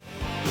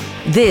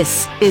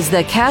This is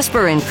the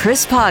Kasper and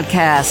Chris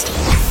podcast.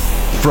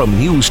 From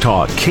News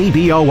Talk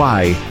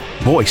KBOI,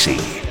 Boise.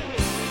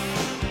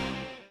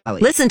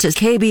 Listen to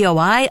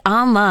KBOI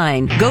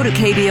online. Go to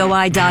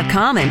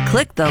KBOI.com and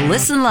click the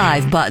Listen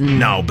Live button.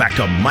 Now back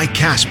to Mike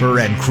Kasper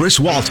and Chris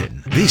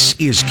Walton. This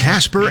is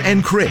Kasper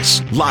and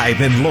Chris,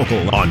 live and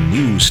local on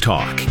News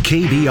Talk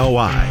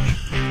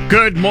KBOI.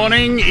 Good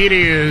morning. It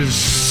is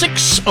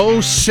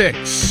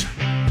 6:06.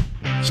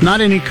 It's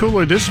not any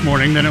cooler this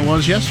morning than it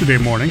was yesterday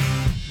morning.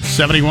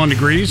 71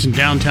 degrees in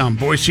downtown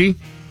Boise.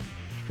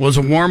 Was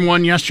a warm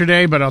one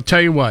yesterday, but I'll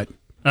tell you what.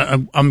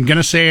 I'm going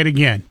to say it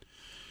again.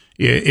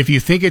 If you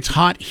think it's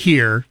hot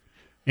here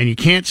and you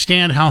can't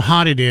stand how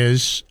hot it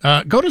is,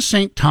 go to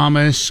St.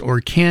 Thomas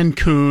or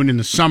Cancun in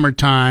the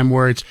summertime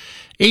where it's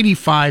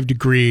 85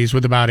 degrees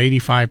with about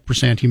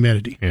 85%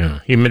 humidity. Yeah,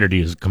 humidity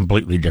is a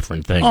completely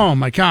different thing. Oh,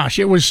 my gosh.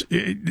 It was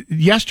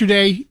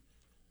yesterday,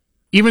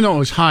 even though it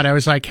was hot, I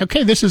was like,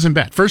 okay, this isn't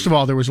bad. First of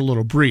all, there was a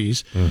little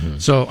breeze. Mm-hmm.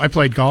 So I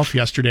played golf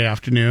yesterday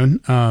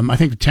afternoon. I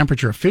think the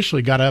temperature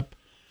officially got up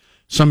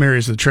some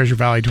areas of the Treasure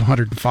Valley to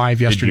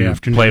 105 yesterday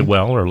afternoon. Did you play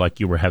well or like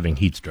you were having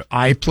heat stroke?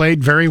 I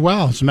played very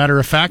well. As a matter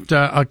of fact,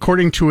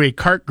 according to a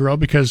cart girl,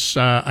 because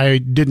I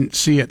didn't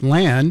see it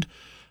land,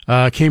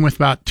 came with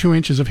about 2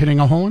 inches of hitting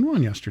a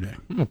hole-in-one yesterday.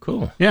 Oh,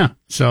 cool. Yeah.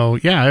 So,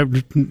 yeah,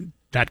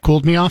 that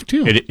cooled me off,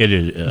 too.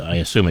 I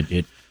assume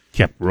it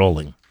kept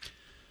rolling.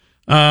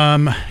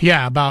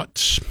 Yeah,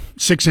 about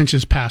 6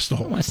 inches past the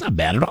hole. Oh, that's not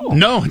bad at all.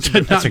 No, it's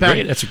not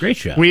bad. That's a great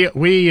shot.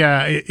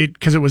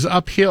 Because it was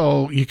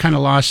uphill, you kind of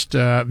lost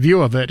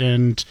view of it,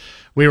 and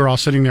we were all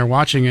sitting there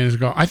watching it and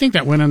go, I think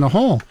that went in the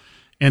hole.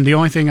 And the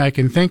only thing I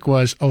can think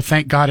was, oh,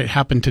 thank God it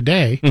happened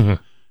today,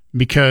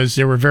 because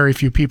there were very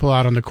few people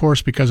out on the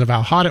course because of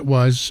how hot it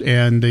was.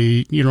 And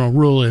the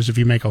rule is if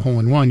you make a hole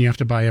in one, you have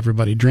to buy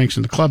everybody drinks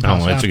in the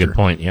clubhouse. Oh, that's after. a good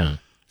point. Yeah.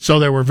 So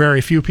there were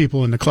very few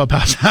people in the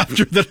clubhouse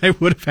after that I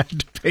would have had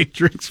to pay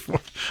drinks for.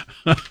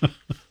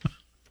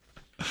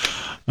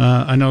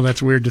 I know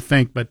that's weird to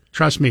think, but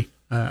trust me,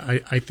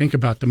 I think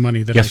about the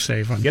money that I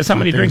save on. Guess how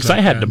many drinks I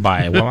had to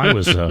buy while I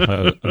was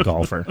a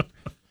golfer.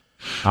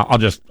 I'll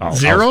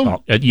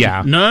Zero?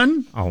 Yeah,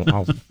 none.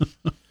 I'll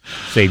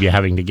save you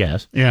having to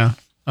guess. Yeah,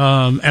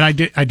 and I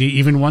did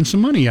even won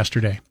some money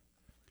yesterday.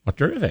 What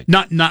terrific!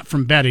 Not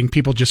from betting.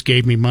 People just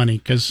gave me money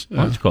because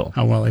that's cool.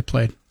 How well I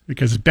played.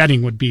 Because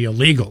betting would be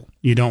illegal.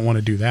 You don't want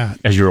to do that.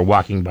 As you were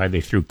walking by,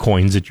 they threw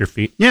coins at your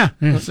feet? Yeah.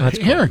 That's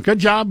cool. Here, good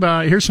job.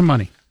 Here's some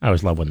money. I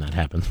always love when that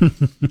happens.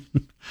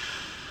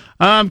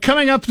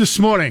 Coming up this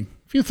morning,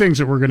 a few things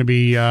that we're going to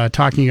be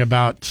talking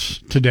about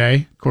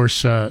today. Of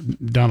course,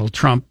 Donald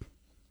Trump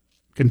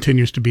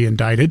continues to be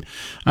indicted.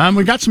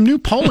 We got some new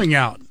polling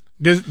out.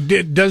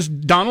 Does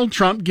Donald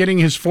Trump getting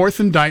his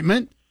fourth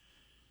indictment,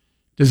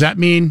 does that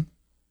mean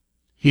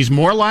he's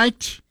more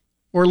liked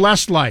or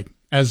less liked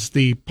as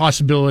the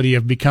possibility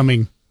of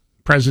becoming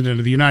president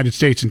of the United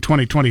States in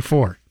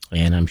 2024?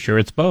 And I'm sure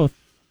it's both.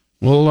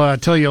 We'll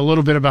tell you a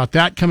little bit about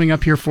that coming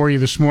up here for you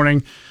this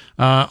morning.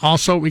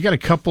 Also, we got a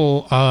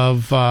couple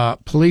of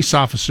police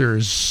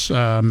officers,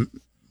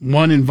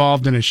 one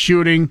involved in a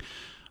shooting,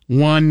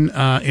 one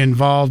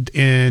involved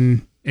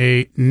in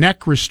a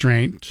neck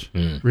restraint,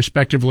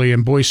 respectively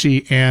in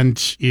Boise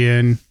and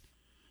in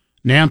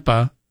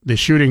Nampa. The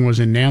shooting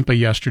was in Nampa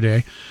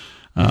yesterday.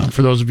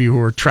 For those of you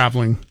who are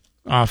traveling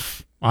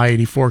off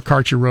I-84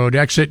 Karcher Road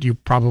exit, you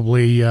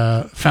probably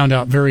found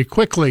out very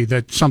quickly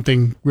that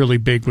something really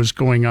big was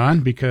going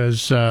on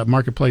because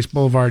Marketplace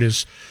Boulevard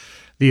is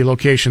the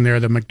location there.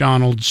 The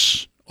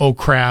McDonald's Oak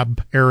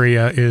Crab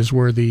area is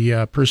where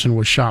the person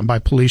was shot by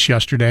police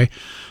yesterday.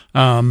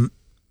 And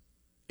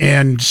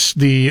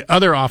the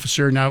other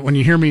officer, now when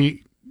you hear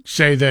me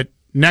say that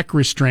neck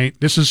restraint,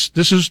 this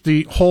is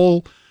the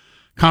whole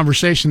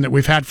conversation that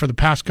we've had for the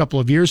past couple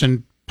of years,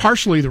 and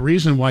partially the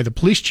reason why the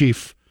police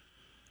chief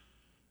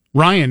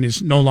Ryan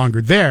is no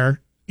longer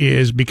there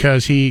is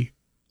because he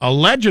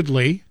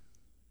allegedly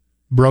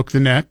broke the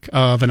neck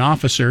of an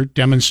officer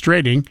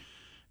demonstrating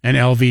an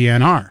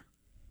LVNR,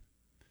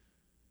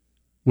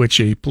 which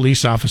a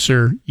police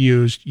officer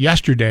used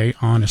yesterday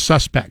on a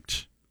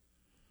suspect.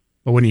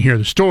 But when you hear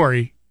the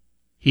story,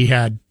 he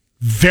had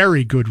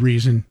very good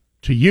reason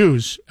to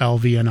use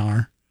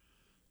LVNR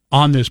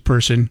on this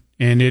person,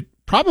 and it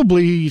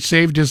probably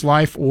saved his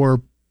life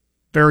or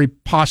very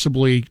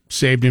possibly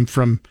saved him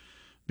from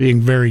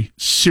being very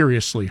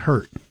seriously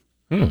hurt.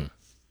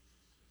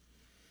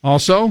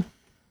 Also,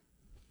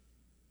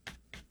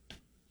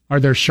 are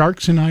there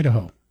sharks in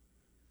Idaho?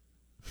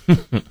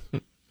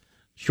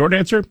 Short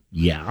answer,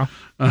 yeah.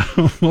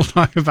 We'll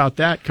talk about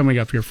that coming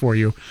up here for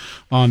you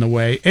on the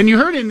way. And you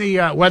heard in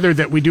the weather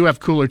that we do have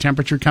cooler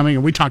temperature coming,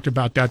 and we talked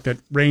about that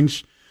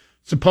rain's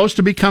supposed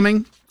to be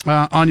coming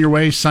on your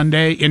way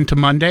Sunday into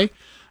Monday.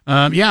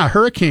 A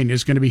hurricane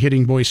is going to be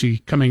hitting Boise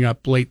coming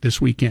up late this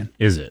weekend.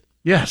 Is it?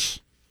 Yes.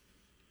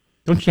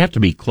 Don't you have to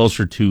be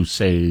closer to,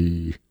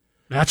 say...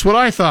 That's what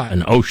I thought.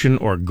 An ocean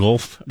or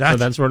gulf for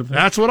that sort of thing?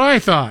 That's what I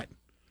thought.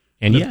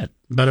 And yet.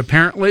 But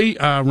apparently,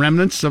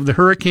 remnants of the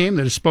hurricane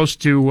that is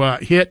supposed to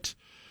hit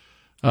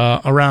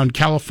around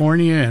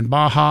California and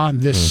Baja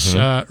this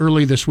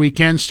early this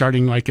weekend,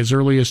 starting like as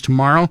early as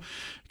tomorrow.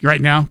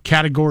 Right now,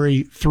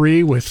 Category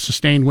 3 with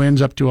sustained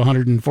winds up to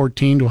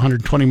 114 to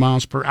 120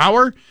 miles per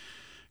hour.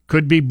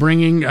 Could be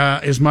bringing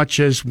as much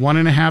as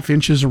 1.5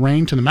 inches of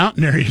rain to the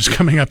mountain areas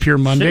coming up here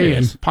Monday,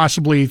 and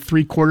possibly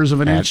 3/4 of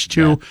an inch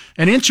to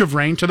an inch of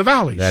rain to the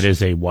valleys. That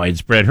is a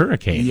widespread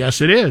hurricane. Yes,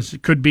 it is.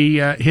 It could be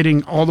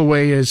hitting all the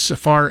way as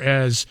far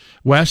as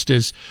west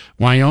as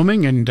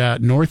Wyoming and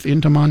north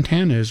into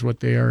Montana is what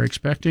they are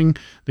expecting.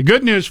 The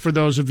good news for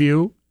those of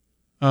you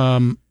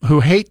who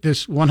hate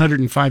this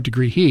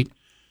 105-degree heat,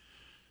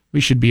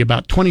 we should be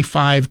about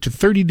 25 to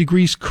 30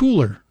 degrees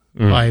cooler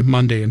by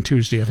Monday and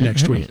Tuesday of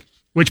next week.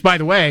 Which, by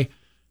the way,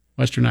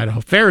 Western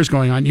Idaho Fair is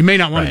going on. You may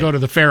not want to go to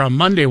the fair on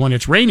Monday when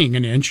it's raining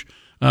an inch,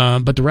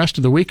 but the rest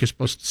of the week is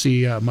supposed to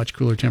see much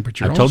cooler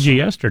temperature. I told you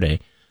yesterday,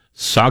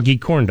 soggy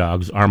corn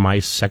dogs are my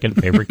second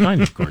favorite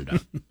kind of corn dog.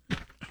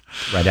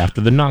 Right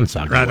after the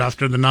non-soggy. Right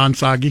after the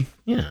non-soggy?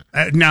 Yeah.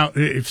 Now,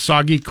 if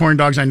soggy corn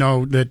dogs, I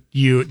know that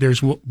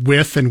there's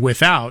with and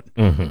without.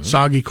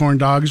 Soggy corn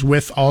dogs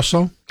with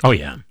also? Oh,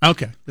 yeah.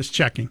 Okay, just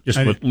checking.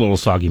 Just with little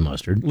soggy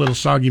mustard. Little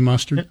soggy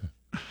mustard. Yeah.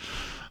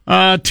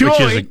 Which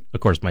is, of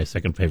course, my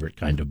second favorite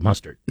kind of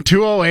mustard.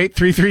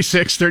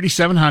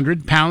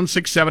 208-336-3700, pound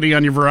 670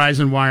 on your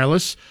Verizon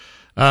Wireless.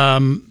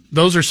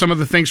 Those are some of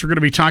the things we're going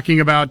to be talking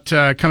about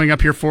coming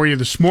up here for you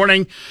this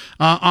morning.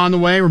 On the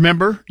way,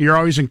 remember, you're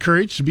always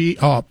encouraged to be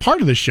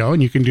part of the show,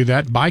 and you can do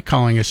that by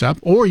calling us up,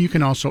 or you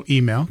can also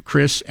email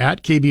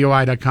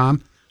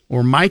chris@kboi.com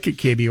or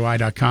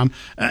mike@kboi.com.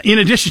 In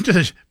addition to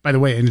this, by the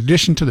way, in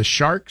addition to the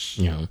sharks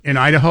in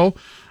Idaho,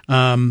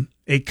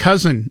 a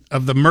cousin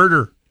of the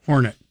murder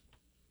hornet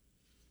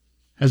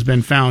has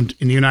been found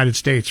in the United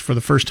States for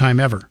the first time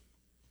ever.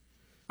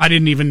 I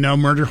didn't even know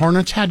murder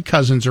hornets had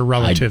cousins or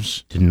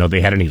relatives. I didn't know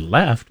they had any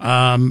left.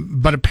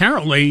 But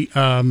apparently,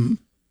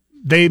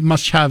 they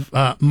must have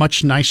a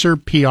much nicer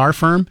PR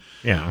firm.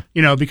 Yeah.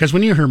 Because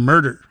when you hear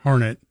murder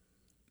hornet,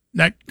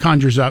 that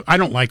conjures up. I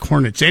don't like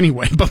hornets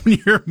anyway, but when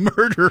you hear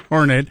murder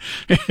hornet,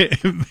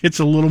 it's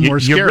a little more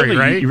scary,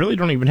 right? You really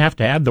don't even have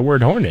to add the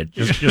word hornet.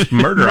 Just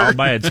murder all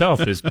by itself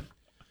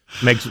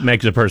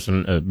makes a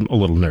person a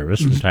little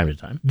nervous from time to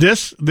time.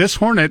 This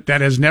hornet that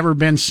has never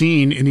been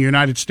seen in the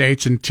United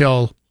States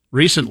until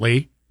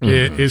recently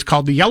is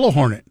called the yellow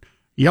hornet.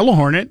 Yellow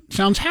hornet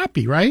sounds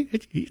happy, right?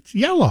 It's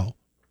yellow.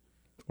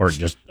 Or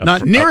just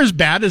not near as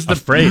bad as the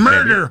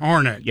murder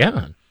hornet.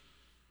 Yeah.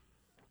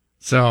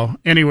 So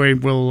anyway,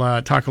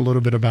 we'll talk a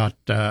little bit about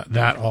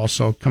that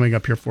also coming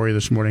up here for you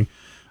this morning.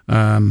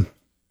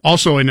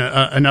 Also in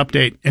an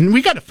update, and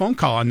we got a phone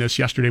call on this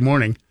yesterday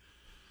morning.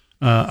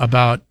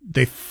 About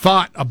they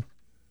thought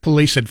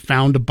police had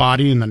found a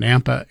body in the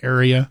Nampa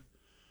area.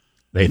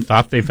 They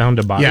thought they found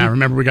a body? Yeah,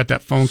 remember we got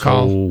that phone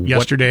call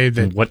yesterday.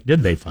 What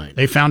did they find?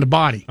 They found a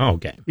body. Oh,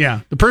 okay.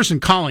 Yeah, the person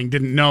calling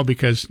didn't know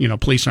because,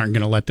 police aren't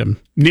going to let them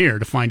near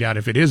to find out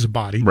if it is a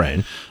body.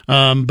 Right.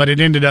 But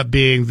it ended up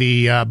being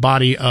the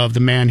body of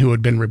the man who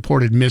had been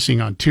reported missing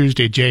on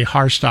Tuesday, Jay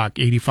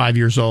Harstock, 85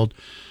 years old.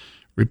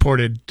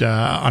 Reported he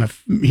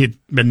had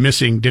been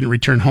missing, didn't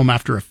return home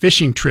after a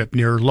fishing trip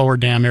near Lower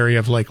Dam area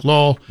of Lake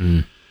Lowell.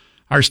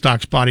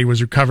 Harstock's body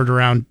was recovered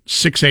around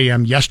 6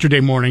 a.m. yesterday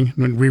morning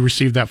when we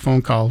received that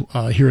phone call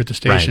here at the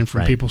station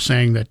from people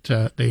saying that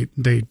they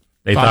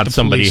thought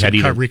somebody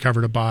had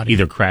recovered a body.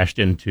 Either crashed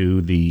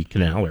into the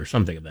canal or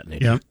something of that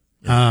nature.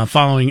 Yep.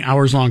 Following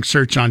hours-long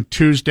search on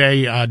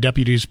Tuesday,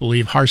 deputies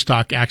believe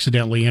Harstock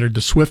accidentally entered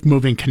the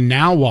swift-moving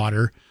canal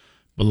water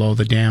below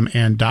the dam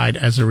and died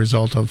as a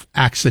result of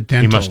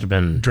accidental drowning. He must have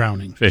been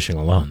drowning. Fishing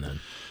alone then.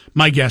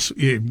 My guess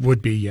it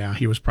would be,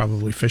 he was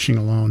probably fishing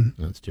alone.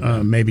 That's too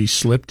bad. Maybe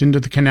slipped into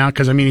the canal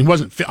because, he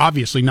wasn't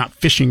obviously not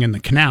fishing in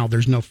the canal.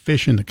 There's no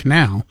fish in the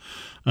canal,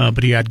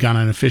 but he had gone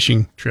on a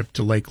fishing trip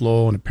to Lake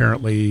Lowell, and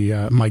apparently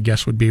my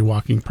guess would be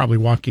probably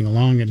walking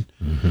along and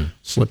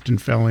slipped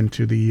and fell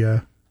into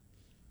the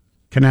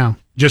canal.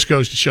 Just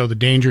goes to show the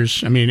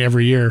dangers.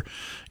 Every year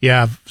you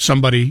have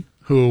somebody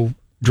who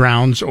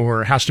drowns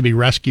or has to be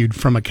rescued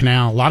from a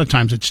canal. A lot of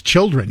times it's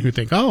children who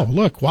think, oh,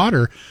 look,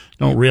 water,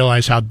 don't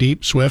realize how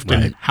deep, swift,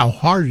 and how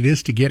hard it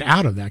is to get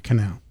out of that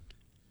canal.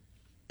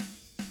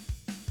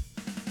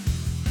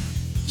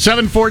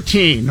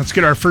 7:14. Let's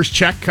get our first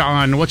check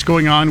on what's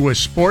going on with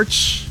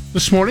sports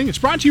this morning. It's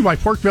brought to you by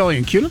Pork Belly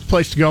and Kuna, the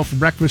place to go for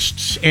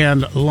breakfast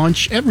and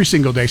lunch every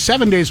single day,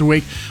 7 days a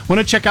week.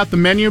 Want to check out the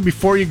menu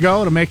before you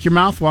go to make your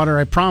mouth water,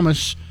 I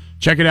promise.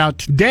 Check it out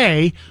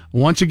today.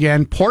 Once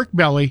again, Pork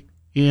Belly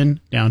in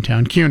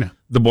downtown Kuna.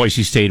 The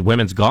Boise State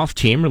women's golf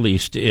team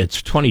released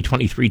its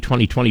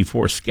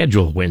 2023-2024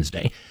 schedule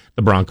Wednesday.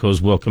 The Broncos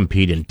will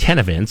compete in 10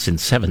 events in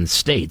 7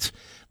 states.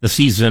 The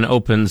season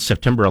opens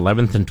September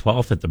 11th and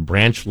 12th at the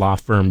branch law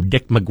firm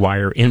Dick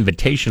McGuire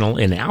Invitational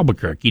in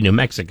Albuquerque, New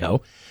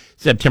Mexico.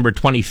 September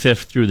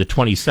 25th through the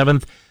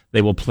 27th,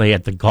 They will play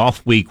at the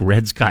Golf Week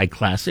Red Sky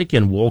Classic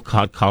in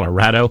Wolcott,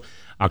 Colorado,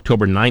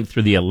 October 9th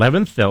through the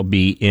 11th. They'll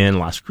be in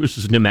Las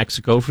Cruces, New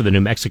Mexico for the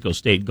New Mexico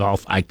State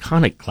Golf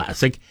Iconic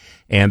Classic.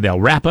 And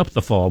they'll wrap up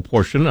the fall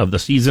portion of the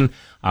season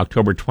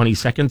October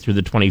 22nd through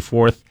the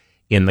 24th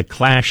in the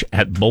Clash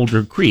at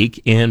Boulder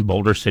Creek in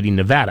Boulder City,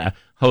 Nevada,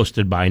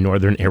 hosted by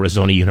Northern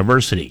Arizona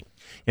University.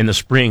 In the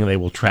spring, they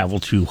will travel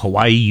to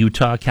Hawaii,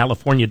 Utah,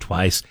 California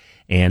twice,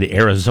 and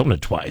Arizona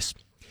twice.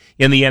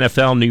 In the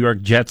NFL, New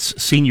York Jets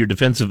senior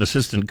defensive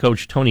assistant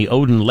coach Tony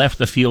Oden left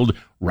the field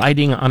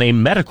riding on a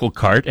medical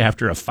cart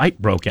after a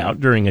fight broke out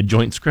during a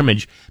joint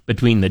scrimmage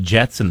between the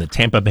Jets and the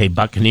Tampa Bay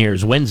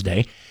Buccaneers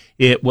Wednesday.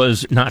 It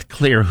was not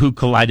clear who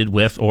collided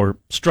with or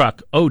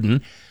struck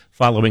Oden.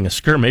 Following a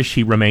skirmish,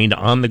 he remained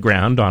on the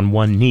ground on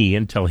one knee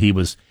until he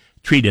was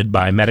treated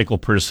by medical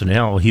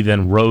personnel. He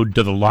then rode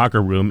to the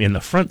locker room in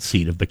the front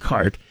seat of the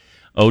cart.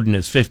 Oden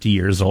is 50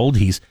 years old.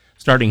 He's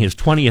starting his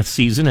 20th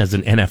season as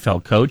an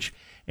NFL coach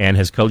and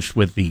has coached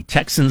with the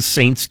Texans,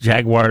 Saints,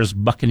 Jaguars,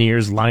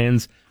 Buccaneers,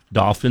 Lions,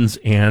 Dolphins,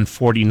 and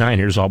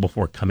 49ers, all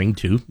before coming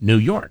to New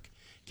York.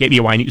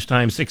 KBOI News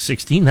Time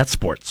 616, that's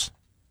sports.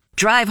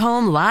 Drive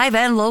home live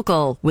and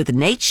local with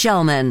Nate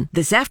Shellman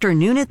this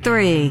afternoon at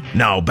 3.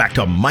 Now back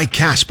to Mike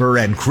Kasper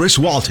and Chris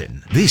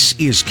Walton. This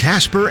is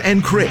Kasper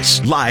and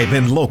Chris, live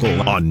and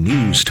local on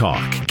News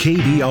Talk,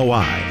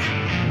 KBOI.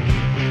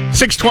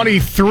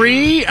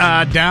 623,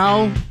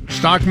 Dow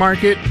stock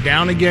market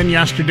down again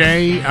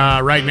yesterday.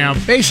 Right now,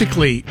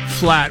 basically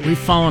flat. We've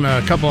fallen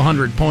a couple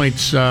hundred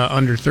points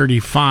under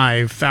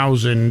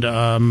 35,000,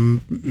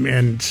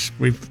 and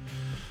we've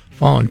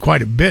fallen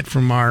quite a bit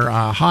from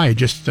our high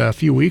just a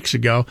few weeks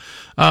ago.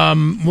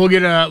 We'll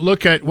get a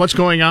look at what's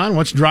going on,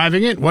 what's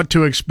driving it, what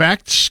to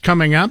expect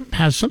coming up.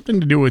 Has something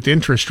to do with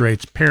interest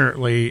rates.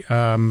 Apparently,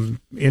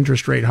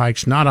 interest rate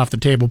hikes not off the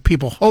table.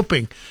 People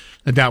hoping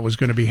that was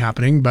going to be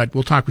happening, but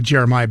we'll talk with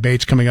Jeremiah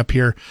Bates coming up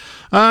here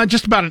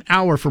just about an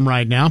hour from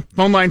right now.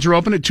 Phone lines are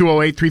open at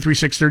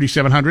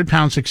 208-336-3700,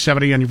 pound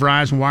 670 on your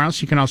Verizon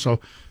Wireless. You can also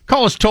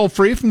call us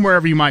toll-free from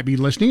wherever you might be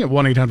listening at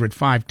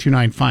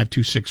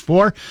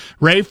 1-800-529-5264.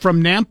 Ray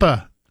from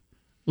Nampa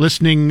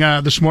listening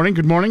this morning.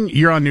 Good morning.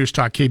 You're on News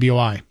Talk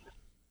KBOI.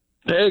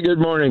 Hey, good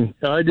morning.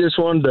 I just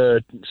wanted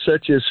to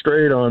set you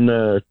straight on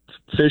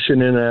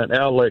fishing in that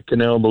outlet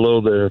canal below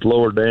the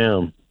lower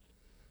dam.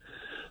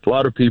 A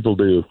lot of people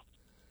do.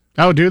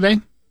 Oh, do they?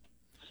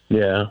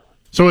 Yeah.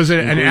 So is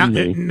it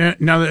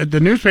now the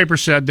newspaper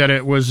said that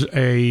it was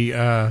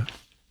a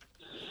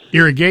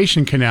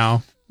irrigation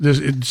canal.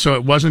 So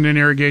it wasn't an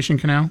irrigation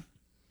canal?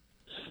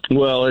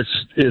 Well, it's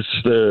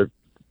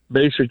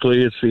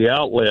basically the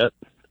outlet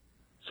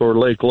for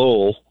Lake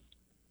Lowell,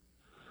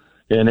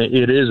 and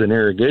it is an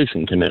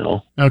irrigation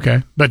canal.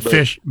 Okay, but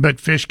fish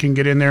can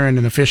get in there, and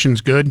the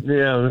fishing's good.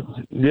 Yeah,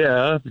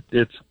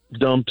 it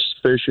dumps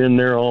fish in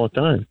there all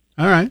the time.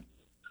 All right.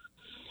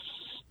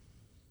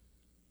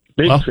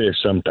 Big fish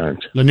sometimes.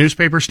 The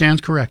newspaper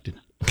stands corrected.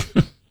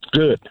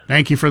 Good.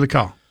 Thank you for the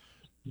call.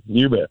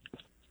 You bet.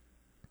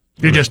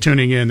 You're just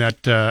tuning in.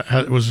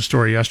 That was a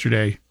story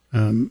yesterday.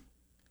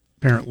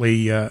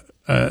 Apparently, a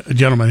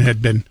gentleman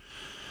had been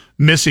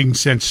missing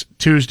since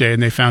Tuesday,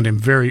 and they found him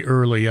very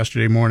early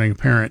yesterday morning.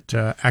 Apparent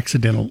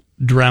accidental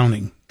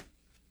drowning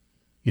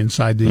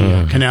inside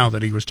the canal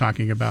that he was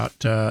talking about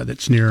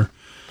that's near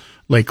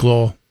Lake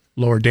Lowell.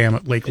 Lower dam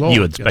at Lake Lowell.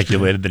 You had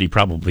speculated that he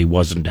probably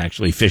wasn't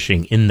actually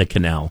fishing in the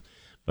canal,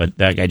 but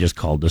that guy just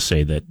called to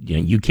say that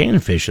you can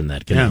fish in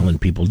that canal, and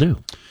people do.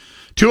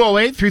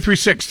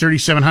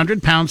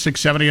 208-336-3700, pound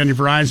 670 on your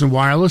Verizon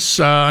Wireless.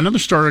 Another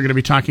story we're going to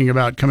be talking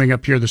about coming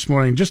up here this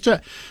morning.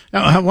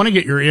 I want to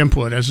get your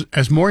input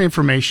as more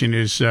information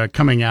is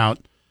coming out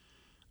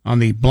on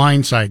the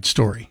Blindside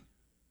story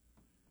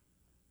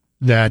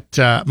that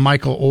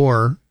Michael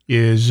Orr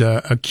is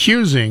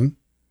accusing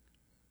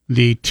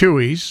the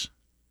Tuohys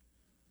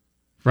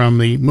from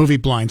the movie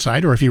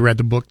Blindside, or if you read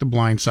the book The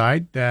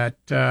Blindside, that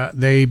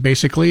they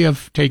basically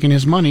have taken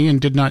his money and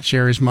did not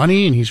share his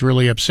money, and he's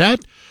really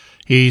upset.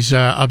 He's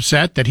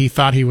upset that he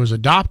thought he was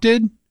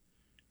adopted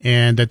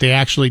and that they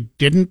actually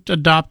didn't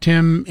adopt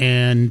him,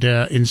 and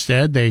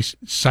instead they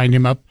signed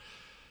him up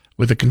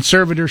with a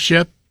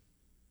conservatorship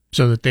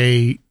so that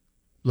they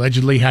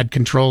allegedly had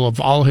control of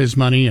all his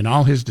money and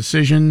all his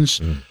decisions.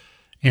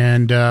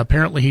 And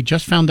apparently he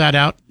just found that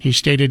out. He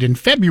stated in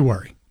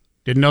February.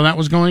 Didn't know that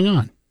was going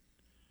on.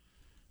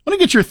 I want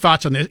to get your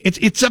thoughts on this.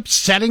 It's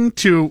upsetting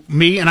to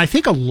me, and I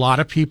think a lot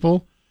of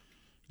people.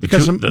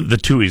 Because the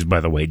Tuohys, by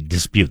the way,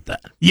 dispute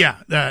that. Yeah,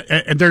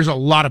 and there's a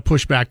lot of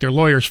pushback. Their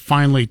lawyers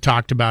finally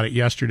talked about it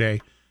yesterday.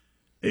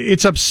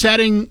 It's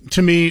upsetting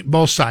to me,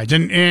 both sides.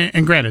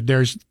 And granted,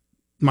 there's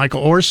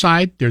Michael Orr's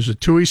side, there's the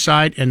Tuohy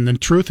side, and the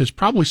truth is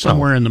probably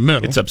somewhere in the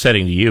middle. It's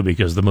upsetting to you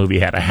because the movie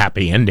had a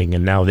happy ending,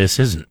 and now this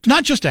isn't.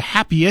 Not just a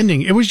happy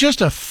ending. It was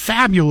just a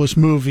fabulous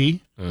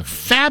movie,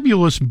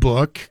 fabulous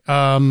book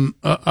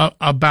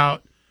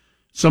about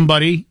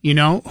somebody,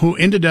 who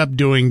ended up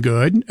doing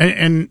good,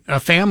 and a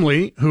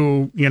family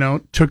who,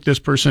 took this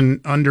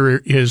person under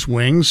his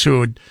wings,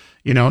 who had,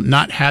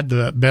 not had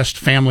the best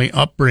family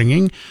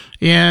upbringing,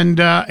 and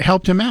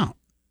helped him out.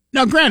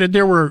 Now, granted,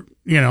 there were,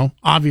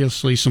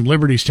 obviously some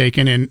liberties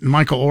taken, and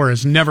Michael Orr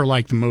has never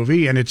liked the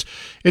movie, and it's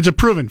a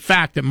proven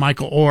fact that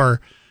Michael Orr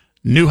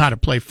knew how to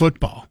play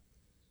football.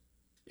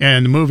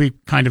 And the movie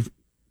kind of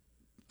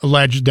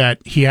alleged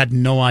that he had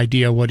no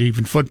idea what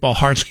even football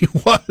hardly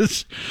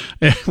was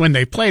when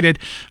they played it.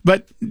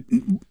 But,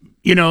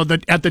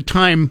 that at the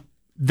time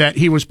that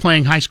he was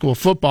playing high school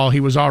football, he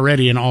was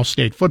already an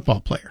all-state football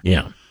player.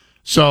 Yeah.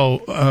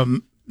 So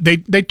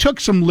they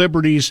took some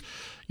liberties,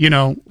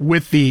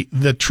 with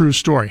the true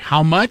story.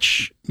 How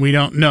much, we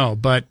don't know.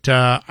 But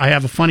I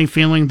have a funny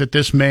feeling that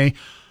this may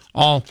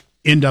all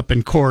end up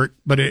in court.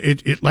 But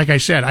it like I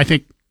said, I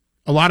think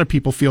a lot of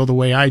people feel the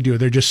way I do.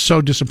 They're just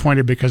so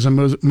disappointed because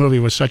the movie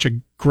was such a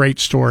great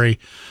story.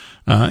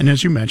 And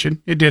as you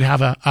mentioned, it did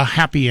have a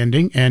happy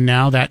ending, and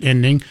now that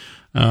ending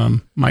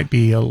might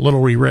be a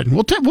little rewritten.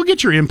 We'll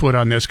get your input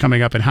on this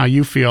coming up and how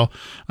you feel.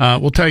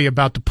 We'll tell you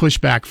about the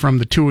pushback from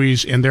the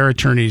Tuohys and their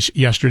attorneys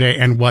yesterday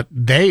and what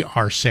they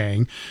are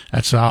saying.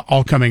 That's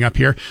all coming up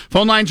here.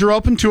 Phone lines are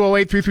open,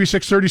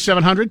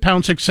 208-336-3700,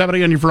 pound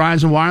 670 on your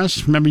Verizon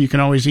Wireless. Remember, you can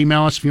always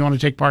email us if you want to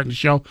take part in the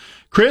show.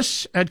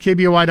 Chris at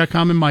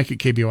KBOI.com and Mike at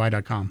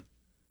KBOI.com.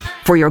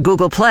 For your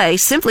Google Play,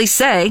 simply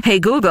say, "Hey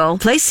Google,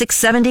 play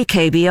 670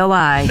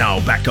 KBOI."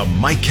 Now back to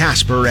Mike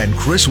Kasper and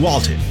Chris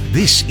Walton.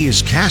 This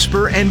is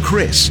Kasper and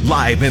Chris,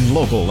 live and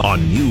local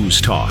on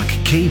News Talk,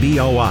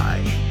 KBOI.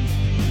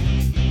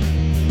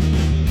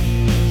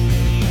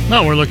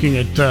 Well, we're looking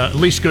at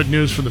least good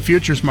news for the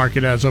futures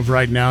market as of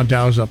right now.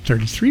 Dow's up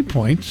 33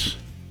 points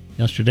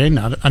yesterday.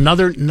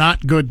 Another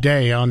not good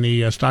day on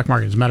the stock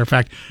market. As a matter of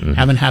fact,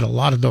 haven't had a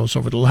lot of those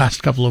over the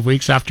last couple of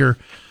weeks after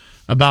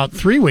about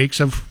 3 weeks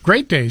of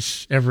great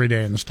days every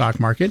day in the stock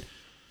market.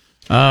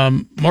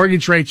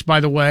 Mortgage rates, by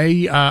the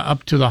way,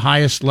 up to the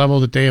highest level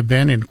that they have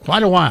been in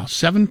quite a while,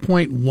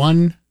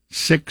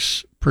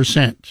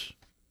 7.16%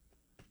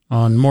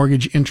 on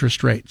mortgage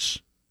interest rates.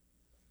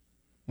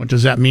 What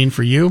does that mean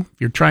for you? If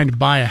you're trying to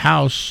buy a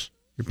house,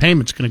 your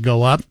payment's going to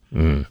go up.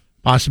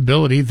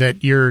 Possibility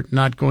that you're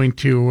not going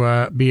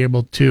to be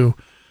able to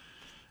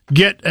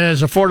get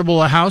as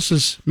affordable a house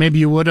as maybe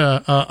you would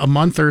a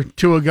month or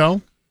two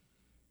ago.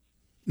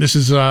 This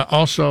is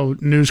also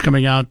news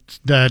coming out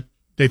that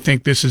they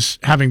think this is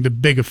having the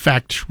big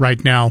effect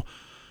right now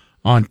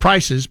on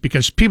prices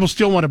because people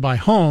still want to buy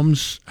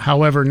homes.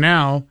 However,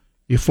 now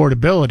the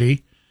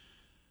affordability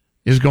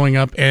is going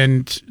up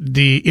and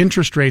the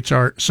interest rates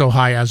are so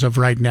high as of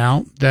right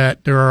now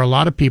that there are a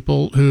lot of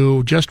people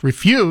who just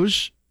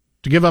refuse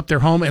to give up their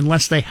home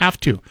unless they have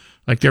to,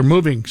 like they're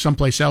moving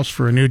someplace else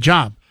for a new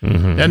job.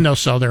 Then they'll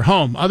sell their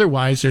home.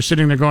 Otherwise, they're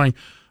sitting there going,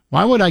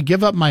 why would I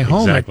give up my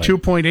home at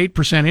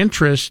 2.8%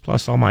 interest?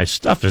 Plus, all my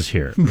stuff is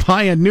here.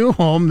 Buy a new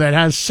home that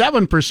has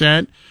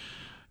 7%.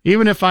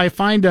 Even if I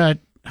find a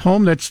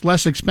home that's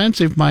less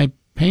expensive, my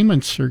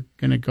payments are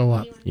going to go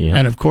up. Yeah.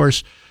 And, of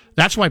course,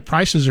 that's why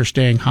prices are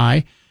staying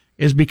high,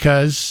 is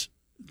because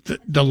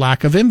the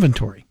lack of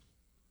inventory.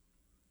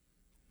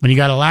 When you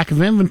got a lack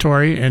of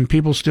inventory and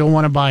people still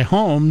want to buy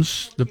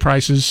homes, the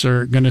prices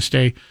are going to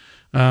stay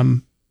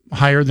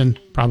higher than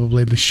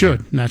probably they should.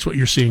 And that's what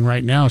you're seeing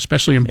right now,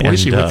 especially in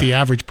Boise, with the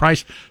average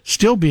price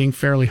still being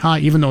fairly high,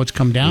 even though it's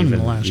come down in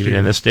the last year. Even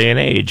in this day and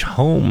age,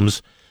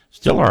 homes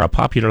still are a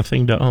popular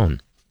thing to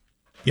own.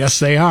 Yes,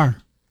 they are.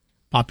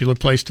 Popular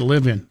place to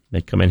live in.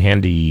 They come in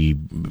handy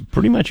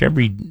pretty much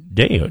every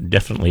day,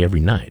 definitely every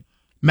night.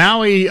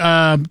 Maui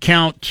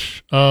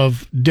count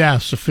of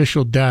deaths,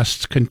 official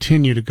deaths,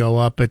 continue to go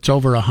up. It's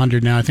over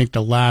 100 now. I think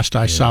the last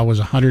I saw was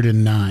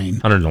 109.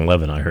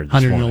 111, I heard this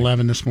morning.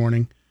 111 this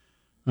morning.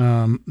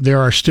 There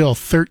are still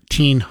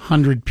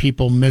 1,300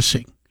 people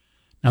missing.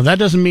 Now, that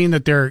doesn't mean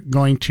that they're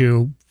going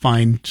to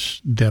find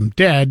them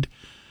dead.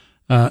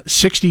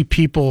 60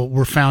 people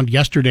were found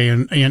yesterday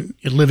and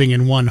living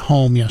in one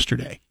home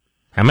yesterday.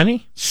 How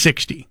many?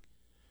 60.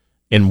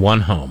 In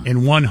one home?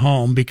 In one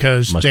home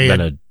because Must they have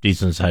been a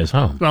decent-sized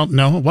home. Well,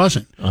 no, it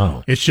wasn't.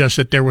 Oh. It's just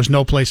that there was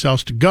no place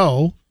else to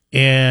go,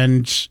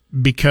 and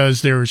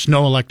because there's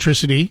no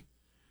electricity,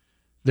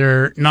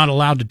 they're not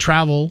allowed to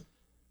travel,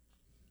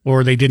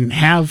 or they didn't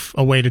have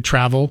a way to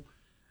travel.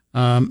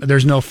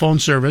 There's no phone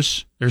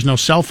service. There's no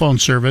cell phone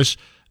service.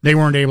 They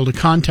weren't able to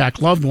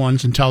contact loved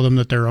ones and tell them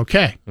that they're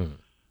okay.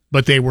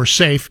 But they were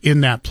safe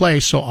in that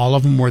place, so all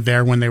of them were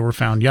there when they were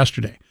found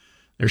yesterday.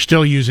 They're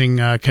still using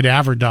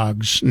cadaver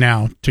dogs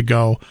now to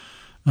go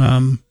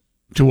to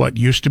what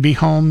used to be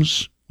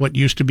homes, what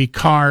used to be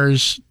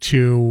cars,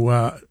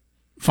 to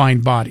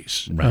find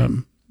bodies. Right.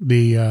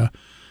 The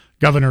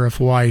governor of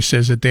Hawaii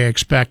says that they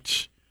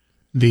expect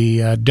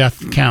the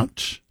death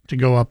count to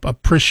go up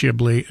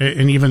appreciably,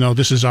 and even though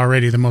this is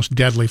already the most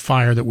deadly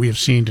fire that we have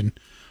seen in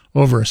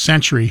over a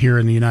century here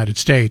in the United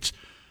States,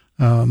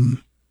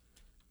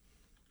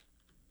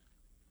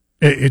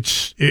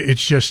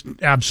 it's just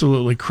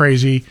absolutely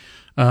crazy.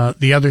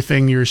 The other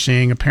thing you're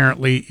seeing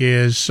apparently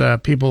is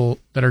people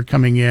that are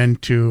coming in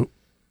to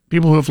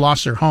people who have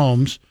lost their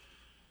homes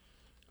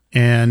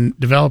and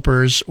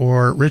developers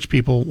or rich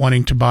people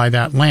wanting to buy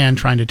that land,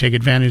 trying to take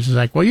advantage. It's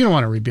like, well, you don't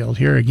want to rebuild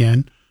here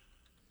again.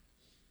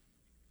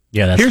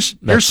 Yeah,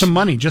 here's some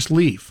money. Just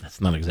leave. That's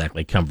not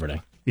exactly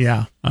comforting.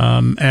 Yeah,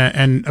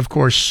 and of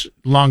course,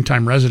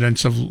 longtime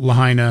residents of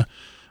Lahaina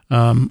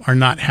are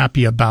not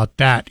happy about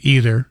that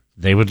either.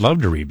 They would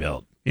love to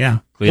rebuild. Yeah,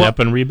 Clean up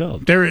and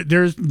rebuild.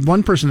 There's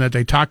one person that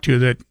they talked to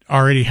that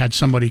already had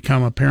somebody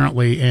come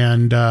apparently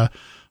and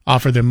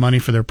offer them money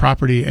for their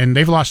property, and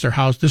they've lost their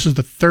house. This is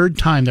the third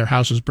time their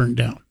house was burnt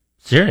down.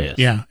 Serious?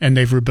 Yeah, and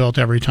they've rebuilt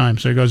every time.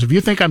 So he goes, if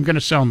you think I'm going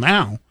to sell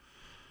now,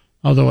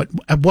 although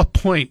at what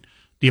point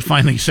do you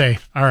finally say,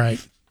 all right,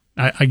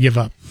 I give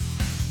up?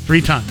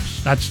 3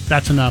 times.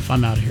 That's enough.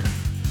 I'm out of here.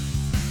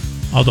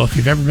 Although if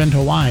you've ever been to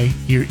Hawaii,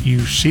 you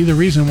see the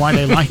reason why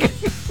they like it.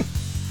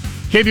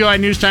 KBOI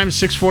News Time is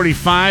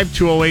 6:45,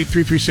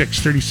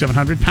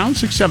 208-336-3700, pound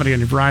 670 on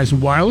your Verizon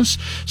Wireless.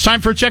 It's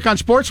time for a check on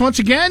sports once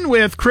again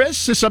with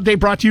Chris. This update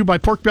brought to you by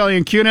Pork Belly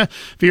and Kuna.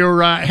 If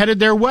you're headed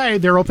their way,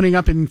 they're opening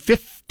up in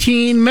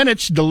 15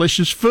 minutes.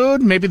 Delicious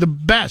food, maybe the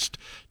best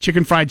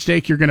chicken fried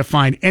steak you're going to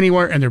find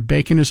anywhere, and their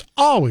bacon is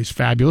always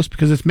fabulous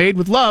because it's made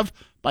with love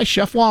by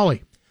Chef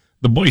Wally.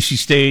 The Boise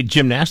State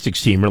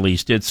gymnastics team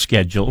released its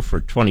schedule for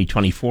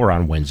 2024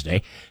 on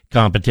Wednesday.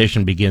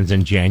 Competition begins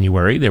in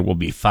January. There will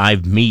be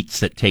 5 meets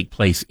that take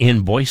place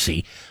in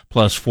Boise,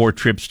 plus 4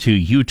 trips to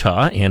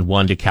Utah and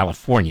 1 to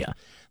California.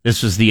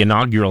 This is the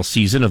inaugural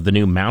season of the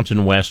new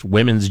Mountain West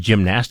Women's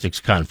Gymnastics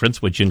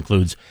Conference, which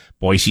includes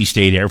Boise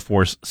State, Air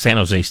Force, San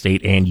Jose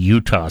State, and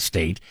Utah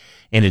State.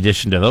 In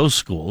addition to those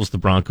schools, the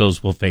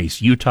Broncos will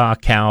face Utah,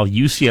 Cal,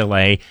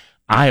 UCLA,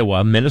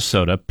 Iowa,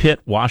 Minnesota,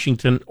 Pitt,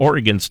 Washington,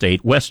 Oregon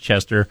State,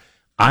 Westchester,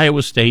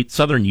 Iowa State,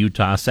 Southern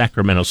Utah,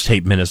 Sacramento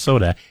State,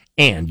 Minnesota,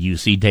 and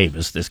UC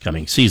Davis this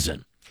coming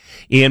season.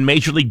 In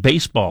Major League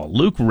Baseball,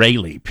 Luke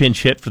Raley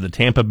pinch hit for the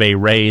Tampa Bay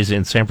Rays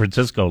in San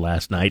Francisco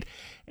last night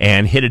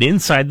and hit an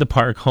inside the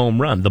park home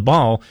run. The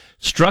ball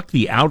struck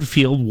the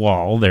outfield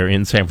wall there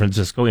in San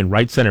Francisco in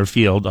right center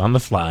field on the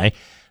fly,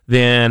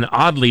 then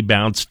oddly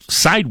bounced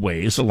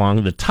sideways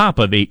along the top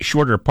of a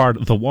shorter part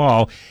of the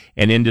wall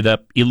and ended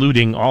up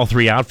eluding all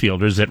 3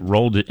 outfielders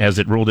as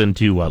it rolled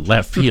into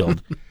left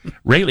field.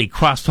 Raley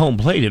crossed home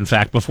plate, in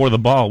fact, before the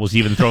ball was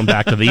even thrown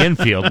back to the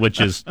infield, which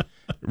is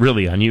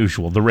really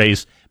unusual. The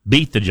Rays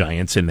beat the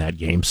Giants in that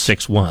game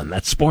 6-1.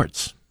 That's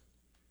sports.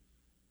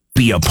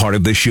 Be a part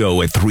of the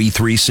show at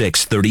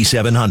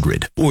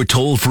 336-3700 or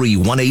toll free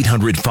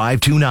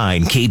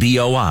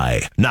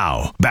 1-800-529-KBOI.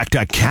 Now, back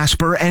to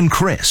Kasper and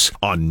Chris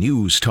on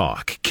News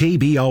Talk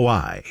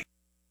KBOI.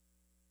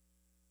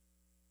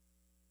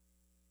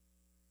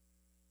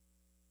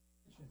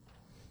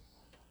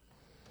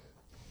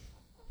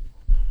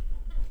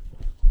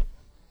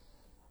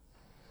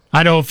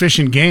 Idaho Fish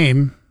and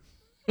Game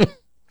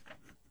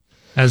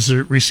has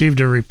received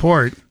a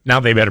report.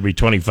 Now they better be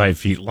 25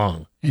 feet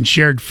long. And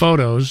shared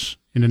photos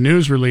in a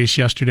news release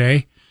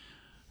yesterday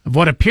of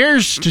what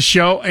appears to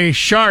show a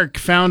shark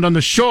found on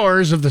the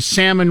shores of the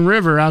Salmon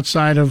River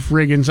outside of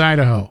Riggins,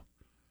 Idaho,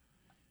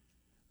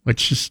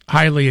 which is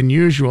highly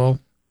unusual.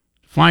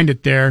 Find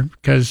it there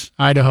because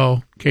Idaho,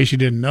 in case you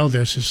didn't know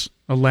this, is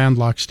a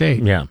landlocked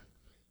state. Yeah.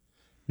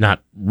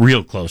 Not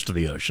real close to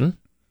the ocean.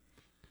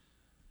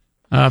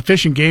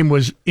 Fish and Game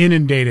was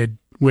inundated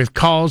with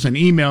calls and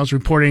emails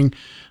reporting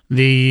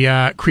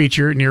the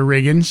creature near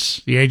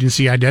Riggins. The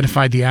agency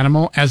identified the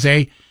animal as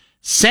a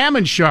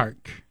salmon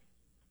shark.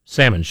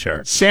 Salmon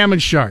shark. Salmon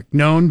shark,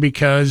 known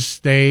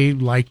because they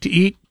like to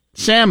eat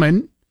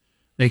salmon.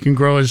 They can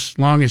grow as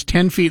long as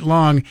 10 feet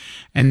long,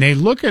 and they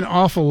look an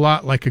awful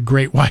lot like a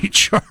great white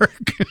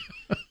shark.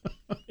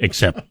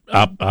 Except,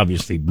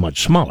 obviously,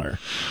 much smaller.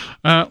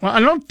 Well, I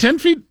don't know, 10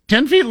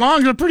 feet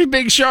long is a pretty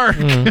big shark.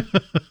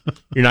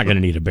 You're not going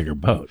to need a bigger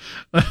boat.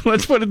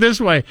 Let's put it this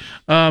way.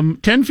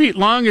 10 feet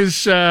long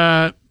is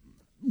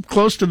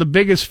close to the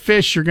biggest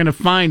fish you're going to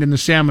find in the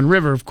Salmon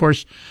River. Of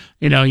course,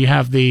 you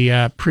have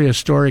the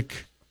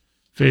prehistoric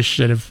fish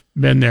that have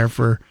been there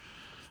for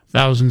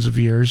thousands of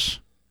years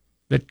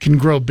that can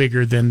grow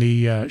bigger than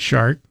the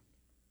shark.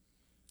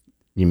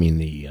 You mean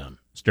the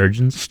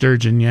sturgeons?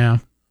 Sturgeon, yeah.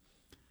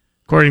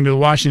 According to the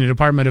Washington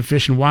Department of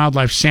Fish and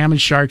Wildlife, salmon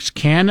sharks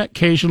can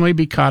occasionally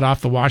be caught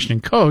off the Washington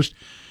coast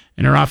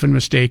and are often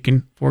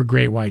mistaken for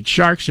great white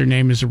sharks. Their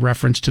name is a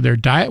reference to their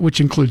diet,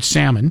 which includes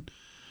salmon.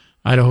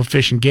 Idaho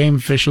Fish and Game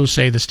officials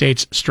say the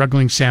state's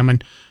struggling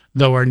salmon,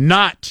 though, are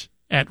not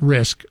at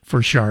risk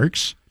for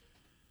sharks.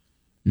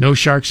 No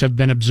sharks have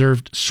been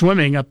observed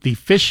swimming up the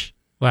fish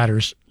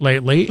ladders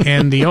lately,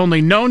 and the only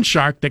known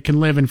shark that can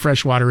live in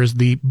freshwater is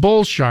the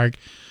bull shark.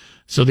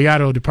 So the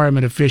Idaho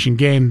Department of Fish and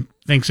Game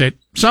thinks that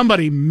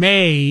somebody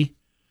may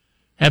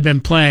have been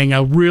playing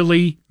a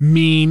really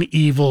mean,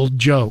 evil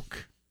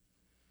joke.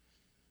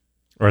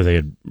 Or they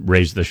had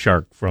raised the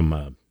shark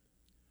from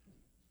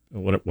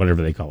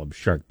whatever they call them,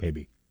 shark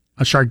baby.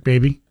 A shark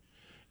baby?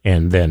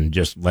 And then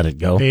just let it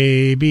go.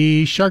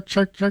 Baby shark.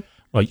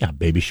 Well, yeah,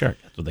 baby shark.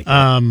 That's what they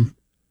call it.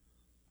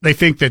 They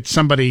think that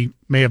somebody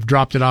may have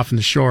dropped it off in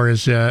the shore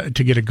to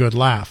get a good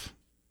laugh.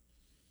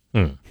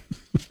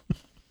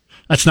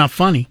 That's not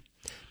funny.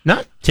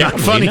 Not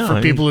funny no,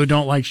 for people who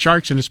don't like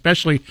sharks, and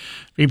especially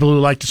people who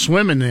like to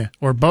swim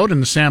or boat in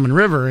the Salmon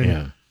River.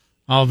 And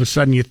all of a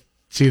sudden you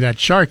see that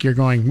shark, you're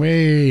going,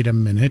 wait a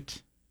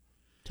minute.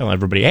 Tell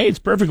everybody, hey, it's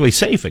perfectly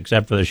safe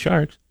except for the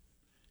sharks.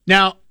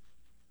 Now,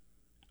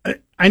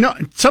 I know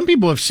some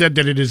people have said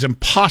that it is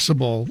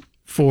impossible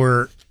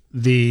for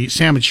the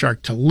salmon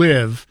shark to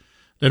live,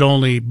 that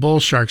only bull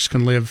sharks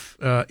can live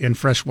in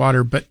fresh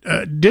water, but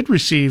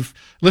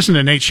listened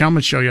to Nate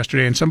Shellman's show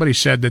yesterday, and somebody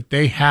said that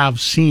they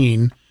have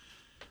seen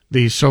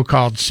the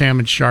so-called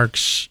salmon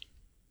sharks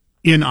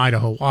in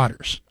Idaho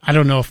waters. I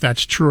don't know if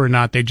that's true or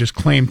not. They just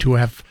claim to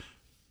have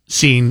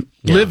seen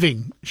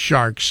living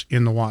sharks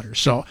in the water.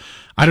 So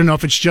I don't know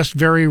if it's just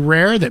very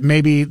rare that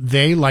maybe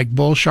they, like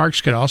bull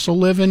sharks, could also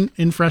live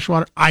in fresh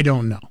water. I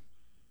don't know.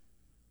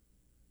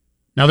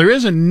 Now, there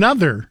is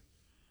another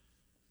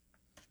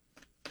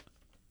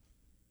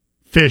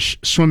fish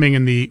swimming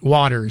in the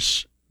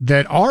waters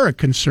that are a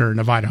concern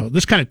of Idaho.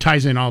 This kind of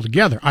ties in all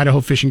together.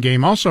 Idaho Fish and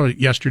Game also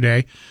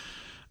yesterday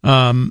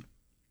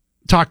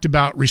talked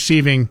about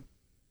receiving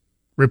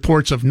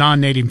reports of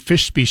non-native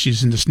fish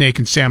species in the Snake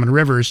and Salmon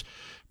rivers,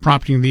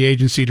 prompting the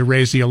agency to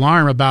raise the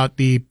alarm about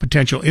the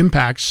potential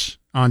impacts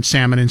on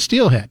salmon and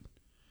steelhead.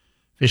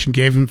 Fish and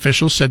Game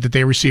officials said that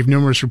they received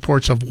numerous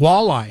reports of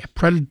walleye, a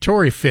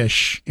predatory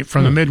fish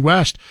from the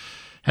Midwest,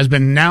 has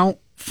been now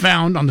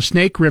found on the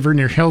Snake River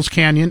near Hills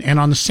Canyon and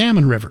on the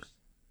Salmon River.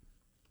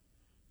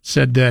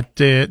 Said that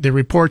the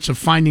reports of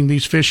finding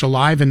these fish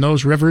alive in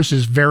those rivers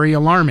is very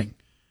alarming.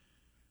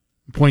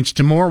 Points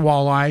to more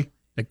walleye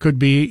that could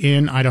be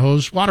in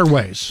Idaho's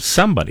waterways.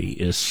 Somebody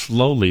is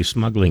slowly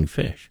smuggling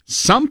fish.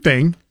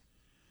 Something.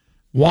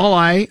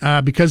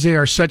 Walleye, because they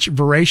are such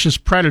voracious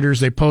predators,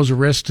 they pose a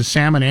risk to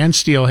salmon and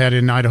steelhead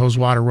in Idaho's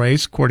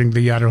waterways, according to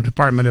the Idaho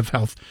Department of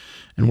Health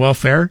and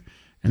Welfare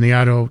and the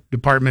Idaho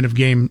Department of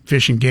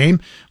Fish and Game.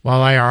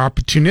 Walleye are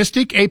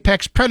opportunistic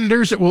apex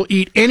predators that will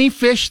eat any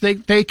fish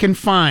they can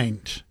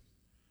find.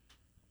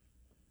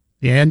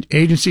 The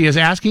agency is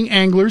asking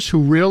anglers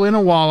who reel in a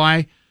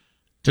walleye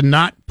to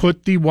not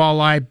put the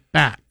walleye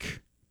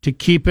back, to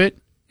keep it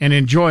and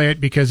enjoy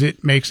it because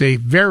it makes a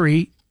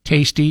very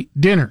tasty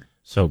dinner.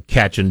 So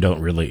catch and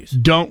don't release.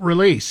 Don't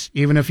release.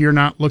 Even if you're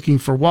not looking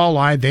for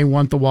walleye, they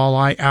want the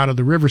walleye out of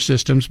the river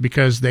systems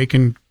because they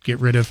can get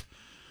rid of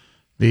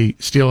the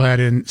steelhead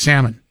and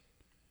salmon.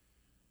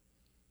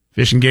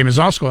 Fish and Game is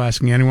also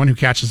asking anyone who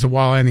catches the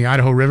walleye in the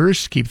Idaho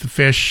rivers to keep the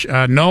fish,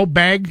 no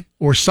bag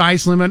or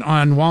size limit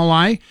on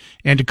walleye,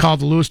 and to call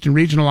the Lewiston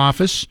Regional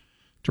Office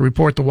to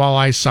report the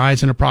walleye's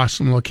size and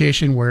approximate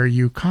location where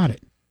you caught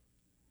it.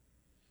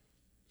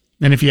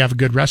 And if you have a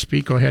good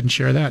recipe, go ahead and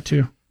share that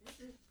too.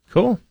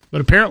 Cool.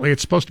 But apparently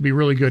it's supposed to be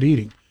really good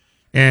eating.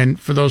 And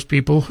for those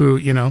people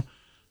who,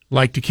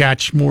 like to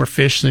catch more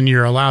fish than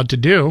you're allowed to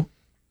do,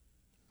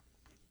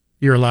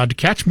 you're allowed to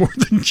catch more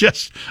than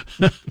just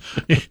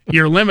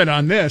your limit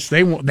on this.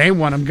 They want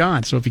them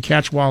gone. So if you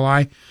catch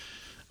walleye,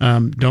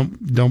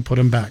 don't put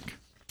them back.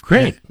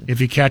 Great.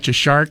 If you catch a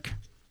shark,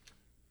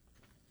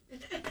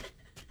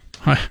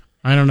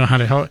 I don't know how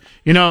to help.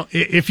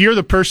 If you're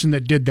the person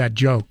that did that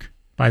joke,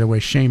 by the way,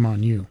 shame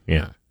on you.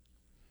 Yeah.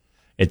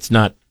 It's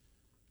not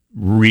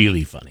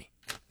really funny.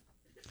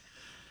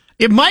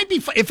 It might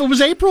be if it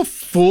was April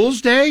Fool's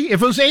Day,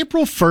 if it was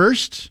April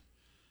 1st,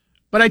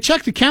 but I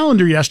checked the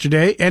calendar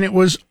yesterday and it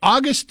was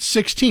August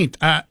 16th.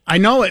 I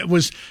know it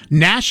was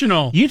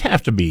National You'd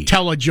have to be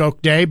Tell a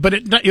Joke Day, but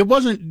it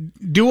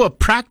wasn't do a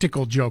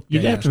practical joke day.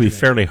 You'd have to be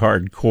fairly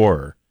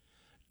hardcore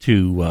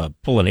to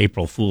pull an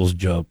April Fool's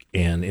joke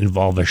and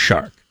involve a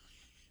shark.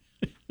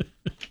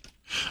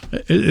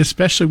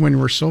 Especially when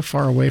we're so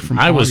far away from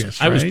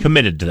August. I was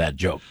committed to that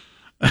joke.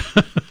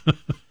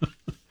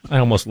 I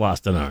almost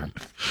lost an arm.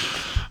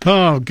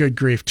 Oh, good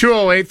grief.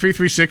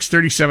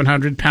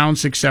 208-336-3700, pound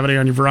 670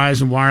 on your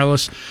Verizon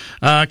Wireless.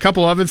 A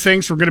couple other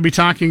things we're going to be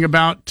talking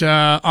about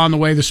on the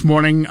way this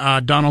morning.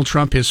 Donald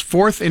Trump, his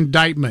fourth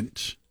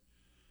indictment.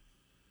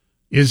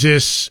 Is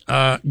this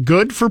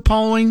good for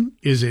polling?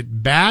 Is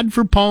it bad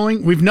for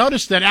polling? We've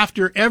noticed that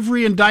after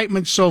every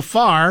indictment so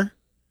far,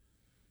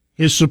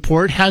 his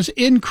support has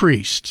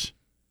increased.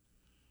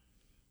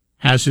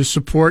 Has his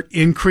support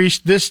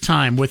increased this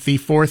time with the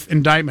fourth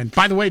indictment?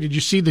 By the way, did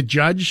you see the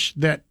judge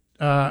that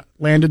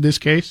landed this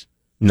case?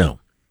 No.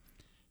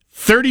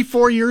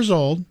 34 years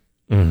old.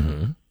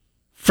 Mm-hmm.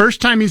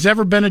 First time he's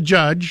ever been a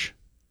judge,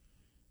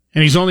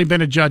 and he's only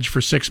been a judge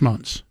for 6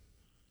 months.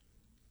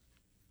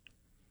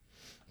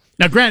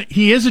 Now, granted,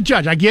 he is a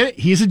judge. I get it.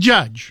 He's a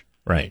judge.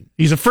 Right.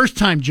 He's a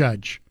first-time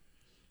judge.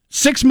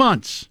 6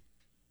 months,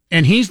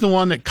 and he's the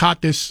one that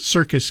caught this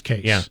circus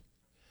case. Yeah.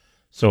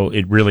 So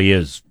it really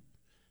is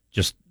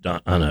just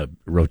on a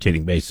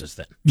rotating basis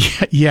then.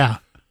 Yeah.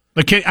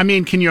 But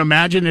can you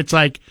imagine? It's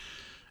like,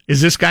 is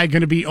this guy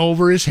going to be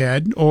over his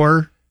head,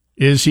 or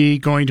is he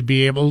going to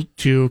be able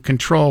to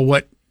control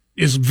what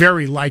is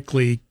very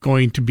likely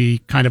going to be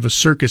kind of a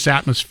circus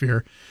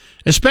atmosphere,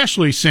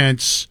 especially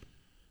since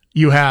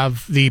you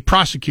have the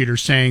prosecutor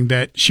saying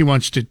that she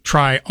wants to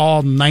try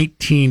all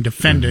 19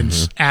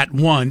 defendants at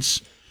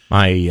once.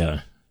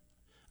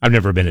 I've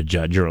never been a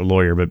judge or a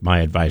lawyer, but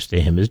my advice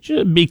to him is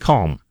just be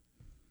calm.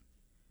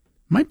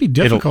 Might be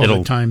difficult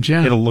at times,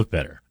 yeah. It'll look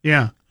better.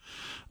 Yeah.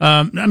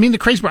 The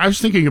crazy part, I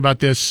was thinking about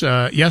this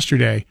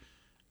yesterday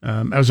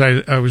as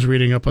I was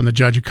reading up on the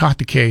judge who caught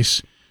the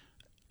case.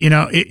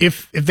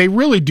 If they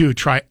really do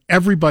try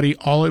everybody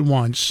all at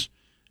once,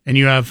 and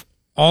you have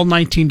all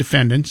 19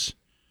 defendants,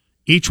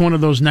 each one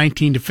of those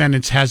 19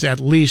 defendants has at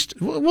least,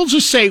 we'll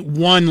just say,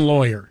 one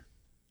lawyer.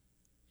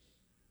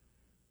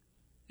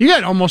 You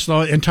got almost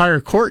the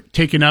entire court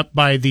taken up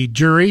by the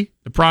jury,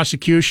 the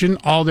prosecution,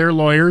 all their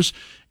lawyers,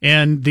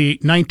 and the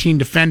 19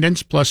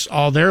 defendants plus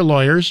all their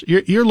lawyers.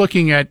 You're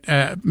looking at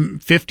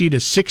 50 to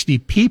 60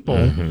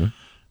 people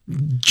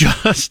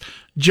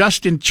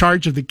just in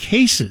charge of the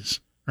cases,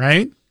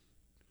 right?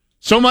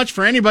 So much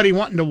for anybody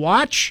wanting to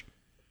watch.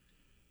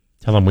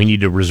 Tell them we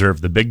need to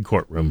reserve the big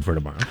courtroom for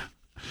tomorrow.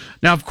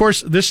 Now, of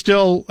course, this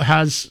still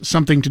has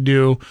something to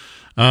do.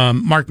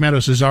 Mark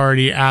Meadows has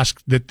already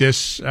asked that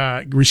this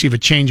receive a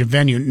change of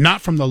venue,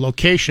 not from the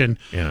location,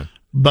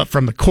 but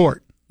from the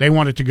court. They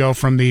want it to go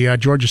from the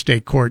Georgia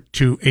State Court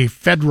to a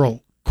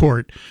federal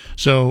court.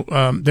 So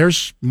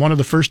there's one of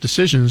the first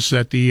decisions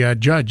that the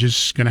judge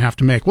is going to have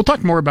to make. We'll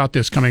talk more about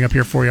this coming up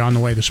here for you on the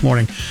way this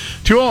morning.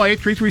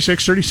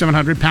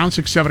 208-336-3700, pound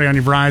 670 on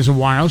your Verizon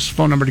Wireless.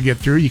 Phone number to get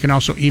through. You can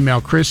also email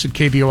Chris at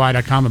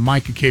KBOI.com and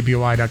Mike at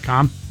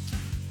KBOI.com.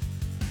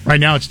 Right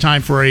now, it's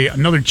time for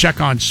another check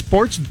on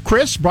sports.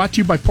 Chris, brought to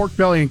you by Pork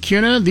Belly and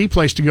Cuna, the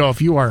place to go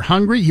if you are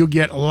hungry. You'll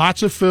get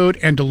lots of food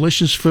and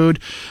delicious food.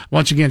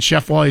 Once again,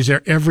 Chef Wally's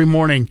there every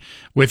morning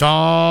with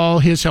all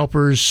his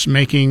helpers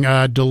making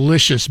a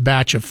delicious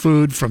batch of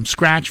food from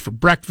scratch for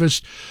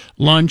breakfast,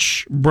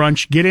 lunch,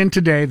 brunch. Get in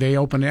today. They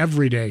open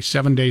every day,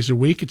 7 days a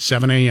week at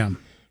 7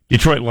 a.m.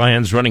 Detroit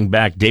Lions running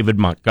back David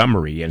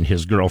Montgomery and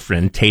his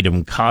girlfriend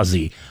Tatum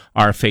Kazi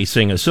are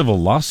facing a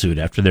civil lawsuit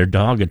after their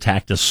dog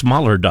attacked a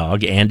smaller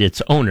dog and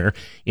its owner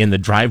in the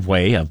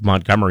driveway of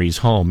Montgomery's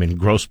home in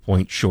Grosse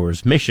Pointe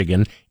Shores,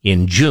 Michigan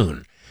in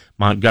June.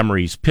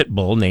 Montgomery's pit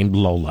bull named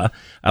Lola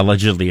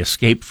allegedly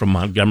escaped from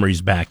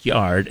Montgomery's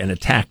backyard and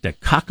attacked a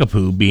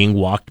cockapoo being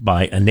walked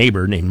by a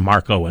neighbor named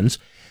Mark Owens.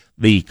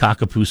 The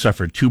cockapoo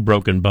suffered 2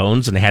 broken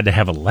bones and had to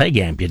have a leg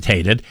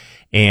amputated,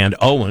 and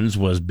Owens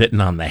was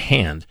bitten on the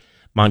hand.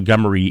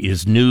 Montgomery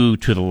is new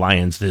to the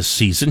Lions this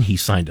season. He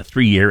signed a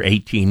 3-year,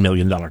 $18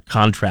 million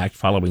contract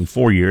following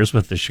 4 years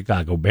with the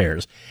Chicago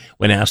Bears.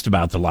 When asked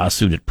about the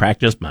lawsuit at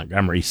practice,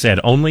 Montgomery said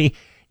only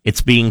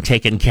it's being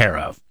taken care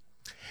of.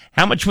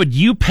 How much would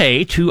you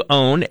pay to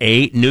own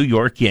a New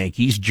York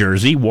Yankees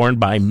jersey worn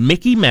by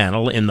Mickey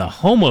Mantle in the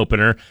home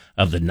opener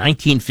of the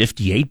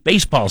 1958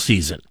 baseball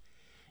season?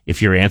 If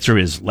your answer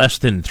is less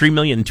than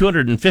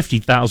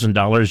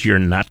 $3,250,000, you're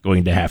not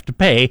going to have to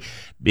pay,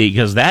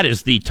 because that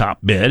is the top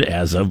bid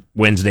as of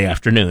Wednesday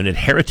afternoon at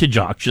Heritage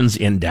Auctions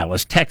in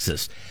Dallas,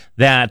 Texas.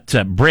 That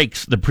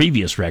breaks the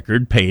previous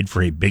record paid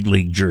for a big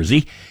league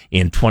jersey.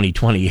 In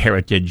 2020,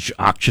 Heritage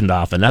auctioned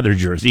off another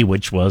jersey,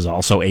 which was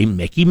also a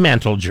Mickey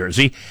Mantle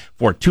jersey,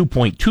 for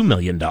 $2.2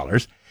 million.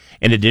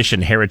 In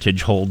addition,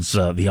 Heritage holds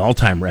the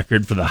all-time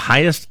record for the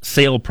highest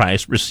sale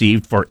price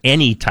received for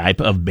any type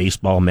of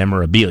baseball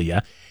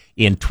memorabilia.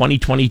 In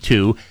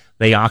 2022,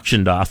 they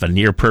auctioned off a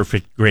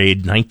near-perfect grade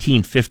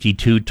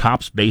 1952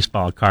 Topps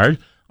baseball card,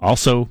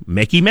 also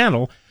Mickey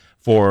Mantle,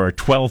 for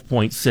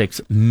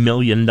 $12.6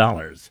 million.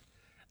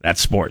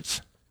 That's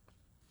sports.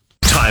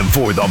 Time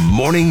for the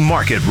Morning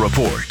Market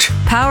Report.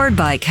 Powered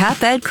by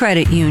CapEd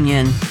Credit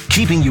Union.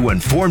 Keeping you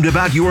informed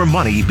about your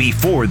money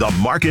before the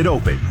market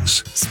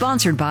opens.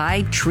 Sponsored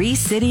by Tree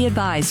City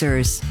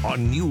Advisors.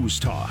 On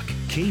News Talk,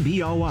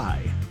 KBOI,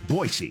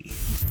 Boise.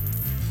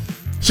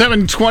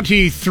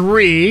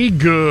 7:23.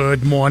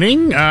 Good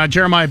morning.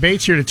 Jeremiah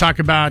Bates here to talk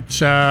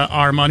about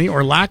our money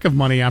or lack of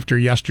money after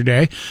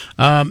yesterday.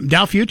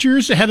 Dow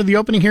futures ahead of the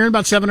opening here in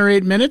about 7 or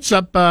 8 minutes,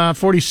 up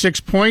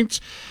 46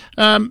 points.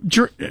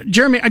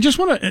 Jeremy, I just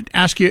want to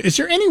ask you, is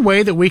there any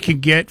way that we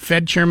could get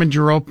Fed Chairman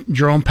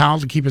Jerome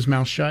Powell to keep his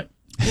mouth shut?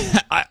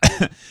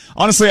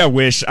 Honestly, I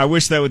wish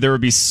that there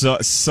would be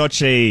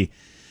such a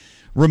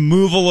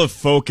removal of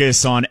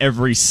focus on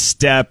every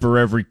step or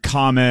every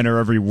comment or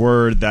every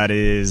word that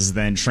is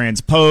then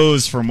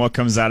transposed from what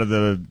comes out of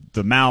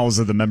the mouths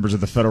of the members of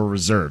the Federal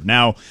Reserve.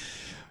 Now,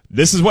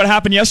 this is what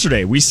happened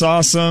yesterday. We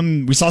saw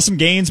some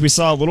gains. We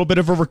saw a little bit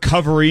of a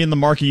recovery in the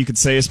market, you could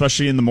say,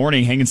 especially in the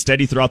morning, hanging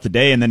steady throughout the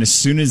day. And then as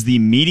soon as the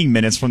meeting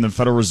minutes from the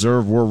Federal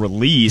Reserve were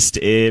released,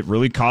 it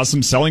really caused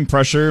some selling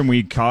pressure, and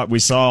we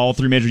saw all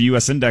 3 major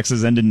U.S.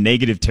 indexes end in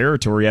negative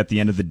territory at the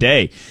end of the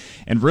day.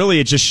 And really,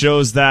 it just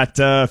shows that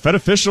Fed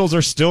officials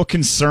are still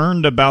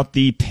concerned about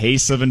the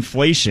pace of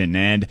inflation.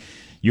 And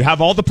you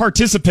have all the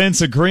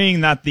participants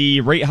agreeing that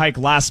the rate hike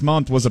last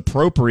month was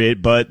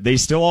appropriate, but they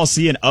still all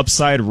see an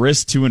upside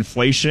risk to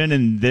inflation.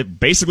 And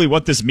basically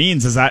what this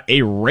means is that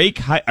a rate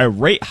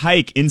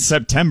hike in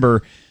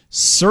September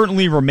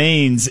certainly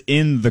remains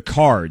in the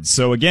cards.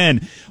 So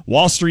again,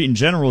 Wall Street in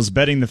general is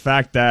betting the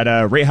fact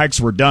that rate hikes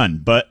were done,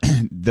 but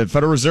the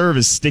Federal Reserve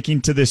is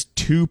sticking to this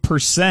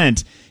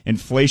 2%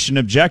 inflation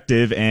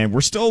objective, and we're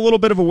still a little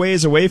bit of a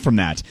ways away from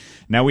that.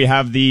 Now we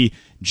have the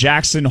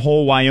Jackson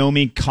Hole,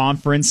 Wyoming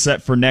conference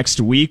set for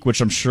next week, which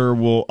I'm sure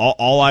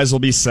all eyes will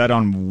be set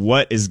on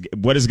what is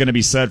going to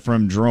be said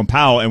from Jerome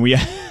Powell. And we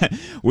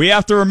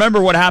have to remember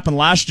what happened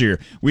last year.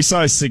 We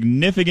saw a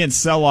significant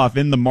sell-off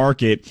in the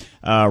market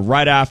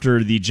right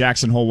after the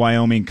Jackson Hole,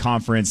 Wyoming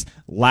conference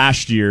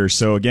last year.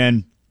 So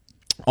again,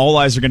 all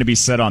eyes are going to be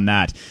set on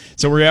that.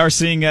 So we are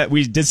seeing,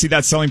 we did see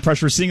that selling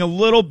pressure. We're seeing a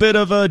little bit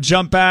of a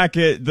jump back,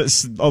 a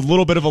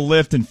little bit of a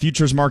lift in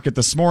futures market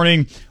this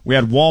morning. We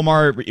had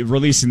Walmart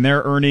releasing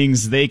their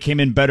earnings. They came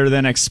in better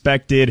than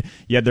expected.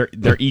 Yeah,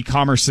 their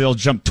e-commerce sales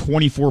jumped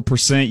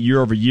 24%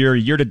 year over year.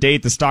 Year to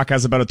date, the stock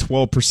has about a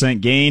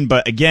 12% gain.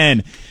 But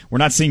again, we're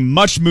not seeing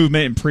much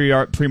movement in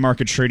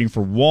pre-market trading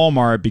for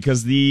Walmart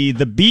because the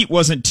beat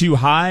wasn't too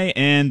high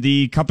and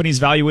the company's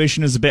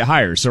valuation is a bit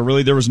higher. So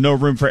really there was no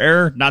room for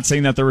error. Not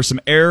saying that there was some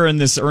error in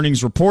this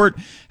earnings report.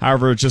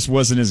 However, it just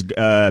wasn't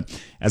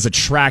as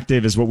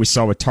attractive as what we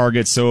saw with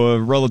Target. So a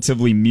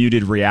relatively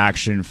muted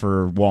reaction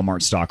for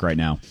Walmart stock right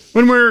now.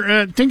 When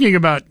we're thinking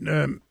about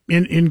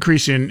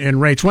increase in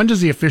rates, when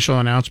does the official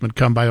announcement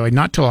come, by the way?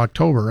 Not till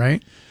October,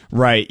 right?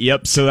 Right.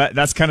 Yep. So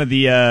that's kind of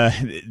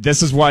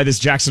this is why this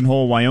Jackson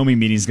Hole, Wyoming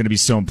meeting is going to be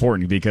so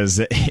important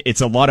because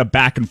it's a lot of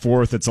back and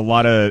forth. It's a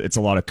lot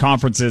of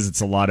conferences.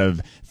 It's a lot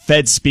of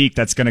Fed speak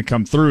that's going to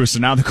come through. So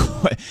now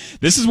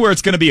this is where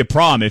it's going to be a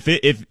problem. If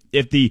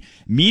the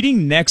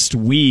meeting next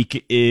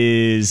week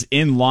is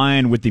in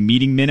line with the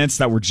meeting minutes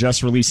that were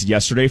just released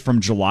yesterday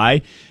from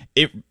July,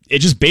 it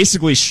just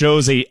basically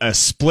shows a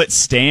split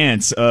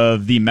stance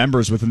of the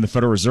members within the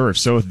Federal Reserve.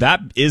 So if that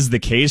is the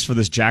case for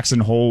this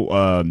Jackson Hole,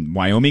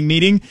 Wyoming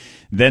meeting,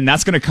 then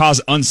that's going to cause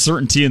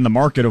uncertainty in the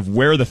market of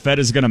where the Fed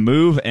is going to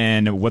move.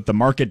 And what the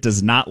market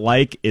does not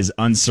like is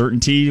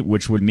uncertainty,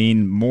 which would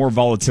mean more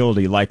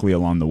volatility likely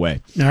along the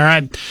way. All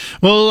right.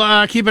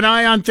 We'll keep an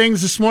eye on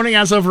things this morning.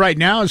 As of right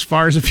now, as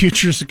far as the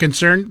futures are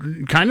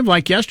concerned, kind of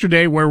like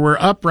yesterday where we're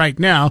up right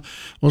now,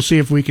 we'll see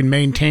if we can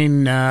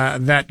maintain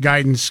that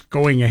guidance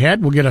going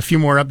ahead. We'll get a few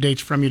more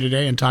updates from you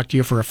today and talk to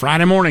you for a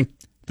Friday morning.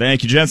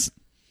 Thank you, gents.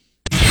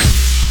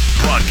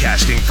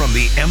 Broadcasting from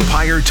the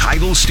Empire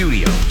Title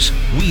Studios,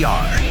 we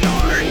are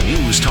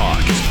News Talk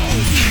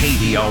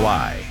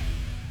KBOI.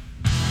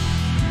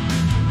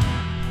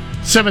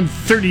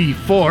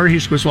 7:34.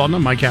 He's Chris Walton.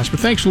 I'm Mike Kasper.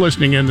 Thanks for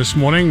listening in this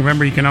morning.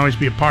 Remember, you can always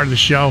be a part of the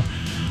show,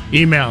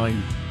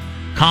 emailing,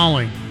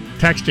 calling,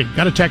 texting.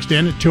 Got to text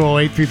in at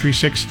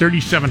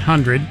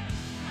 208-336-3700.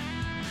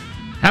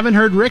 Haven't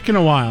heard Rick in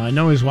a while. I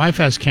know his wife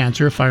has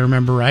cancer, if I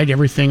remember right.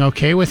 Everything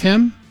okay with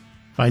him?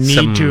 If I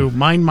need to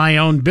mind my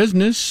own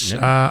business,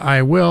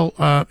 I will.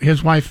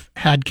 His wife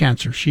had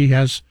cancer. She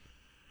has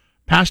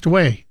passed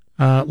away.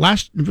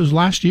 It was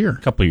last year.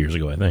 A couple of years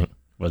ago, I think,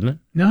 wasn't it?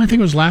 No, I think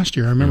it was last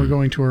year. I remember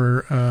going to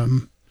her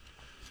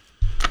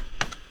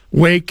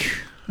wake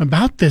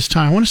about this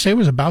time. I want to say it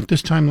was about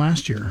this time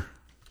last year.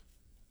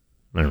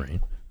 All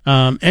right.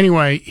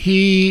 Anyway,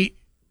 the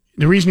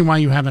reason why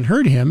you haven't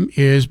heard him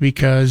is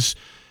because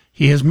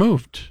he has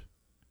moved.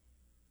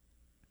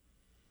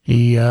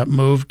 He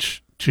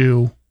moved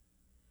to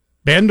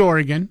Bend,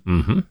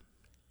 Oregon,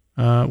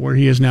 where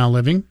he is now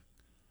living.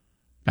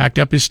 Packed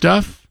up his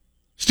stuff.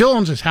 Still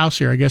owns his house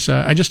here, I guess.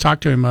 I just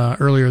talked to him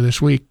earlier this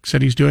week.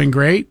 Said he's doing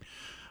great.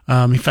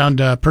 He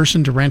found a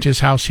person to rent his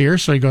house here,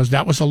 so he goes,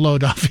 that was a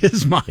load off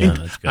his mind, yeah,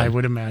 that's good. I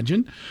would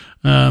imagine.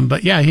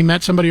 But yeah, he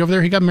met somebody over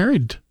there. He got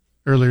married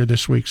earlier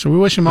this week. So we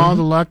wish him all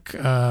the luck,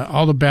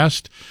 all the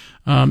best,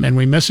 and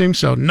we miss him.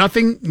 So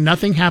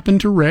nothing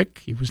happened to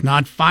Rick. He was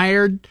not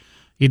fired.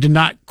 He did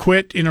not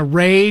quit in a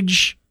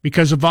rage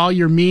because of all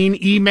your mean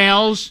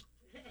emails.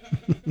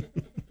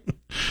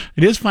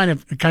 It is kind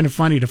of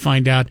funny to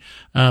find out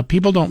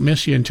people don't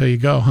miss you until you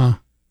go, huh?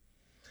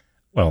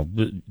 Well,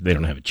 they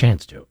don't have a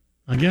chance to.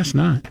 I guess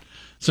not.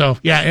 So,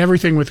 yeah,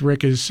 everything with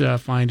Rick is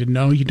fine. And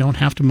no, you don't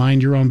have to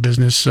mind your own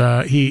business.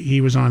 He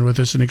was on with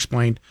us and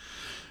explained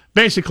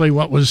basically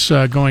what was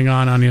going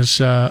on his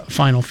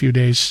final few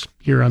days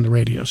here on the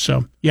radio.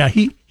 So, yeah,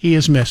 he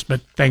is missed,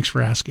 but thanks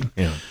for asking.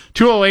 Yeah.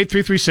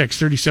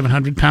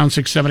 208-336-3700, pound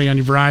 670 on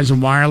your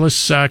Verizon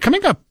Wireless.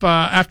 Coming up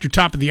after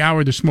top of the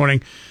hour this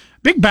morning,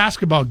 big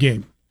basketball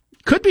game.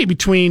 Could be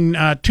between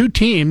two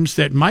teams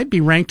that might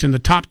be ranked in the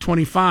top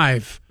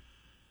 25.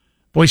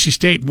 Boise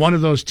State, one of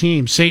those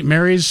teams. St.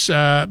 Mary's,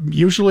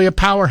 usually a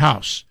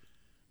powerhouse.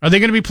 Are they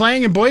going to be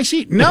playing in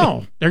Boise?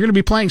 No. They're going to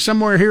be playing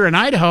somewhere here in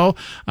Idaho.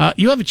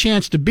 You have a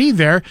chance to be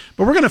there,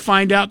 but we're going to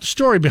find out the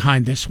story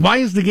behind this. Why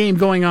is the game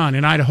going on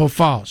in Idaho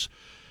Falls?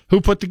 Who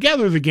put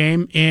together the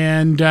game,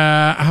 and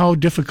how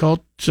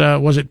difficult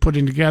was it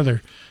putting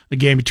together the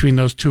game between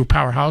those two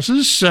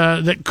powerhouses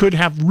that could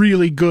have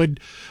really good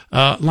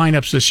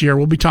lineups this year?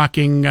 We'll be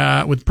talking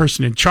with the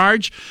person in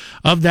charge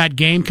of that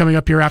game coming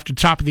up here after the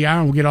top of the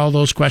hour, and we'll get all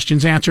those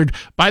questions answered.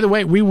 By the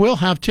way, we will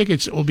have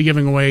tickets that we'll be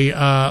giving away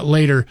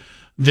later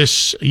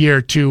this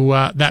year to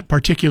that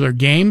particular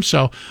game.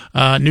 So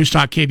News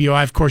Talk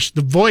KBOI, of course,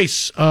 the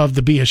voice of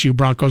the BSU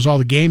Broncos, all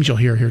the games you'll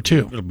hear here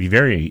too. It'll be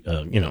very,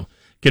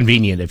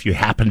 convenient if you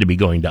happen to be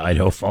going to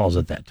Idaho Falls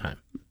at that time.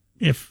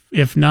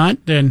 If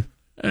not, then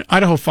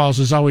Idaho Falls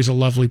is always a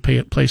lovely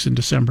place in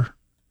December.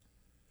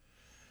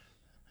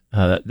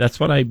 That's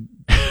what I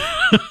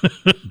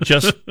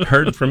just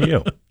heard from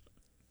you.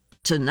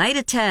 Tonight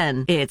at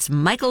 10, it's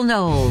Michael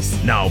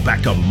Knowles. Now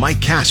back to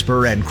Mike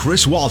Kasper and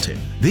Chris Walton.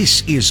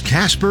 This is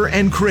Kasper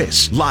and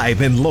Chris,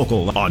 live and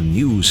local on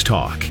News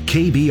Talk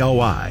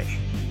KBOI.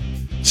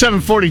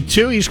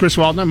 742, he's Chris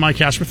Walton. I'm Mike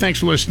Kasper. Thanks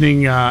for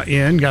listening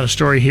in. Got a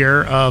story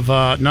here of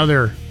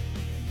another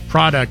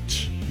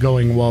product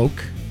going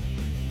woke.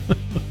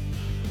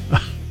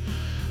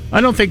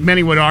 I don't think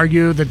many would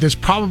argue that this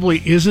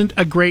probably isn't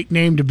a great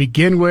name to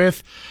begin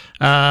with.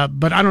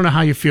 But I don't know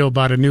how you feel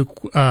about a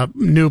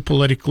new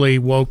politically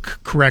woke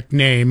correct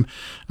name.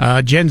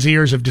 Gen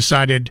Zers have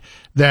decided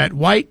that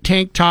white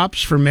tank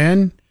tops for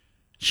men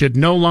should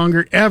no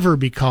longer ever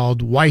be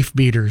called wife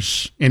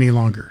beaters any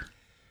longer.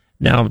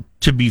 Now,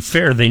 to be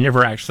fair, they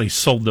never actually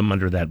sold them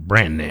under that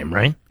brand name,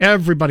 right?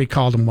 Everybody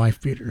called them wife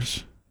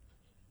beaters.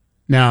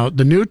 Now,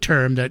 the new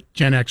term that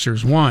Gen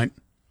Xers want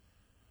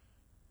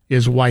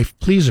is wife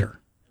pleaser.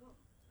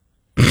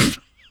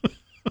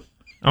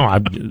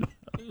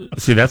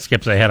 See, that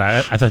skips ahead.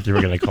 I thought they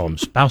were going to call them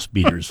spouse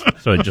beaters,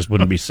 so it just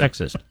wouldn't be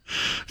sexist.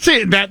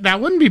 See, that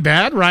wouldn't be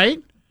bad,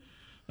 right?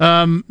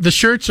 The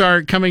shirts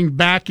are coming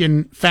back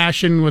in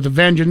fashion with a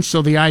vengeance,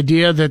 so the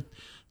idea that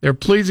they're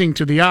pleasing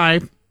to the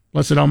eye,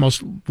 plus it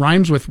almost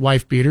rhymes with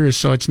wife beater,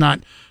 so it's not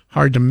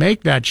hard to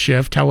make that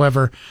shift.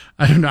 However,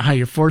 I don't know how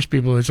you force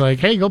people. It's like,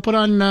 hey, go put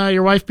on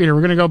your wife beater.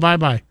 We're going to go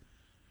bye-bye.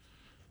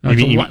 No,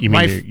 you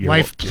mean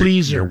wife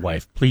pleaser. Your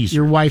wife pleaser.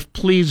 Your wife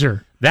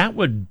pleaser. That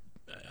would,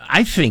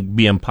 I think,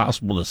 be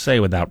impossible to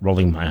say without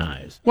rolling my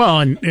eyes. Well,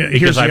 and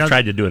because I've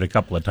tried to do it a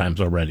couple of times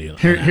already.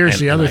 Here's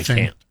the other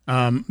thing.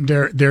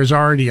 There's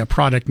already a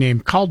product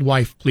name called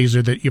Wife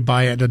Pleaser that you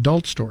buy at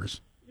adult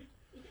stores.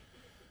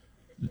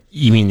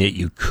 You mean that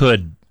you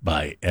could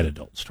buy at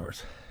adult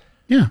stores?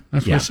 Yeah,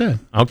 that's what I said.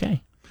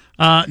 Okay.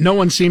 No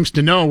one seems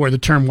to know where the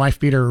term wife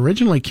beater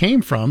originally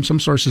came from. Some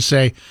sources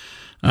say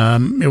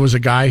it was a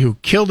guy who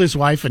killed his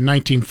wife in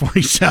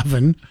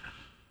 1947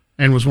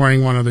 and was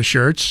wearing one of the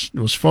shirts. It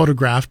was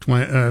photographed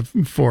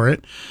for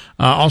it.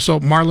 Also,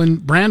 Marlon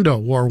Brando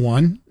wore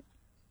one.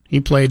 He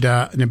played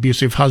an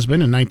abusive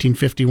husband in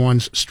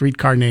 1951's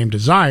Streetcar Named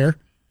Desire.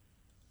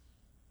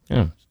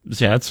 Yeah.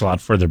 See, that's a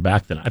lot further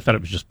back than I thought. It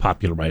was just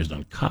popularized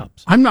on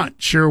cops. I'm not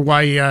sure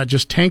why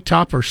just tank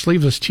top or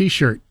sleeveless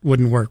T-shirt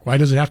wouldn't work. Why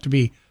does it have to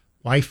be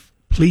wife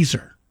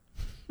pleaser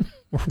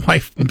or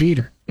wife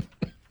beater?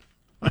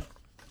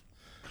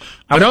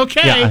 But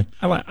okay. Yeah,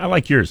 I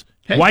like yours.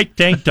 Hey. White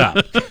tank top.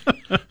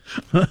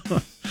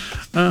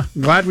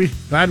 Glad we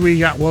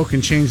got woke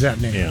and changed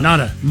that name. Yeah. Not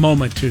a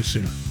moment too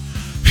soon.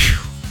 Whew.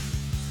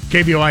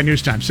 KBOI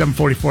News Time,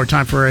 7:44.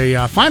 Time for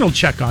a final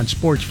check on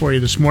sports for you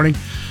this morning.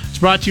 It's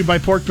brought to you by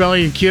Pork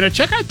Belly and CUNA.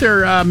 Check out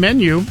their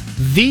menu,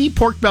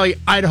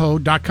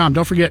 theporkbellyidaho.com.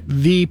 Don't forget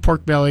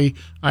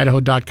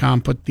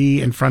theporkbellyidaho.com. Put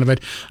the in front of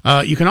it.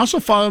 You can also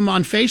follow them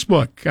on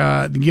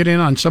Facebook. Get in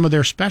on some of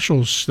their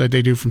specials that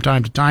they do from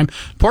time to time.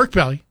 Pork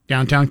Belly,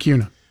 downtown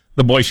CUNA.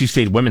 The Boise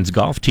State women's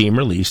golf team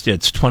released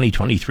its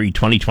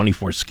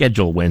 2023-2024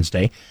 schedule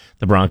Wednesday.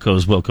 The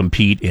Broncos will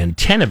compete in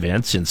 10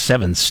 events in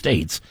 7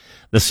 states.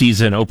 The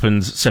season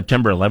opens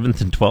September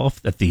 11th and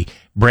 12th at the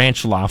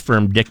branch law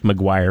firm Dick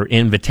McGuire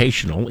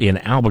Invitational in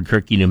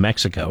Albuquerque, New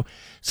Mexico.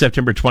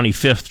 September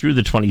 25th through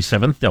the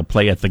 27th, they'll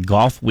play at the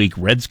Golf Week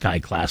Red Sky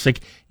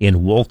Classic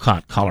in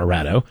Wolcott,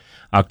 Colorado.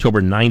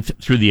 October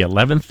 9th through the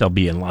 11th, they'll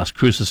be in Las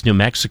Cruces, New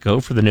Mexico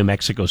for the New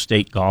Mexico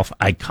State Golf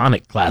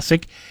Iconic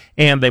Classic.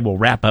 And they will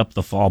wrap up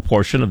the fall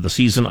portion of the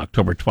season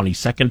October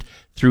 22nd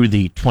through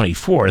the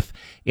 24th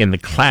in the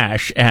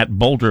Clash at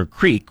Boulder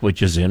Creek,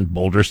 which is in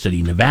Boulder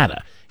City,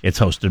 Nevada. It's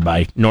hosted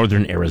by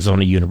Northern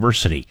Arizona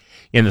University.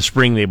 In the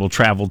spring, they will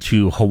travel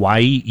to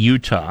Hawaii,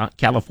 Utah,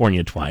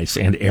 California twice,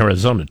 and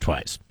Arizona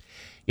twice.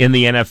 In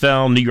the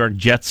NFL, New York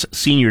Jets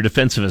senior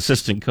defensive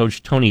assistant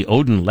coach Tony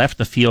Oden left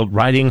the field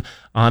riding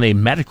on a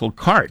medical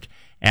cart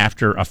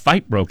after a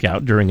fight broke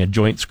out during a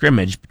joint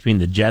scrimmage between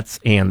the Jets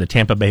and the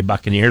Tampa Bay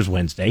Buccaneers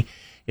Wednesday.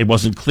 It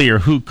wasn't clear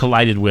who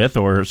collided with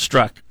or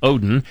struck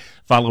Oden.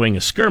 Following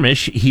a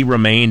skirmish, he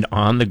remained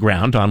on the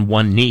ground on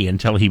one knee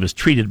until he was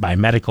treated by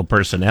medical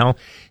personnel.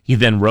 He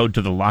then rode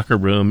to the locker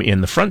room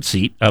in the front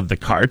seat of the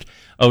cart.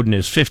 Oden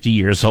is 50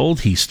 years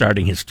old. He's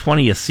starting his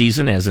 20th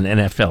season as an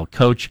NFL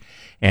coach,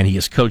 and he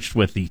has coached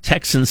with the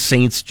Texans,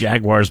 Saints,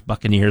 Jaguars,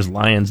 Buccaneers,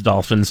 Lions,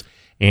 Dolphins,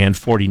 and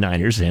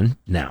 49ers, and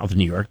now the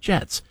New York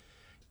Jets.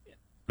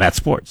 That's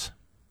sports.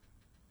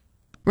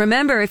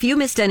 Remember, if you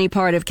missed any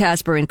part of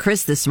Kasper and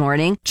Chris this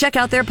morning, check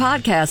out their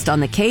podcast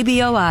on the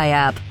KBOI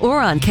app or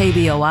on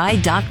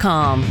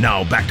KBOI.com.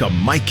 Now back to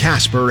Mike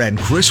Kasper and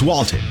Chris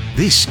Walton.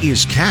 This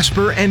is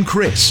Kasper and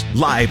Chris,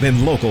 live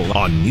and local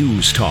on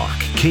News Talk,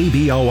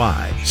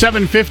 KBOI.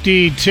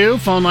 7:52,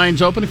 phone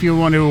lines open. If you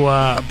want to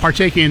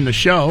partake in the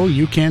show,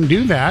 you can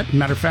do that.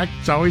 Matter of fact,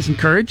 it's always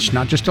encouraged,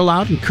 not just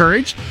allowed,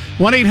 encouraged.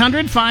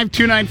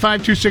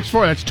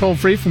 1-800-529-5264. That's toll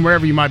free from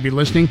wherever you might be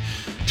listening.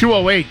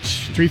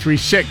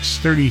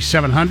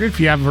 208-336-3700. If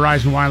you have a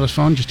Verizon wireless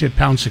phone, just hit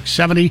pound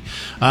 670.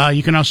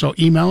 You can also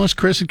email us,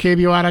 Chris at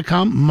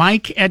KBOI.com,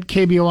 Mike at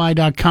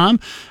KBOI.com.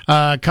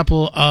 A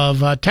couple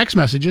of text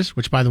messages,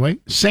 which, by the way,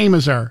 same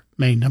as our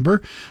main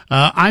number.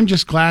 I'm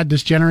just glad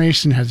this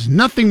generation has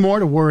nothing more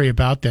to worry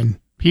about than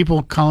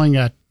people calling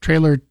a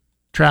trailer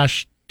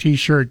trash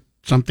T-shirt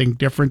something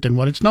different than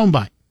what it's known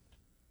by.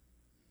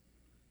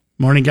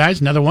 Morning, guys.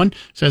 Another one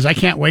says, I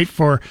can't wait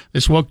for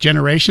this woke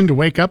generation to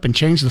wake up and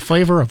change the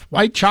flavor of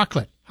white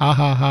chocolate. Ha,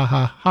 ha, ha,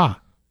 ha, ha.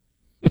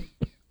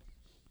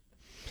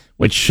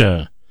 Which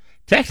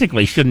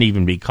technically shouldn't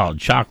even be called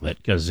chocolate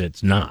because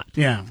it's not.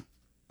 Yeah.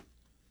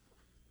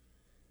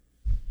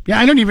 Yeah,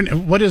 I don't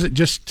even, what is it?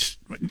 Just,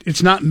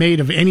 it's not made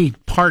of any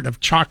part of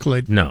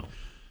chocolate. No.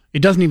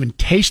 It doesn't even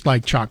taste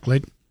like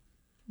chocolate.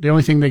 The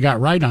only thing they got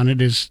right on it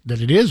is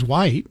that it is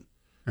white,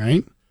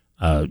 right?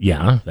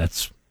 Yeah,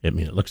 it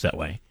looks that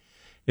way.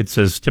 It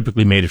says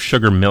typically made of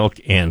sugar, milk,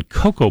 and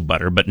cocoa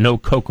butter, but no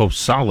cocoa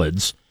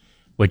solids,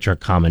 which are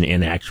common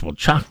in actual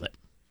chocolate.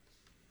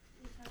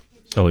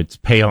 So it's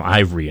pale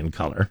ivory in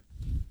color,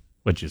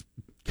 which is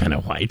kind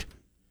of white.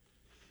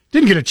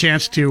 Didn't get a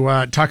chance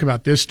to talk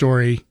about this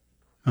story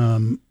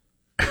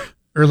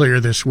earlier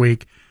this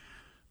week,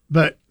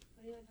 but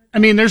I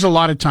mean, there's a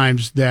lot of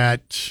times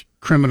that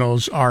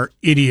criminals are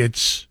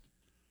idiots,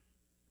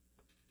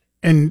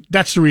 and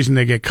that's the reason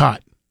they get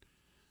caught.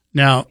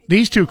 Now,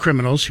 these two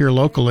criminals here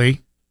locally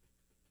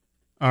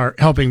are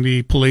helping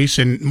the police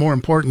and, more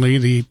importantly,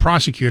 the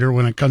prosecutor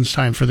when it comes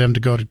time for them to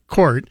go to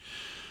court.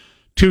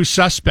 Two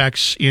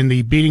suspects in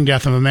the beating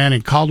death of a man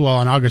in Caldwell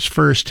on August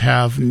 1st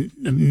have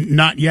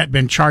not yet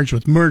been charged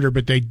with murder,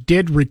 but they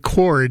did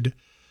record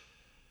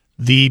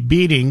the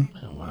beating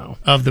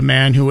of the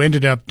man who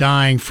ended up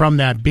dying from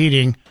that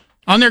beating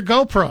on their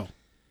GoPro.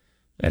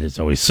 That is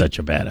always such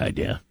a bad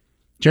idea.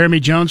 Jeremy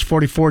Jones,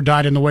 44,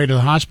 died on the way to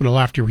the hospital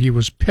after he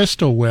was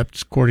pistol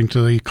whipped, according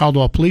to the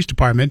Caldwell Police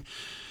Department.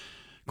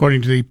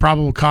 According to the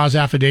probable cause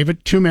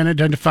affidavit, two men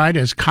identified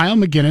as Kyle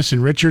McGinnis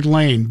and Richard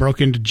Lane broke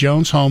into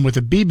Jones' home with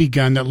a BB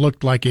gun that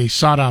looked like a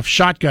sawed-off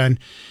shotgun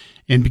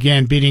and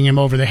began beating him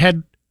over the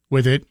head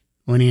with it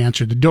when he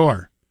answered the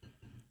door.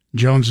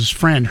 Jones's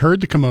friend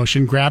heard the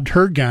commotion, grabbed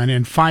her gun,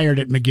 and fired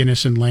at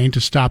McGinnis and Lane to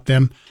stop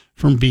them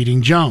from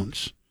beating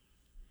Jones.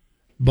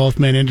 Both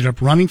men ended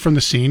up running from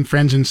the scene.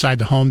 Friends inside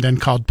the home then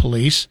called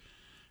police.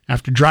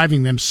 After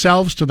driving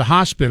themselves to the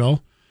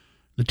hospital,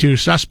 the two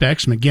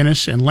suspects,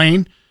 McGinnis and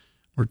Lane,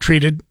 were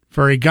treated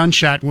for a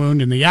gunshot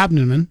wound in the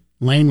abdomen.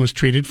 Lane was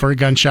treated for a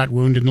gunshot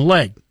wound in the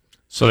leg.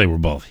 So they were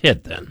both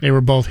hit then? They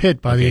were both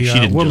hit by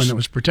the woman that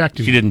was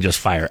protecting them. She didn't just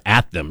fire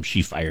at them,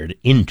 she fired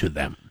into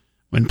them.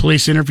 When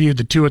police interviewed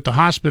the two at the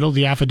hospital,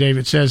 the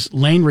affidavit says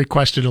Lane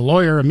requested a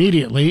lawyer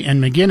immediately,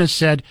 and McGinnis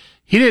said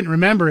he didn't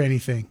remember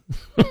anything.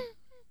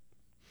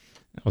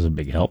 That was a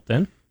big help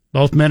then.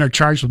 Both men are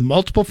charged with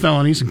multiple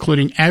felonies,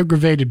 including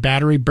aggravated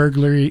battery,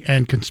 burglary,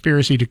 and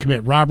conspiracy to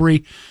commit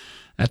robbery.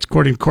 That's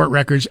according to court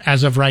records.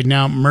 As of right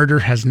now, murder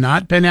has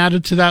not been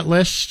added to that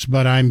list,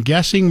 but I'm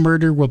guessing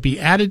murder will be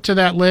added to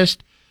that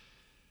list,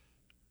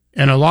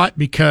 and a lot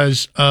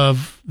because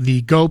of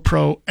the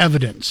GoPro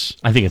evidence.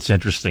 I think it's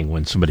interesting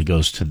when somebody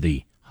goes to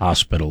the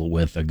hospital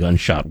with a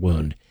gunshot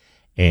wound,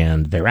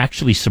 and they're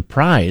actually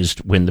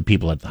surprised when the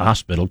people at the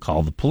hospital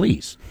call the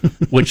police,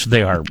 which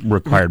they are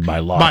required by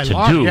law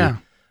to do. Yeah.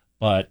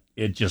 But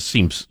it just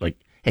seems like,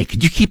 hey,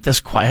 could you keep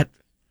this quiet?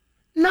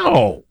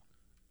 No.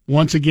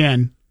 Once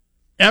again,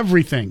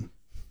 everything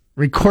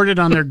recorded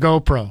on their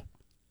GoPro.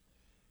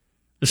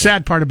 The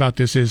sad part about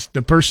this is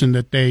the person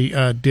that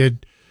they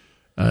did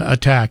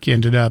attack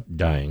ended up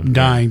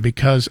dying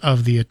because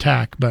of the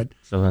attack. But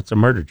so that's a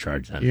murder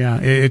charge then. Yeah,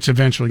 it's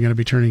eventually going to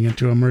be turning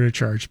into a murder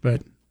charge.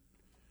 But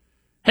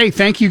hey,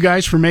 thank you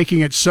guys for making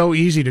it so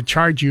easy to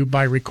charge you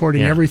by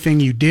recording everything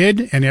you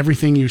did and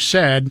everything you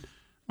said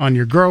on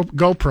your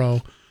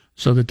GoPro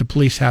so that the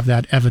police have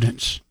that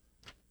evidence.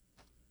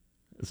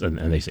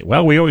 And they say,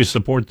 well, we always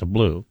support the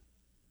blue.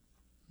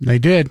 They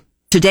did.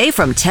 Today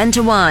from 10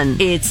 to 1,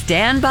 it's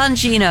Dan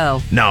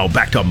Bongino. Now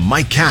back to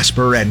Mike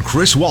Kasper and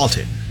Chris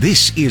Walton.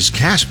 This is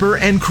Kasper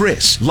and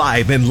Chris,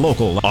 live and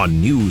local on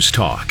News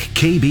Talk,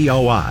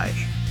 KBOI.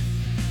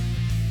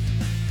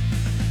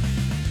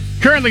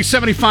 Currently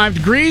 75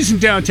 degrees in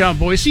downtown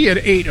Boise at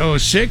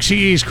 8:06.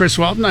 He's Chris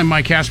Walton. I'm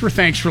Mike Kasper.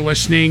 Thanks for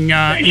listening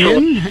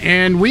in.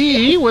 And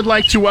we would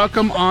like to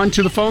welcome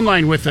onto the phone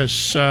line with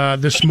us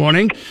this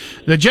morning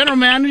the general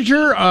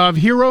manager of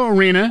Hero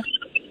Arena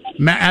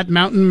at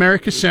Mountain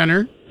America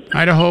Center,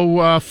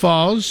 Idaho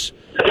Falls,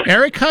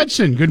 Eric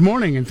Hudson. Good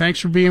morning, and thanks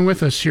for being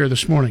with us here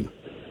this morning.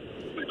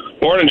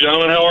 Morning,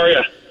 gentlemen. How are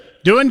you?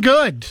 Doing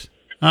good.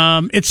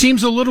 It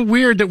seems a little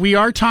weird that we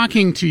are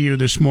talking to you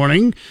this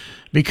morning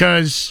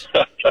because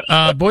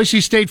Boise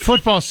State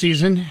football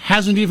season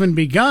hasn't even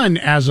begun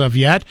as of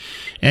yet.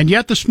 And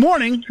yet this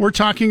morning we're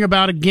talking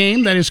about a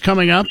game that is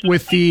coming up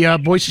with the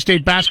Boise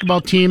State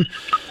basketball team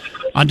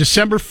on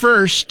December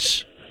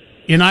 1st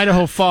in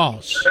Idaho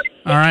Falls.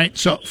 All right.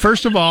 So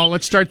first of all,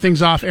 let's start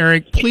things off.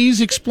 Eric, please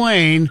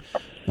explain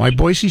why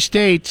Boise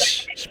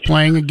State is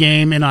playing a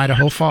game in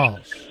Idaho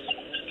Falls.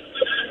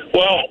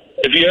 Well,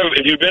 if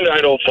you've been to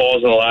Idaho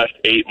Falls in the last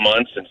 8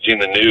 months and seen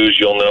the news,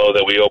 you'll know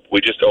that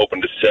we just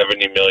opened a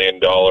 $70 million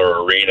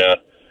arena,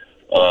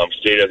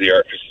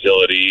 state-of-the-art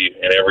facility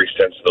in every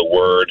sense of the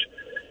word.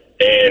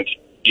 And,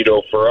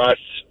 for us,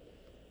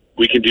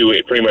 we can do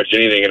pretty much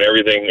anything and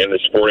everything in the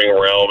sporting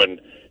realm,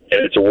 and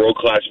it's a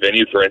world-class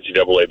venue for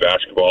NCAA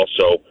basketball.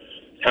 So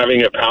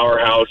having a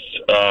powerhouse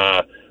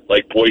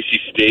like Boise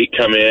State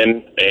come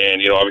in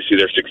and, obviously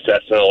their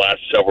success in the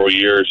last several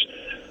years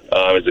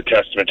is a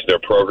testament to their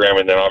program.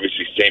 And then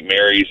obviously St.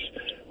 Mary's,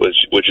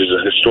 which is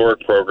a historic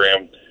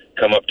program,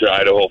 come up to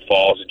Idaho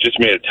Falls. It just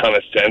made a ton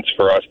of sense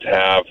for us to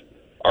have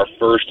our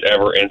first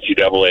ever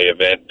NCAA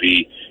event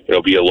be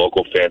a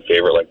local fan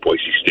favorite like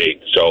Boise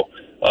State. So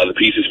the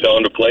pieces fell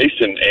into place,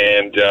 and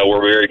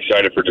we're very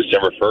excited for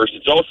December 1st.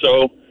 It's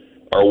also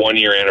our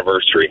 1-year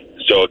anniversary,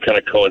 so it kind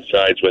of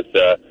coincides with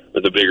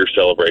a bigger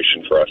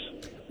celebration for us.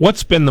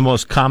 What's been the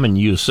most common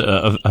use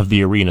of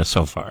the arena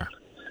so far?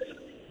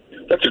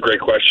 That's a great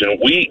question.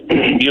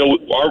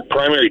 Our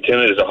primary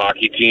tenant is a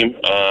hockey team,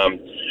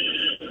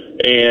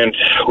 and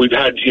we've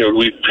had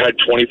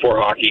 24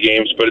 hockey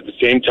games. But at the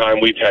same time,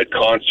 we've had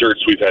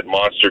concerts, we've had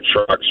monster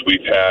trucks,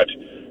 we've had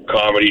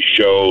comedy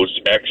shows,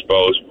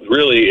 expos.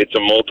 Really, it's a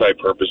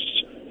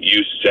multi-purpose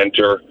use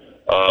center.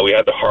 We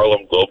had the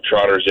Harlem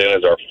Globetrotters in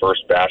as our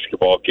first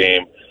basketball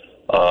game,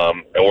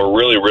 and we're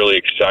really, really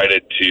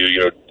excited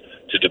to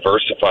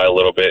diversify a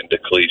little bit into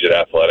collegiate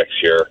athletics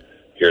here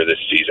this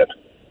season.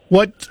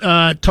 What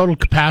total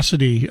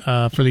capacity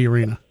for the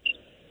arena?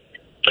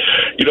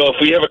 If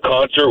we have a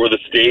concert where the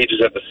stage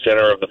is at the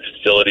center of the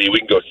facility, we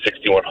can go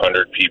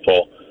 6,100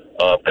 people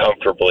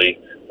comfortably.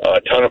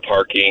 A ton of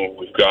parking.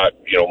 We've got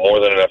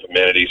more than enough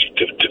amenities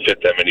to fit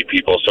that many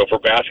people. So for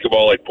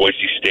basketball like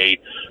Boise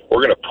State,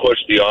 we're going to push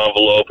the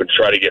envelope and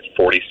try to get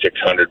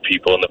 4,600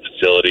 people in the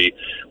facility,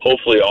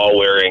 hopefully all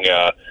wearing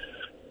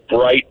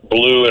bright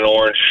blue and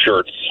orange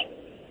shirts.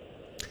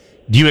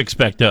 Do you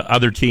expect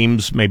other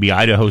teams, maybe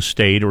Idaho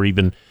State or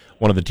even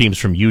one of the teams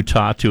from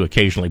Utah, to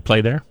occasionally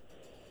play there?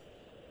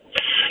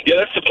 Yeah,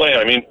 that's the plan.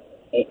 I mean,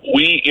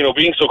 we,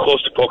 being so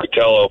close to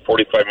Pocatello,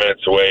 45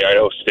 minutes away,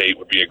 Idaho State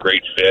would be a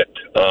great fit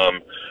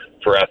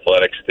for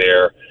athletics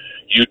there.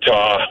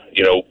 Utah,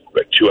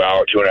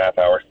 2.5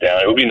 hours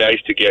down. It would be nice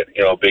to get,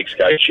 a Big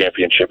Sky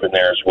Championship in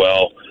there as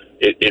well.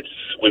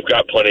 We've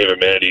got plenty of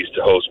amenities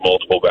to host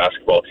multiple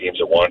basketball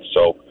teams at once.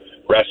 So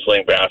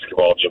wrestling,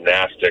 basketball,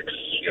 gymnastics,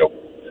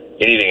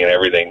 anything and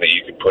everything that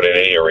you can put in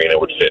any arena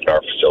would fit in our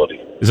facility.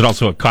 Is it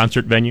also a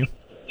concert venue?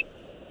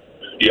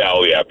 Yeah,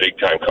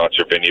 big-time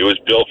concert venue. It was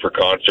built for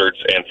concerts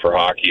and for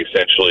hockey,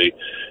 essentially.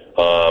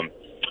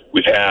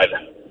 We've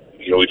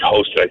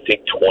hosted, I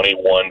think,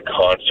 21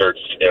 concerts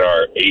in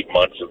our 9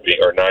 months of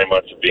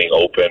being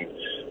open.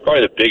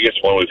 Probably the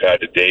biggest one we've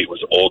had to date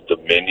was Old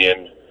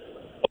Dominion,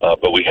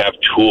 but we have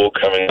Tool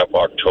coming up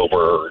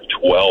October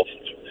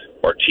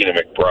 12th, Martina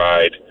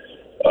McBride.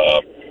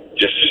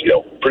 Just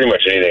pretty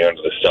much anything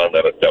under the sun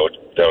that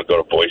would go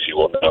to Boise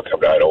will now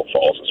come to Idaho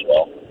Falls as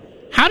well.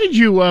 How did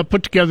you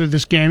put together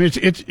this game?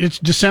 It's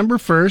December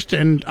 1st,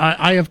 and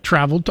I have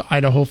traveled to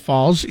Idaho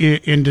Falls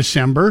in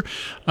December.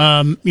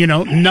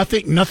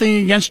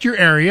 Nothing against your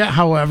area.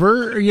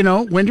 However,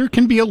 winter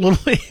can be a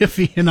little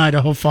iffy in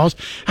Idaho Falls.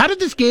 How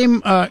did this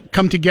game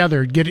come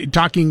together?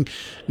 Talking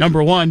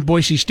number one,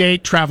 Boise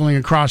State traveling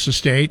across the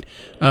state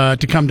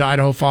to come to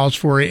Idaho Falls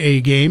for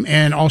a game,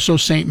 and also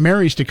St.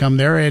 Mary's to come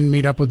there and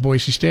meet up with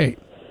Boise State.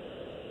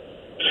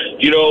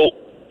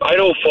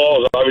 Idaho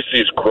Falls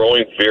obviously is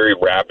growing very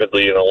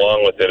rapidly, and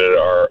along with it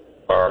are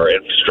our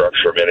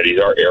infrastructure amenities.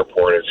 Our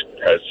airport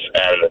has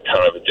added a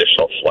ton of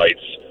additional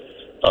flights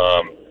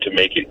to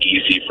make it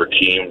easy for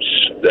teams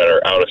that are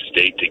out of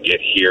state to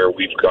get here.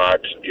 We've got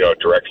a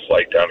direct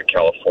flight down to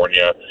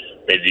California,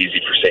 made it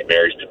easy for St.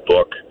 Mary's to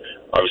book.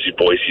 Obviously,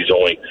 Boise's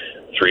only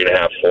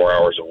 3.5-4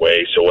 hours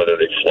away, so whether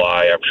they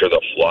fly, I'm sure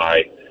they'll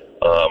fly,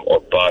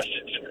 or bus.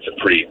 It's a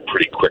pretty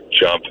quick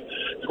jump.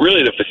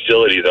 Really, the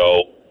facility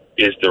though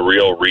is the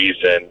real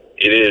reason.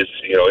 It is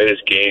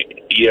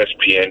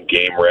ESPN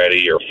game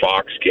ready or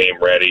Fox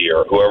game ready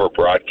or whoever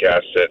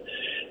broadcasts it,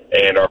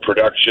 and our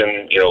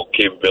production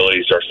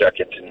capabilities are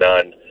second to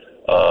none.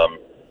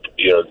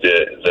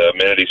 The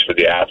amenities for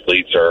the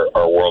athletes are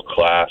world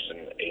class,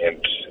 and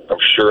I'm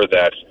sure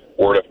that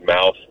word of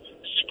mouth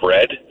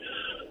spread.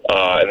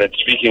 And then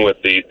speaking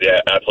with the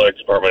athletic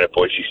department at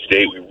Boise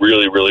State, we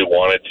really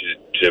wanted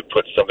to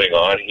put something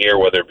on here,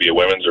 whether it be a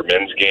women's or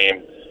men's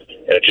game.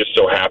 And it just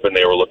so happened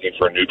they were looking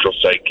for a neutral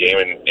site game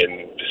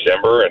in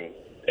December, and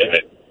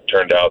it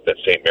turned out that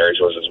St. Mary's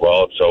was as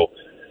well. And so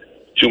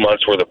 2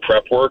 months worth of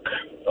prep work,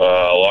 a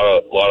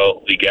lot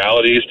of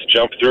legalities to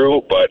jump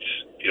through, but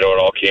it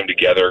all came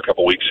together a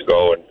couple weeks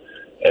ago,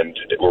 and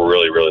we're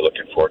really, really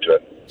looking forward to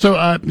it. So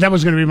that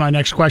was going to be my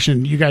next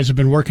question. You guys have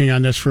been working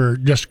on this for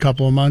just a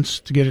couple of months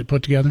to get it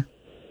put together?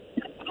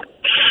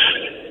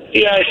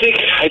 Yeah, I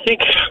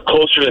think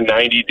closer to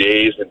 90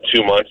 days than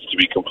 2 months, to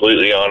be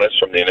completely honest,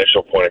 from the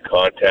initial point of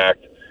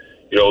contact.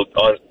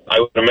 I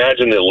would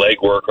imagine the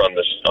legwork on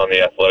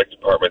the athletic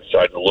department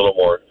side is a little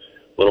more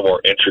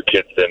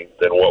intricate than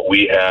what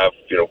we have.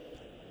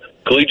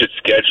 Collegiate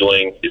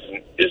scheduling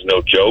is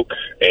no joke,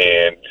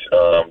 and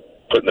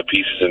putting the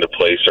pieces into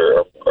place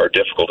are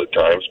difficult at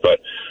times. But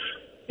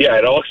yeah,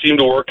 it all seemed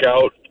to work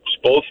out.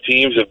 Both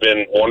teams have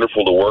been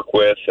wonderful to work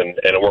with, and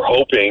we're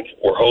hoping,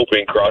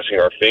 crossing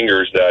our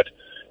fingers, that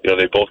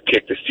they both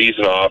kick the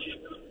season off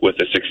with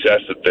the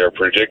success that they're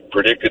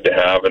predicted to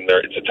have, and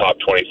it's a top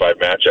 25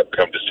 matchup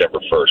come December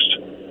 1st.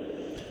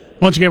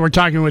 Once again, we're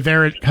talking with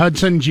Eric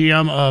Hudson,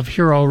 GM of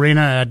Hero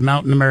Arena at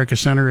Mountain America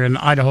Center in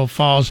Idaho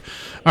Falls.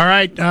 All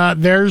right,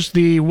 there's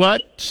the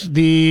what,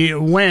 the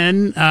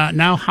when.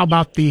 Now, how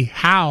about the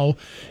how?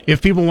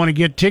 If people want to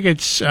get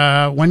tickets,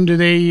 when do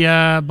they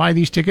buy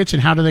these tickets,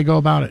 and how do they go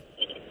about it?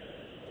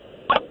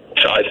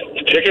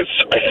 Tickets,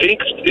 I think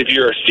if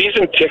you're a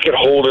season ticket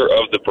holder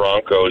of the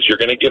Broncos, you're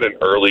going to get an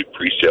early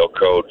pre-sale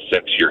code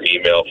sent to your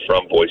email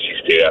from Boise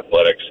State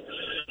Athletics.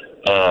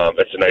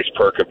 It's a nice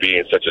perk of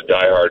being such a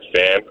diehard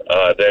fan.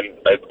 Then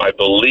I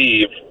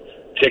believe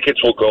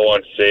tickets will go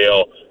on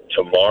sale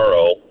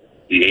tomorrow,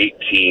 the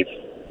 18th,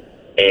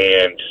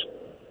 and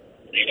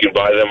you can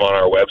buy them on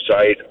our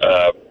website,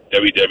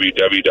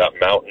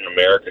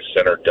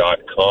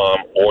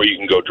 www.mountainamericacenter.com, or you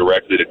can go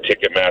directly to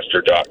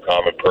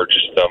Ticketmaster.com and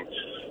purchase them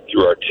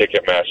through our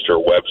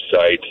Ticketmaster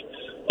website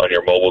on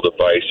your mobile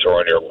device or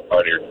on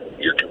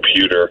your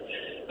computer.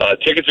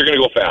 Tickets are going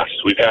to go fast.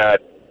 We've had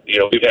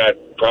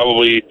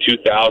probably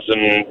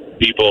 2,000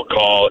 people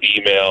call,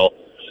 email,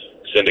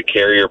 send a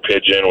carrier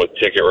pigeon with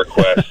ticket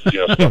requests,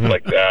 stuff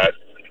like that.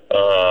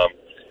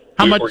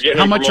 How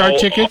much are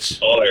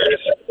tickets? All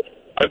areas.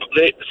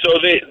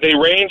 They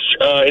range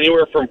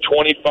anywhere from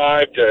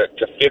 $25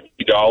 to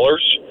 $50,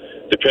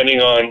 depending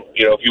on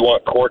if you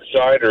want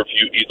courtside or if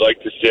you'd like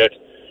to sit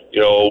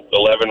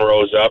 11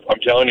 rows up. I'm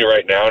telling you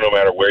right now, no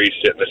matter where you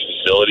sit in this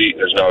facility,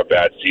 there's not a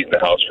bad seat in the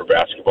house for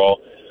basketball.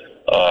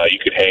 You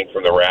could hang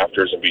from the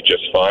rafters and be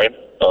just fine.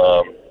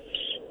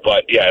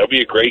 But yeah, it'll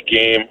be a great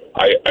game.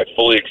 I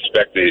fully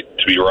expect it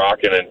to be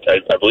rocking, and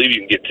I believe you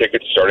can get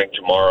tickets starting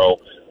tomorrow,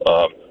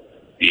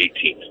 the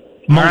 18th.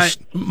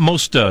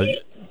 Most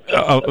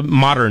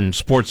modern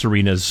sports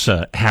arenas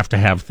have to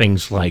have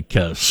things like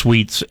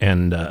suites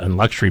and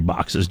luxury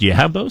boxes. Do you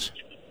have those?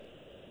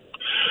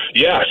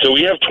 Yeah, so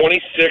we have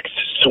 26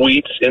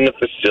 suites in the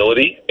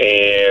facility,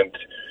 and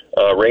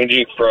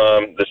ranging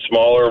from the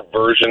smaller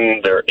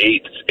version, they're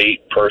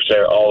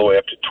 8-person, all the way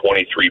up to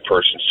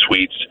 23-person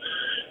suites.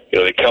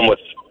 They come with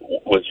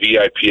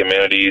VIP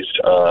amenities,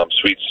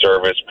 suite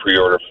service,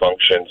 pre-order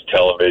functions,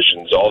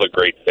 televisions, all the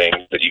great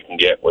things that you can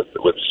get with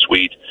a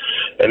suite.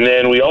 And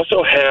then we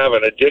also have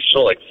an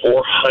additional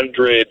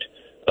 400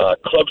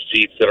 club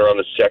seats that are on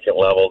the second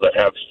level that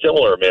have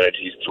similar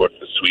amenities to what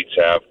the suites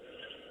have.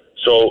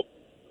 So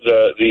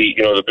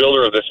the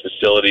builder of this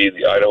facility,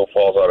 the Idaho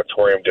Falls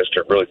Auditorium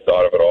District, really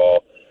thought of it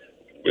all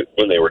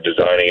when they were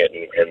designing it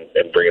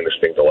and bringing this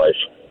thing to life.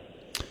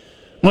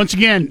 Once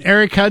again,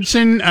 Eric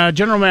Hudson,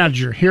 General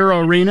Manager, Hero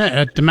Arena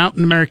at the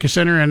Mountain America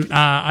Center in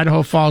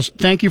Idaho Falls.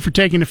 Thank you for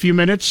taking a few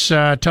minutes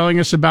telling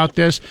us about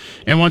this.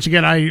 And once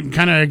again, I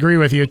kind of agree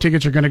with you.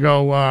 Tickets are going to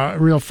go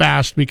real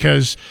fast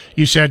because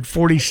you said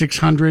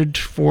 4,600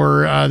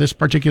 for this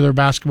particular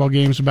basketball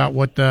game is about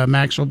what the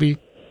max will be.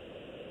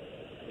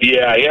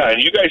 Yeah,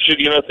 and you guys should,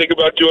 think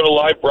about doing a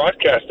live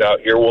broadcast out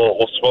here.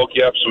 We'll smoke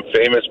you up some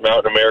famous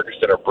Mountain America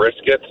Center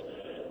brisket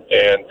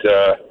and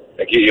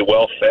get you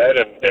well fed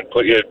and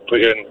put you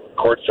in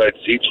courtside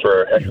seats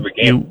for a heck of a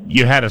game.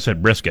 You had us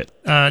at brisket.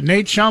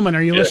 Nate Shellman,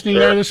 are you listening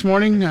there this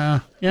morning?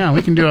 Yeah,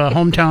 we can do a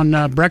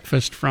hometown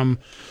breakfast from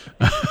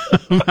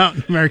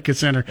Mountain America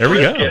Center. There we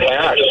go.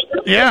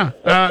 Yeah.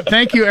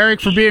 Thank you, Eric,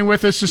 for being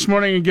with us this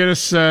morning and get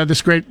us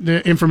this great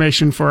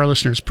information for our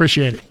listeners.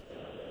 Appreciate it.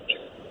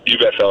 You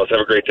bet, fellas.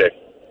 Have a great day.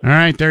 All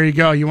right, there you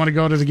go. You want to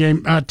go to the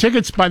game.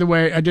 Tickets, by the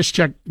way, I just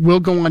checked, will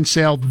go on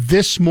sale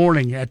this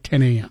morning at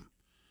 10 a.m.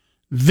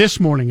 This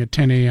morning at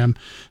 10 a.m.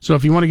 So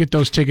if you want to get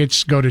those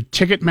tickets, go to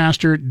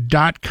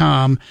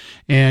Ticketmaster.com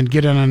and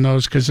get in on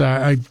those because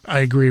I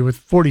agree with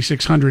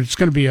 4,600. It's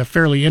going to be a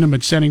fairly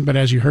intimate setting, but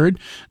as you heard,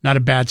 not a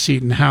bad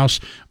seat in the house.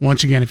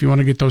 Once again, if you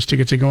want to get those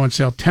tickets, they go on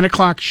sale 10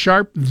 o'clock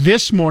sharp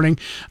this morning.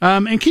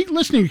 And keep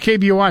listening to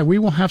KBOI. We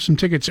will have some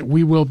tickets that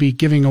we will be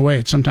giving away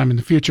at some time in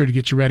the future to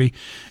get you ready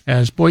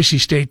as Boise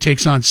State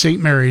takes on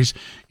St. Mary's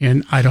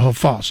in Idaho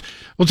Falls.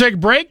 We'll take a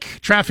break.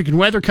 Traffic and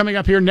weather coming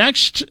up here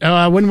next.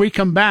 When we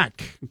come back,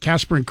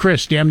 Kasper and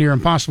Chris, damn near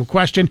impossible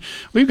question.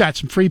 We've got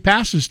some free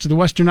passes to the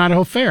Western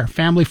Idaho Fair.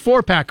 Family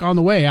 4-pack on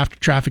the way after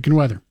traffic and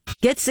weather.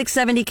 Get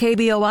 670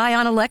 KBOI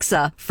on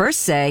Alexa. First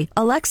say,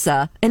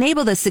 Alexa,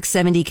 enable the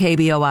 670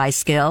 KBOI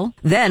skill.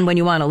 Then, when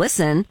you want to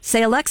listen,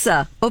 say,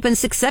 Alexa, open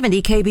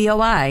 670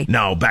 KBOI.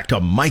 Now back to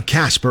Mike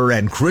Kasper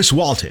and Chris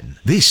Walton.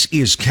 This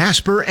is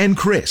Kasper and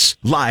Chris,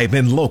 live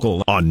and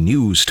local on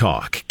News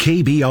Talk,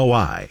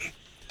 KBOI.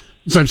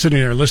 So I'm sitting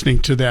there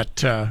listening to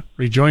that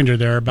rejoinder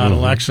there about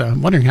Alexa.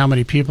 I'm wondering how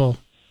many people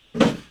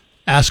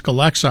ask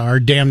Alexa our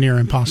damn near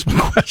impossible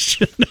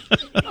question.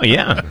 Oh,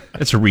 yeah.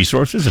 It's a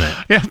resource, isn't it?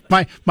 Yeah.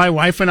 My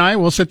wife and I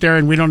will sit there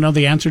and we don't know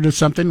the answer to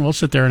something. We'll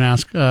sit there and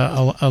ask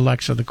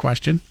Alexa the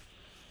question.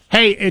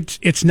 Hey,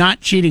 it's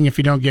not cheating if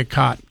you don't get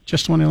caught.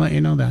 Just want to let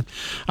you know that.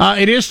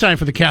 It is time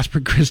for the Kasper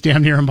and Chris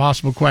damn near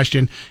impossible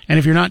question. And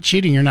if you're not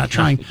cheating, you're not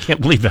trying. I can't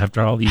believe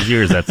after all these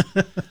years that's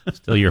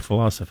still your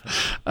philosophy.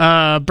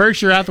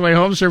 Berkshire Hathaway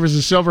Home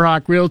Services,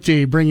 Silverhawk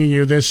Realty, bringing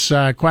you this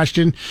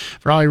question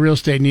for all your real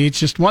estate needs.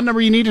 Just one number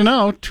you need to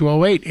know,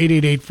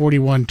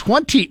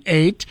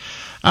 208-888-4128.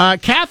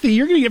 Kathy,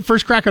 you're going to get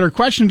first crack at our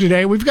question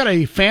today. We've got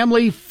a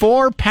family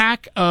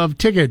 4-pack of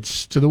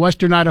tickets to the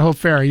Western Idaho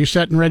Fair. Are you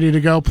set and ready to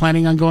go,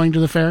 planning on going to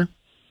the fair?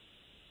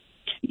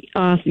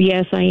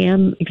 Yes, I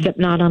am, except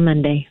not on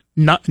Monday.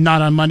 Not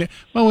on Monday.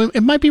 Well,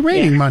 it might be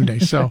raining Monday,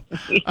 so.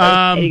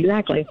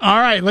 Exactly. All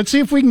right, let's see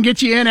if we can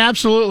get you in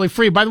absolutely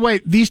free. By the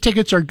way, these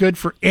tickets are good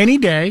for any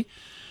day.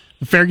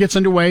 The fair gets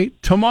underway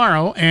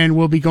tomorrow, and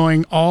we'll be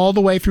going all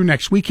the way through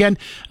next weekend.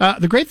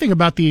 The great thing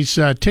about these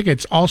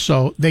tickets,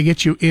 also, they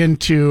get you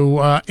into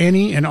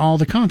any and all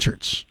the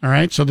concerts. All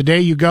right, so the day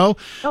you go,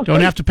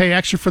 don't have to pay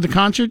extra for the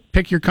concert.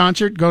 Pick your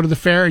concert, go to the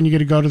fair, and you get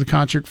to go to the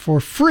concert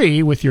for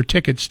free with your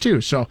tickets, too.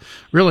 So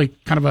really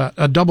kind of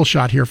a double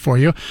shot here for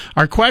you.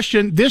 Our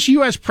question, this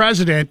U.S.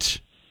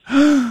 president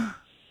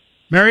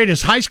married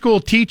his high school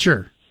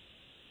teacher.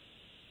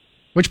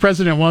 Which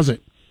president was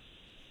it?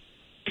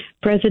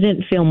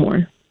 President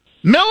Fillmore.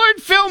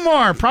 Millard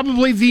Fillmore,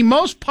 probably the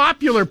most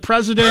popular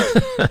president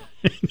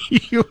in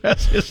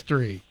U.S.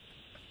 history.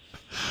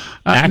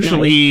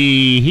 Actually,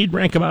 he'd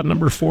rank about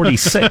number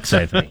 46,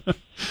 I think.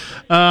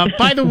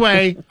 By the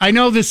way, I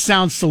know this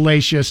sounds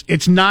salacious.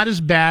 It's not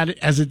as bad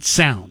as it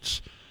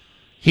sounds.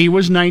 He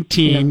was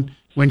 19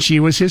 when she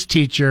was his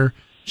teacher.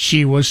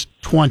 She was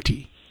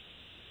 20.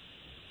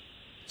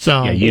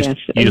 So yeah, you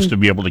used to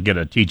be able to get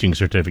a teaching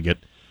certificate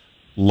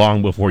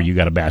long before you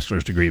got a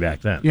bachelor's degree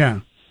back then. Yeah.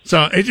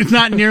 So it's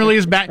not nearly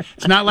as bad.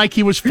 It's not like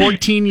he was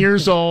 14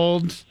 years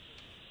old.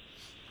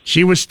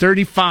 She was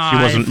 35. She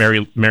wasn't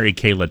Mary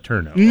Kay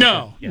Letourneau.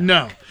 No,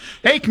 no.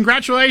 Hey,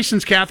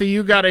 congratulations, Kathy.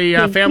 You got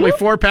a family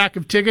 4-pack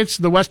of tickets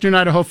to the Western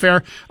Idaho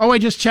Fair. Oh, I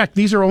just checked.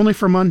 These are only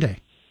for Monday.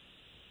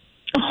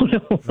 Oh, no.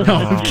 No,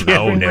 I'm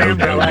kidding. No.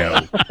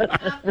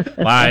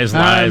 Lies.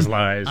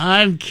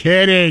 I'm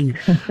kidding.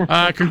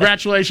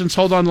 Congratulations.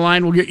 Hold on the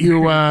line. We'll get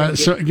you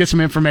get some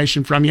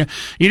information from you.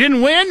 You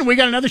didn't win. We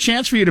got another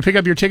chance for you to pick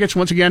up your tickets.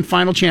 Once again,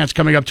 final chance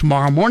coming up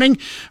tomorrow morning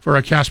for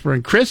a Kasper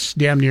and Chris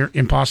damn near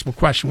impossible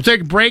question. We'll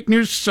take a break.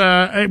 News.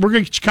 We're going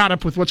to get you caught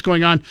up with what's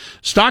going on.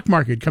 Stock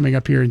market coming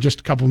up here in just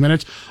a couple of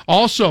minutes.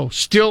 Also,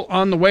 still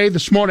on the way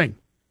this morning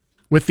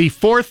with the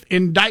 4th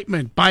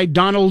indictment by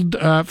Donald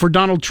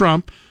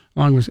Trump,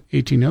 along with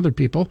 18 other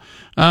people.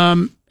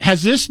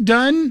 Has this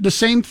done the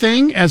same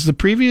thing as the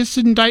previous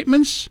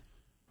indictments?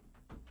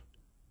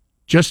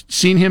 Just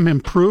seen him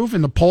improve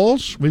in the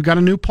polls? We've got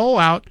a new poll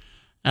out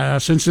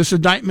since this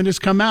indictment has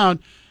come out.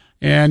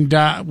 And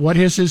what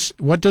does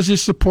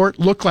his support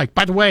look like?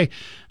 By the way,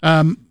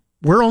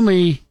 we're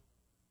only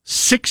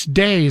 6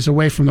 days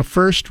away from the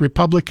first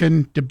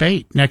Republican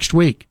debate next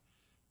week.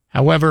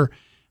 However,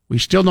 we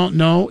still don't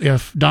know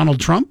if Donald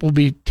Trump will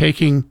be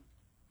taking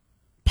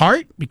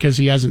part because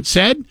he hasn't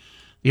said.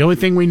 The only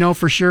thing we know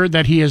for sure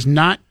that he has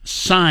not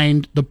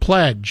signed the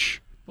pledge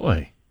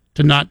to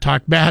not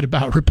talk bad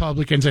about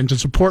Republicans and to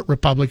support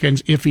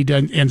Republicans if he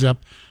ends up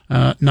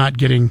not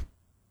getting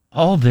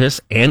all this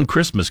and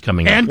Christmas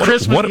coming up. And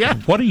Christmas,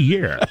 what a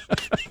year.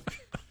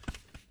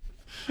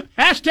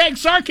 Hashtag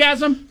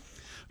sarcasm.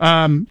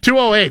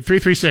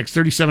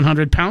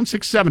 208-336-3700, pound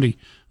 670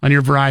 on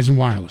your Verizon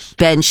Wireless.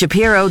 Ben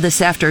Shapiro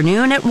this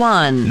afternoon at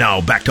 1.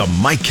 Now back to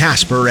Mike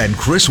Kasper and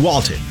Chris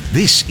Walton.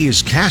 This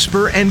is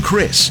Kasper and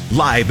Chris,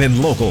 live and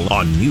local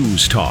on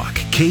News Talk,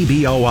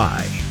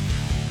 KBOI.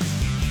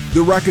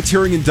 The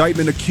racketeering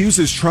indictment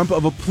accuses Trump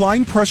of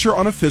applying pressure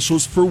on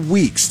officials for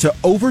weeks to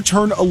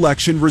overturn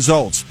election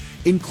results,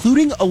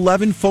 including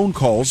 11 phone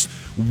calls,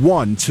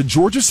 one to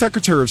Georgia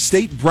Secretary of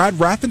State Brad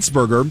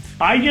Raffensperger.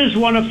 I just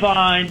want to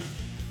find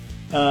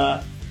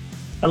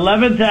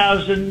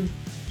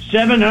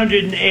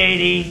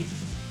 11,780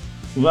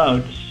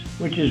 votes,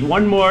 which is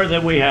one more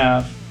than we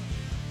have,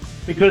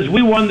 because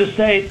we won the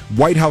state.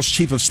 White House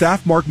Chief of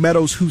Staff Mark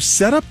Meadows, who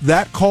set up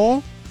that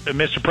call,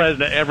 Mr.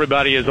 President,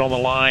 everybody is on the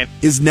line,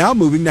 is now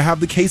moving to have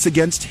the case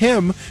against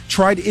him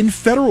tried in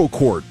federal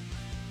court.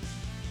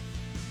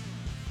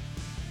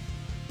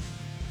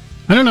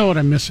 I don't know what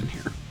I'm missing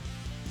here.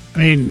 I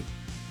mean,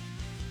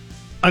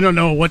 I don't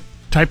know what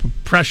type of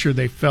pressure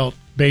they felt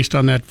based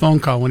on that phone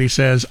call when he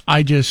says,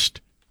 I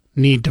just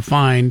need to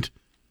find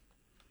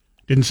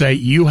Didn't say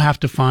you have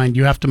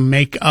to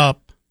make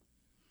up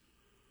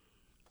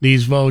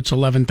these votes,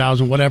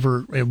 11,000,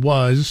 whatever it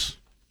was.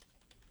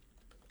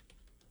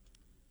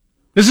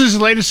 This is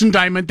the latest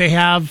indictment. They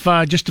have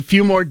just a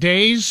few more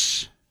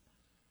days.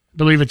 I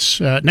believe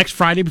it's next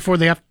Friday before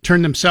they have to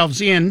turn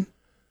themselves in.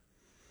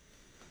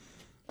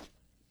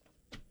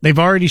 They've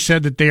already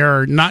said that they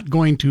are not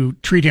going to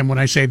treat him. When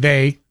I say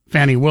they,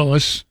 Fannie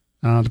Willis,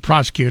 the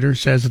prosecutor,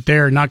 says that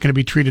they're not going to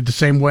be treated the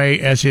same way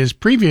as his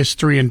previous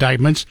 3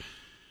 indictments.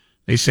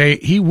 They say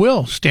he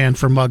will stand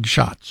for mug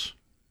shots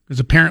because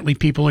apparently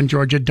people in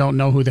Georgia don't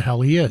know who the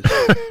hell he is.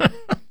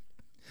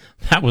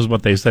 That was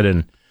what they said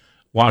in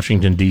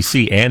Washington,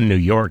 D.C. and New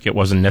York. It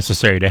wasn't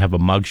necessary to have a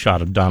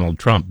mugshot of Donald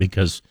Trump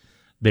because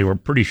they were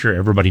pretty sure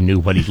everybody knew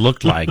what he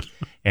looked like.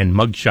 And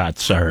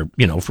mugshots are,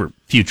 for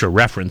future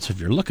reference if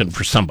you're looking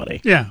for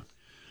somebody. Yeah.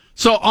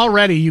 So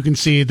already you can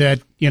see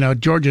that,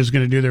 Georgia's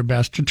going to do their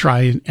best to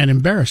try and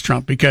embarrass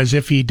Trump, because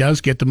if he does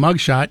get the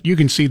mugshot, you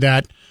can see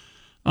that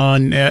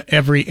on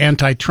every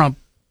anti-Trump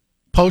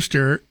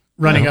poster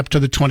running up to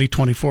the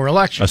 2024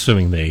 election.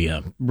 Assuming they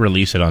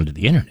release it onto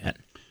the internet.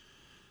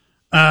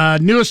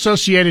 New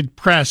Associated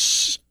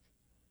Press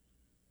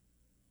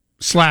 /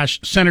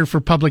 Center for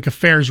Public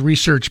Affairs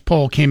research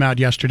poll came out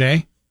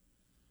yesterday.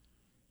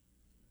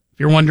 If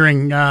you're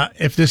wondering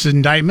if this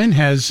indictment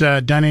has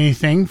done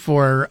anything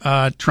for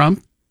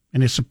Trump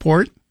and his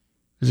support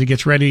as he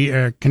gets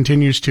ready,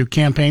 continues to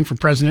campaign for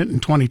president in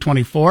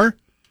 2024,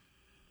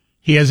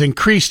 he has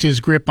increased his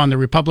grip on the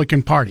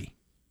Republican Party.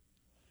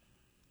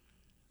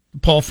 The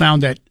poll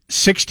found that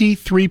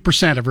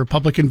 63% of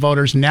Republican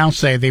voters now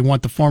say they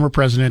want the former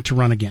president to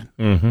run again.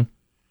 Mm-hmm.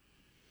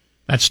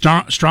 That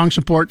strong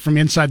support from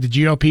inside the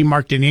GOP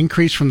marked an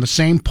increase from the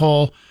same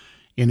poll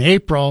in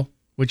April,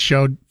 which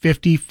showed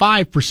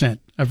 55%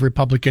 of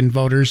Republican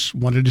voters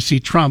wanted to see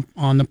Trump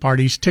on the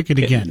party's ticket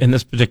again. In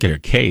this particular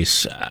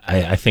case,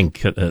 I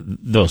think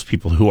those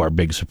people who are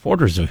big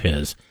supporters of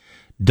his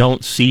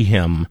don't see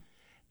him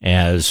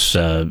as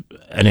an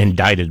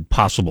indicted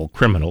possible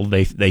criminal.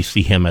 They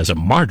see him as a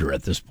martyr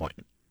at this point.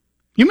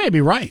 You may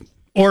be right.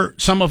 Or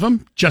some of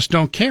them just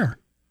don't care.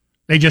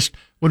 They just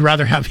would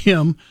rather have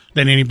him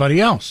than anybody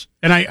else.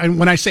 And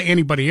when I say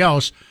anybody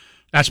else,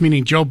 that's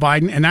meaning Joe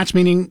Biden, and that's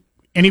meaning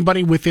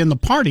anybody within the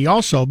party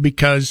also,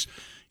 because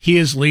he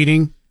is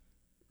leading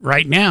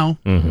right now,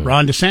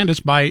 Ron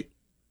DeSantis, by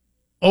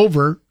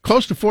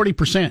close to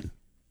 40%.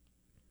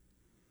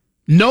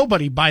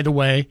 Nobody, by the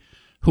way,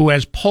 who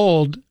has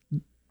polled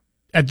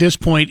at this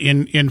point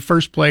in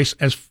first place,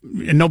 and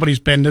nobody's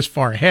been this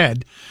far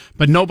ahead,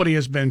 but nobody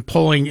has been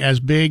polling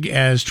as big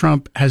as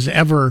Trump has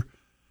ever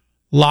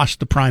lost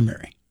the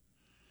primary.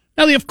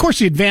 Now, of course,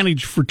 the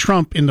advantage for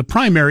Trump in the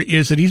primary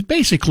is that he's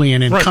basically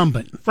an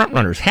incumbent.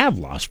 Frontrunners have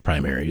lost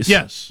primaries.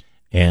 Yes.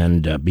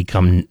 And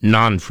become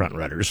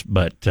non-frontrunners,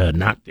 but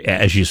not,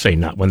 as you say,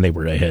 not when they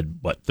were ahead,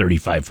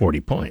 35, 40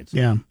 points.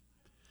 Yeah.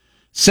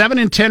 7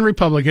 in 10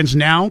 Republicans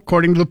now,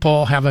 according to the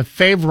poll, have a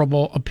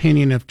favorable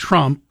opinion of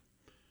Trump.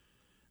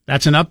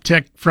 That's an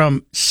uptick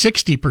from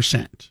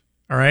 60%.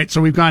 All right.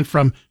 So we've gone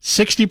from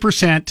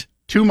 60%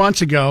 2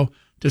 months ago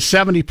to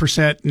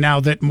 70% now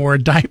that more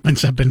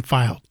indictments have been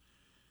filed.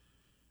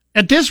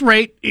 At this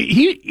rate,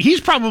 he's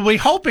probably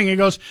hoping, he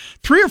goes,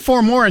 3 or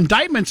 4 more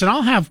indictments and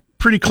I'll have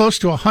pretty close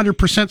to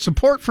 100%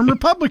 support from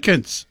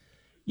Republicans.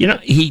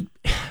 He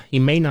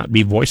may not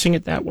be voicing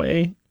it that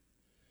way,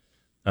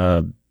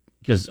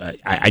 because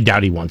I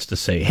doubt he wants to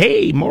say,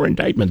 "Hey, more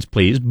indictments,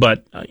 please."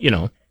 But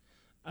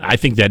I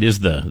think that is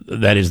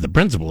the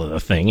principle of the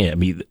thing. I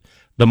mean,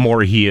 the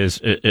more he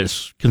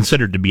is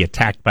considered to be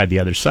attacked by the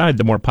other side,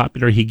 the more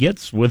popular he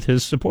gets with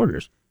his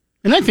supporters.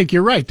 And I think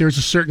you're right. There's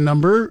a certain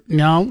number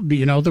now,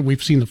 that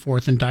we've seen the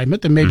 4th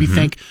indictment that maybe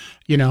think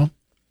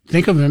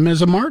of him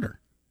as a martyr.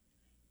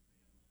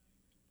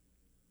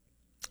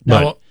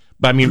 But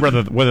I mean,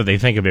 whether they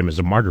think of him as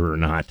a martyr or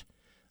not,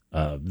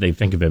 they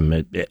think of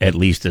him at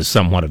least as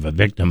somewhat of a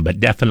victim, but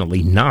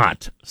definitely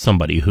not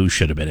somebody who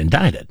should have been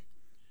indicted.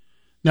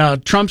 Now,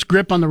 Trump's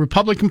grip on the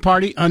Republican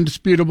Party,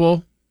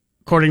 undisputable,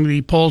 according to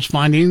the poll's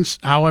findings.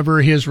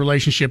 However, his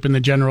relationship in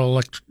the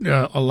general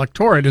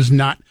electorate is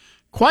not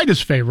quite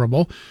as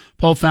favorable.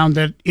 Poll found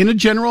that in a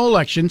general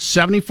election,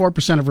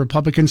 74% of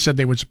Republicans said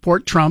they would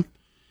support Trump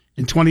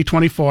in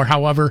 2024.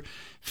 However,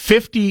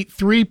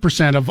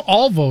 53% of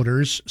all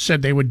voters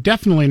said they would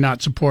definitely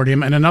not support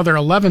him, and another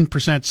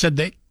 11% said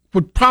they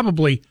would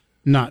probably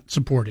not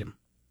support him.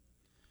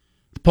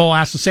 The poll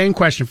asked the same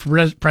question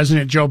for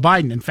President Joe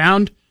Biden and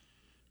found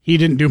he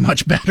didn't do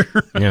much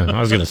better. Yeah, I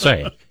was going to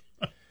say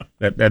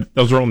that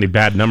those are only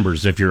bad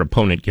numbers if your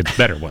opponent gets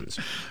better ones.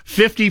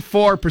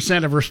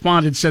 54% of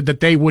respondents said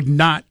that they would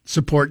not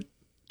support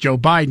Joe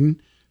Biden.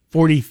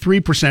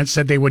 43%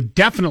 said they would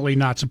definitely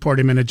not support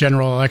him in a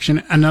general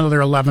election. Another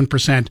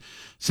 11%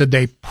 said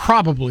they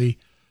probably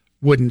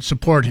wouldn't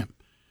support him.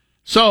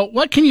 So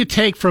what can you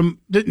take from,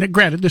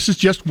 granted, this is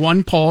just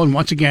one poll, and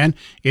once again,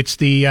 it's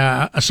the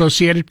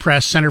Associated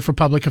Press Center for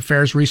Public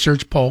Affairs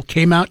Research poll,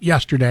 came out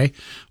yesterday.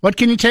 What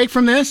can you take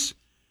from this?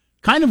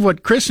 Kind of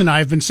what Chris and I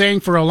have been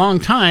saying for a long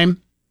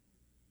time.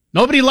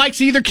 Nobody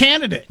likes either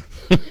candidate.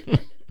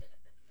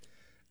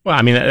 Well,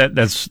 I mean,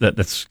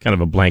 that's kind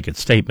of a blanket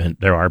statement.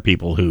 There are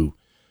people who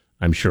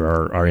I'm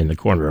sure are in the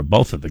corner of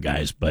both of the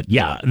guys. But,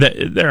 yeah,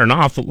 there are an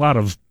awful lot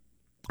of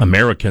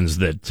Americans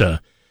that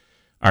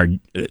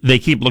they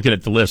keep looking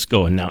at the list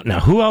going, now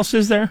who else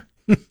is there?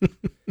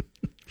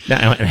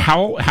 Now, and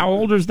how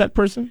old is that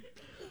person?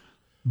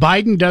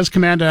 Biden does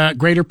command a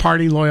greater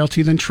party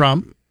loyalty than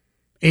Trump.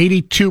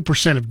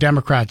 82% of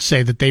Democrats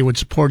say that they would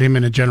support him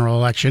in a general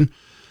election.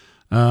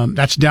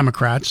 That's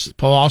Democrats. The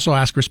poll also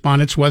asked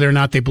respondents whether or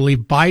not they believe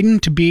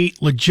Biden to be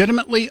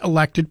legitimately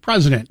elected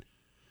president.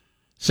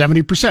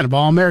 70% of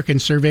all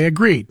Americans surveyed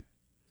agreed.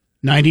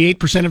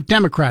 98% of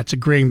Democrats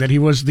agreeing that he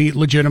was the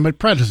legitimate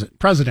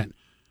president.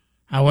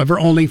 However,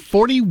 only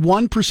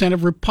 41%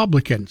 of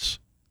Republicans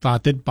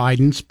thought that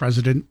Biden's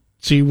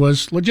presidency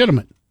was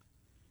legitimate.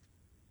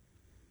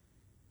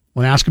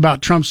 When asked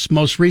about Trump's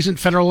most recent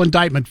federal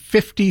indictment,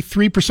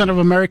 53% of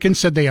Americans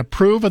said they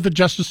approve of the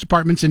Justice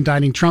Department's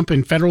indicting Trump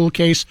in federal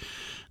case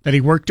that he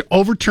worked to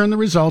overturn the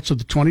results of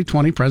the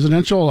 2020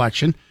 presidential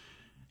election.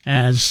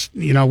 As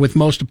you know, with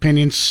most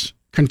opinions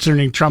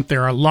concerning Trump,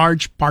 there are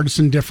large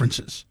partisan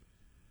differences.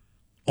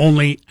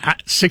 Only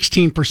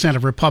 16%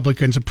 of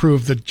Republicans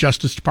approve the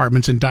Justice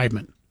Department's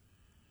indictment.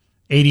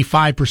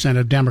 85%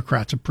 of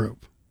Democrats approve.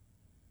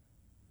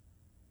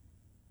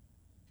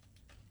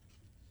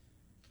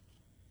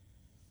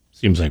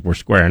 Seems like we're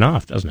squaring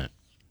off, doesn't it?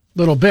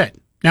 Little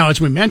bit. Now, as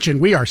we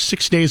mentioned, we are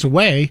 6 days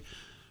away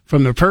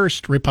from the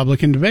first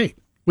Republican debate.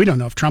 We don't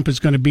know if Trump is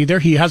going to be there.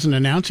 He hasn't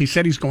announced. He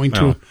said he's going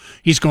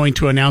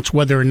to announce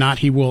whether or not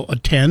he will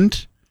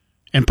attend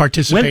and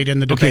participate in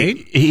the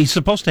debate. Okay, he's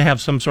supposed to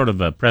have some sort of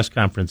a press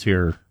conference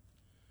here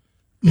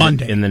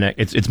Monday.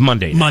 It's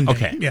Monday. Monday.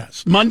 Okay.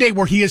 Yes. Monday,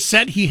 where he has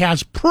said he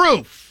has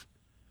proof.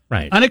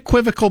 Right.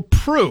 Unequivocal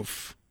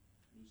proof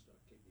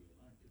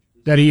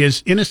that he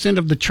is innocent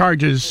of the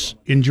charges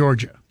in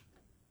Georgia.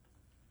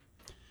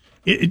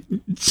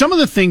 Some of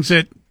the things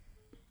that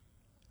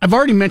I've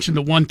already mentioned,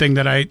 the one thing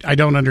that I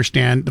don't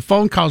understand, the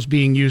phone calls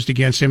being used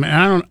against him,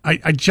 and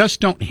I just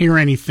don't hear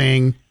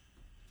anything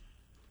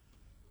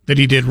that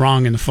he did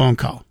wrong in the phone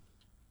call.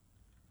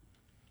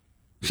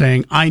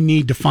 Saying, I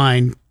need to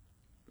find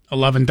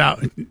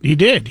 11,000. He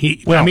did.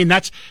 I mean,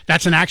 that's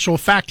an actual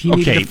fact. He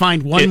needed to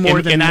find one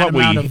more than that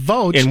amount of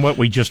votes. In what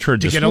we just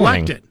heard this morning,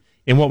 elected.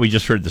 In what we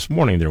just heard this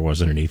morning, there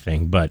wasn't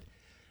anything. But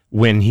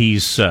when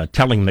he's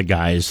telling the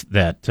guys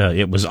that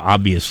it was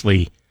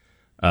obviously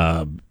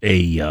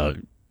a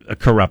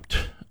corrupt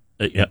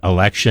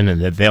election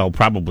and that they'll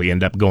probably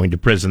end up going to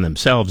prison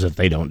themselves if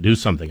they don't do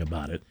something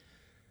about it,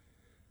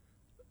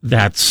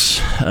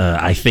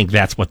 I think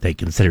that's what they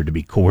consider to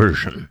be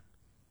coercion.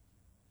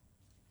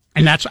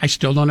 And I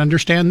still don't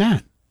understand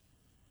that.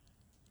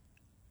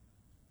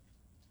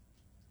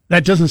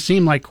 That doesn't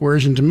seem like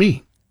coercion to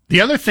me. The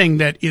other thing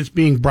that is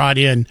being brought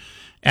in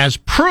as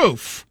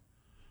proof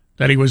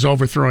that he was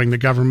overthrowing the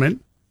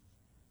government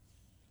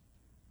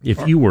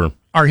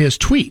are his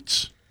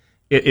tweets.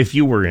 If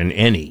you were in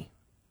any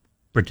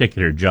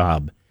particular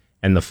job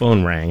and the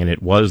phone rang and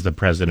it was the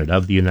President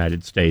of the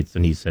United States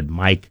and he said,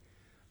 Mike,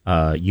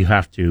 you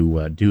have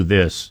to do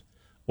this,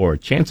 or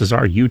chances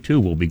are you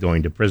too will be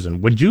going to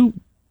prison, would you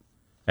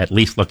at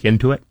least look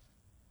into it?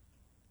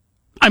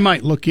 I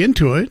might look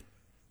into it.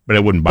 But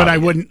it wouldn't bother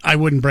you. I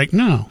wouldn't break,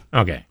 no.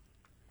 Okay.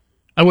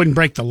 I wouldn't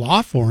break the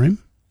law for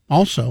him,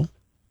 also.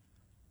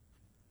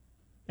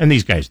 And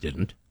these guys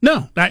didn't.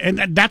 No,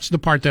 and that's the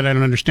part that I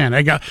don't understand.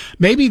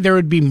 Maybe there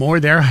would be more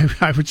there.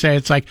 I would say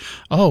it's like,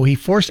 oh, he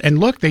forced, and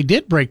look, they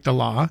did break the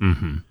law.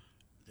 Mm-hmm.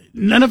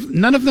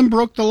 None of them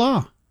broke the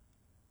law.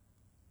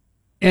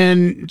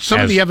 And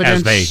some of the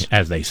evidence,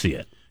 as they see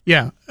it.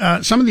 Yeah,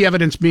 some of the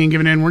evidence being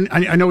given in.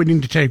 I know we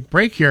need to take a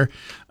break here.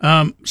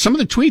 Some of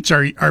the tweets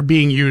are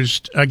being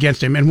used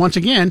against him, and once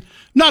again,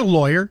 not a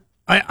lawyer.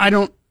 I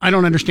don't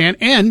understand.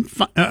 And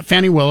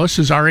Fani Willis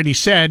has already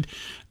said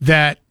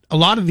that a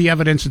lot of the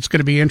evidence that's going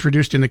to be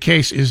introduced in the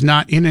case is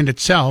not in and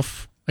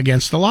itself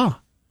against the law,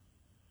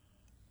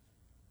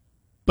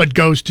 but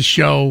goes to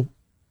show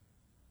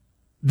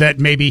that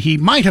maybe he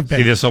might have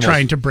been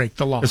trying to break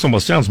the law. This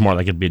almost sounds more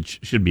like it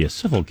should be a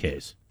civil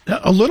case.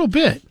 A little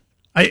bit.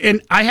 I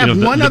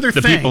have one other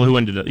thing. The people who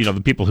ended up,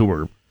 the people who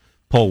were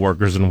poll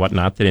workers and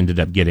whatnot that ended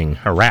up getting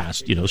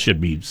harassed, should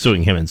be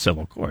suing him in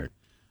civil court.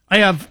 I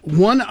have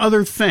one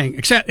other thing.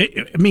 Except,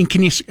 I mean,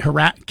 can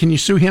you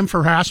sue him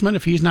for harassment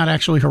if he's not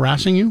actually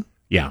harassing you?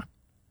 Yeah.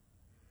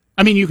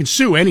 I mean, you can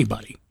sue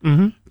anybody,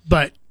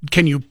 but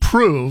can you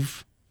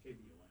prove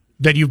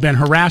that you've been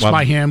harassed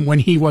by him when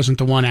he wasn't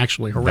the one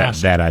actually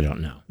harassing? That I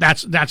don't know.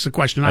 That's the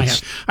question I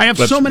have. I have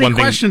so many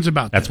questions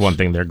about this. That's one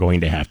thing they're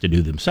going to have to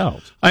do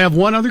themselves. I have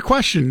one other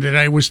question that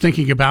I was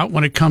thinking about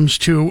when it comes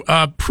to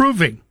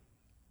proving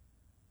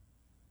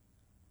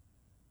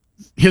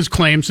his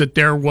claims that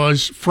there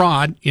was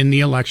fraud in the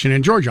election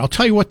in Georgia. I'll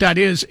tell you what that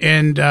is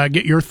and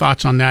get your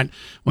thoughts on that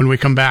when we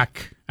come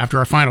back after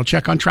our final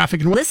check on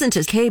traffic and weather. Listen to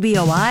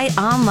KBOI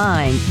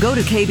online. Go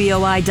to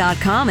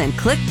KBOI.com and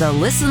click the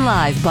Listen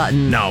Live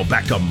button. Now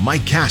back to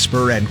Mike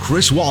Kasper and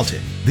Chris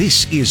Walton.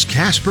 This is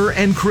Kasper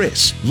and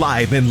Chris,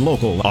 live and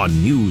local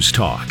on News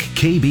Talk,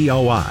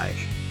 KBOI.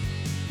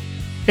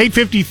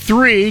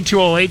 853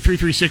 208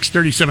 336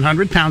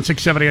 3700 pound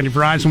 670 on your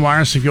Verizon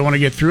Wireless if you want to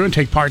get through and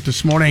take part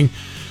this morning.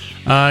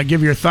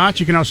 Give your thoughts.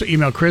 You can also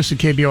email Chris at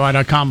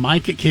KBOI.com,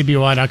 Mike at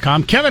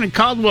KBOI.com. Kevin in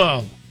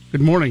Caldwell,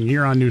 good morning.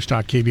 You're on News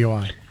Talk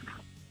KBOI.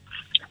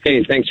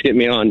 Hey, thanks for getting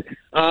me on.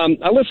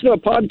 I listened to a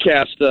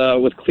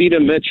podcast with Cleta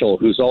Mitchell,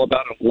 who's all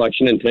about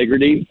election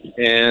integrity.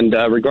 And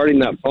regarding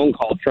that phone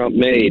call Trump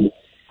made,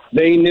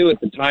 they knew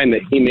at the time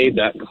that he made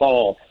that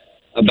call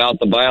about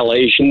the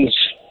violations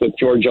with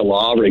Georgia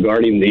law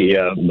regarding the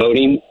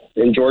voting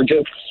in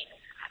Georgia.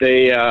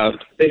 They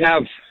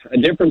have a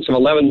difference of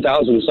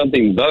 11,000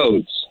 something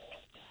votes,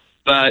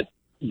 but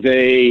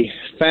they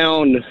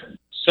found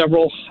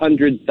several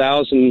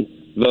 100,000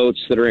 votes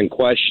that are in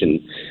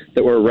question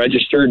that were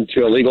registered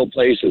to illegal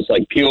places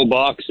like P.O.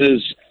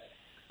 boxes,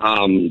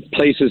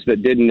 places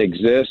that didn't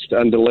exist,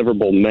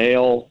 undeliverable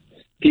mail,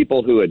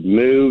 people who had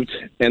moved,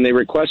 and they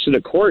requested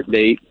a court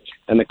date,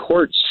 and the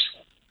courts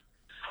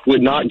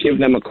would not give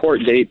them a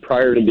court date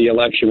prior to the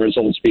election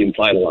results being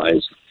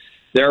finalized.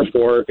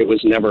 Therefore, it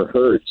was never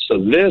heard. So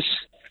this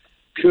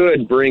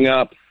could bring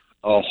up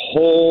a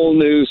whole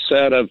new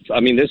set of,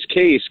 this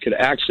case could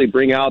actually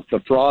bring out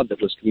the fraud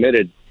that was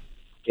committed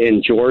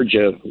in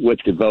Georgia with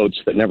the votes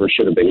that never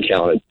should have been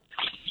counted.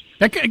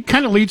 That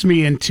kind of leads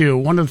me into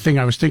one of the things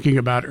I was thinking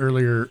about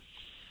earlier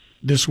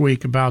this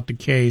week about the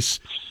case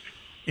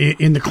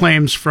in the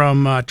claims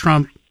from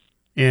Trump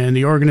and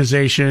the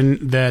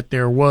organization that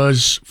there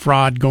was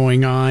fraud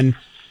going on.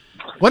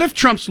 What if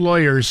Trump's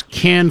lawyers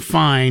can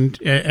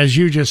find, as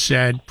you just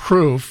said,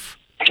 proof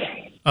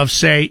of,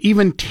 say,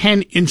 even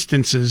 10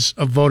 instances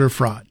of voter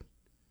fraud,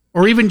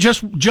 or even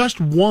just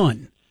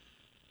one?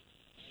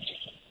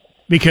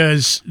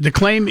 Because the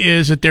claim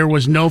is that there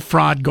was no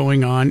fraud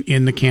going on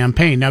in the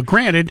campaign. Now,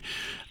 granted,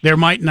 there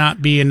might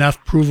not be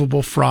enough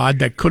provable fraud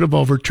that could have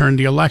overturned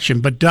the election,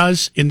 but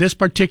does, in this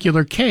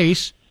particular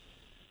case,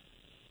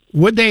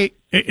 would they,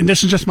 and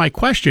this is just my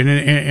question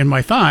and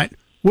my thought,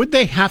 would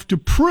they have to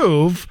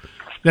prove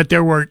that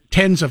there were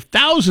tens of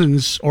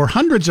thousands or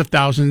hundreds of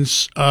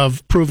thousands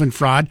of proven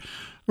fraud,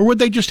 or would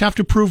they just have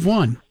to prove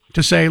one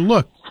to say,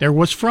 look, there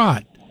was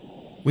fraud.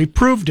 We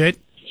proved it.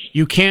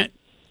 You can't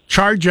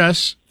charge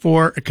us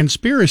for a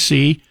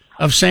conspiracy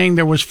of saying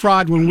there was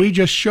fraud when we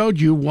just showed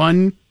you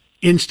one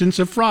instance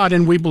of fraud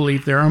and we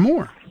believe there are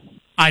more.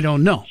 I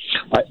don't know.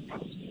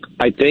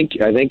 I think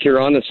you're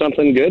on to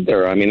something good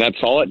there.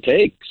 That's all it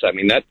takes.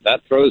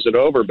 That throws it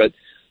over. But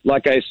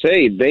like I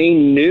say, they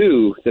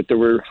knew that there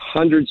were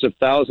hundreds of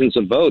thousands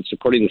of votes,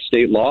 according to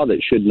state law,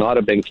 that should not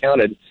have been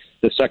counted.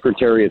 The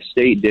Secretary of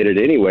State did it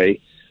anyway.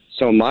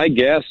 So my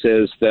guess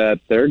is that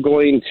they're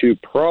going to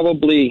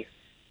probably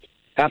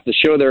have to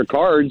show their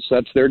cards.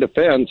 That's their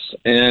defense.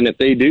 And if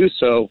they do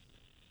so,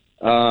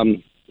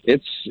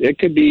 it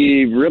could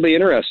be really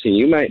interesting.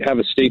 You might have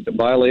a state that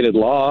violated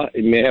law.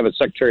 You may have a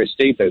Secretary of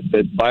State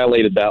that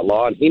violated that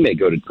law, and he may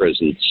go to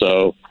prison.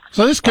 So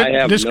this could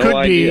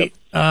idea. Be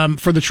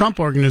for the Trump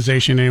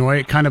organization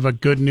anyway, kind of a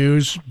good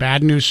news,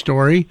 bad news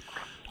story.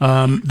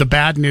 The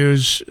bad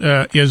news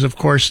is, of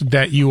course,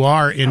 that you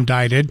are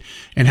indicted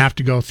and have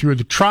to go through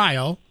the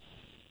trial.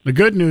 The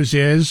good news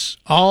is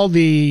all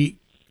the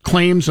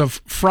claims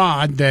of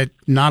fraud that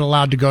not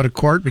allowed to go to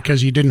court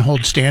because you didn't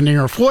hold standing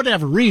or for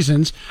whatever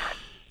reasons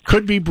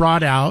could be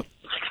brought out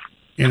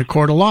in a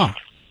court of law.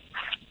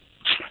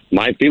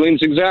 My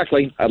feelings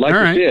exactly. I'd like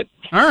to see it.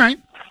 All right.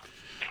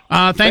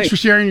 Thanks for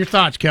sharing your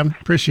thoughts, Kevin.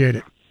 Appreciate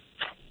it.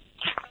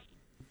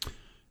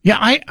 Yeah,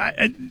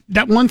 I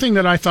that one thing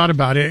that I thought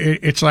about,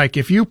 it's like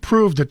if you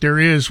prove that there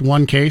is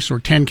one case or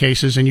 10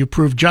 cases and you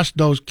prove just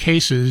those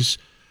cases,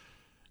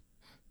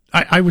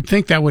 I would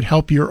think that would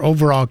help your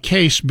overall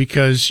case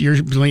because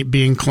you're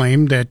being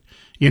claimed that,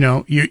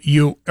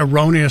 you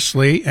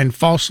erroneously and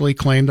falsely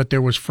claimed that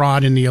there was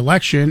fraud in the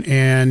election.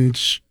 And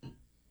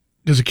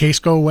does the case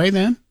go away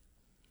then?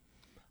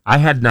 I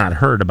had not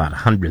heard about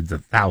hundreds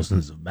of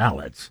thousands of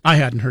ballots. I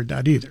hadn't heard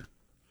that either.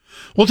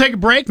 We'll take a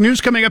break.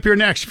 News coming up here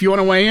next. If you want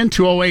to weigh in,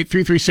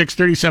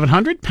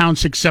 208-336-3700, pound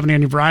 670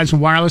 on your Verizon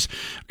Wireless.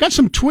 Got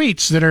some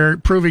tweets that are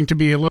proving to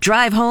be a little...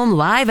 Drive home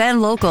live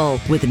and local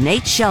with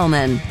Nate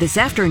Shellman this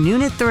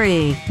afternoon at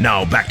 3.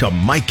 Now back to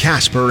Mike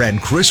Kasper and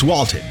Chris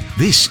Walton.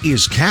 This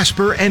is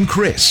Kasper and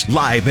Chris,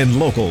 live and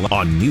local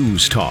on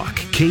News Talk,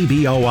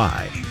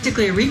 KBOI.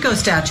 Basically, a RICO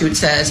statute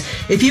says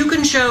if you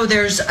can show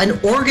there's an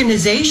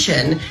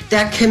organization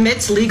that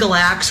commits legal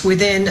acts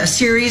within a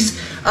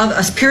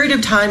period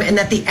of time and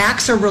that the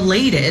acts are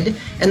related,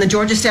 and the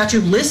Georgia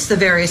statute lists the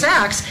various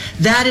acts,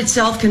 that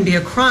itself can be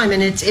a crime.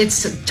 And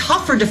it's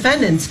tough for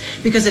defendants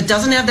because it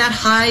doesn't have that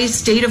high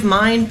state of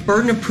mind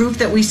burden of proof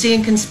that we see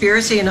in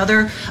conspiracy and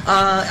other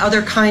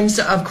kinds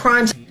of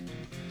crimes.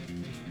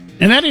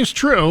 And that is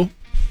true.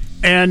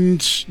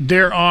 And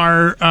there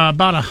are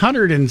about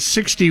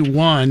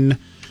 161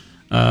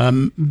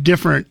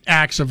 different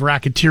acts of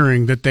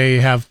racketeering that they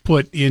have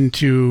put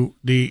into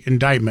the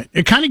indictment.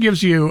 It kind of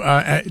gives you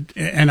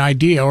an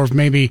idea, or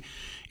maybe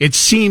it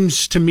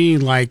seems to me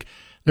like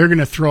they're going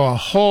to throw a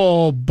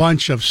whole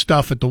bunch of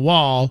stuff at the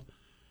wall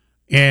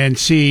and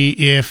see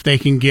if they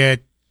can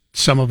get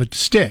some of it to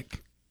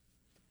stick.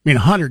 I mean,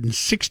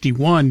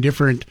 161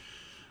 different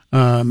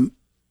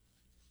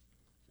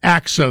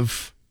acts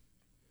of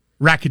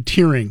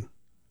racketeering.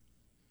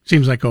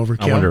 Seems like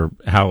overkill. I wonder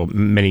how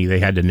many they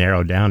had to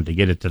narrow down to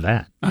get it to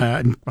that.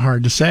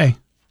 Hard to say.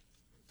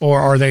 Or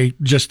are they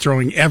just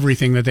throwing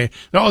everything that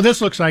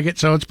this looks like it,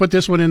 so let's put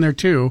this one in there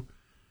too.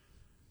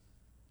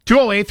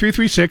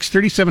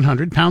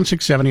 208-336-3700, pound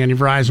 670 on your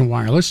Verizon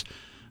Wireless.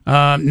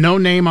 No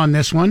name on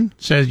this one.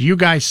 Says, you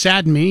guys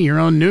sadden me. Your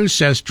own news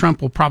says Trump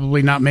will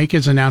probably not make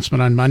his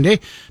announcement on Monday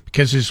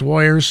because his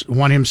lawyers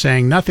want him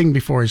saying nothing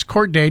before his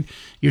court date.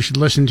 You should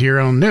listen to your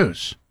own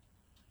news.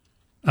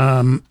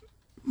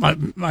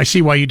 I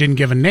see why you didn't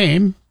give a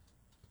name,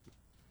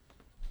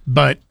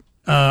 but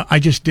I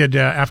just did,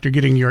 after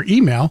getting your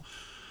email,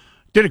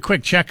 did a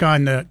quick check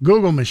on the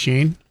Google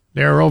machine.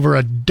 There are over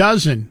a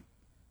dozen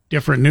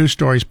different news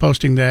stories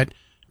posting that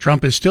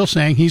Trump is still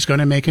saying he's going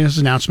to make his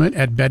announcement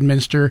at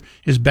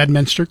his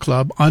Bedminster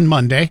Club on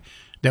Monday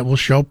that will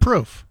show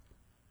proof.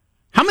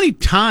 How many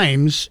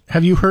times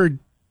have you heard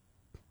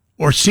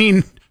or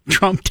seen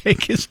Trump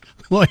take his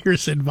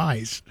lawyer's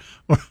advice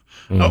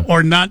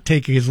or not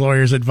take his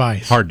lawyer's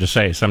advice? Hard to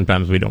say.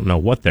 Sometimes we don't know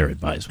what their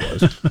advice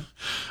was.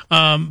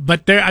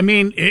 But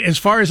as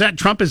far as that,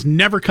 Trump has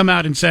never come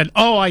out and said,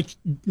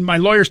 my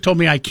lawyers told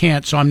me I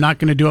can't, so I'm not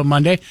going to do it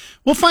Monday.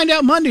 We'll find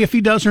out Monday if he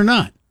does or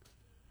not.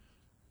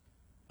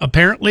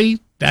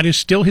 Apparently, that is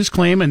still his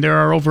claim, and there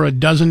are over a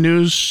dozen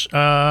news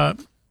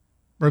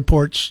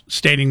reports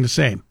stating the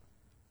same.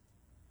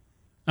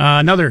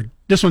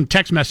 This one,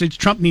 text message,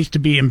 Trump needs to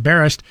be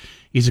embarrassed.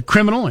 He's a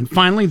criminal, and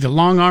finally, the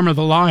long arm of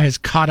the law has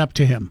caught up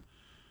to him.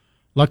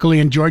 Luckily,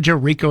 in Georgia,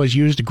 RICO is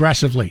used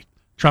aggressively.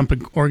 Trump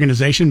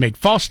organization made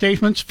false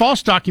statements,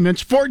 false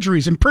documents,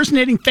 forgeries,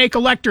 impersonating fake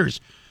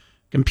electors,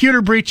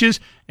 computer breaches,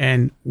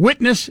 and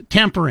witness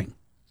tampering.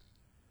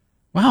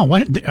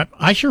 Wow,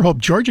 I sure hope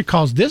Georgia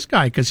calls this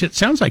guy, because it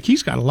sounds like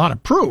he's got a lot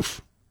of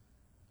proof.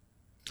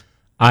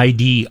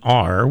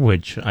 IDR,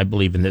 which I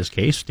believe in this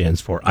case stands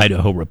for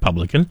Idaho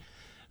Republican,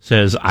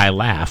 says, I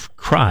laugh,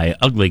 cry,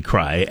 ugly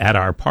cry at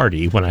our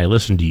party when I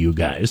listen to you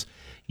guys.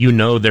 You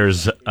know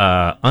there's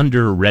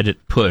under Reddit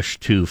push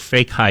to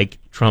fake hike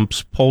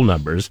Trump's poll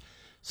numbers,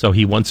 so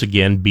he once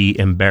again be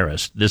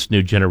embarrassed. This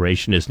new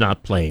generation is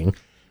not playing.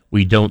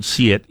 We don't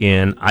see it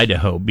in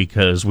Idaho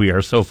because we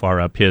are so far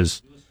up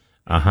his...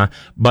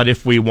 But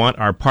if we want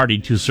our party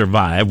to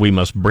survive, we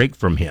must break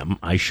from him.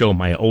 I show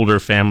my older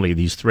family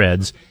these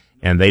threads,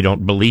 and they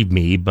don't believe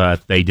me,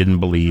 but they didn't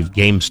believe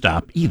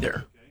GameStop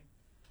either.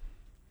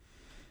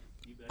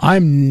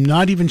 I'm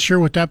not even sure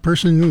what that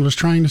person was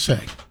trying to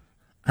say.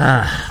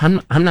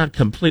 I'm not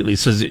completely. It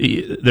says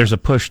there's a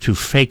push to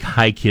fake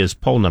hike his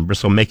poll numbers,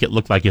 so make it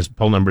look like his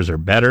poll numbers are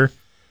better,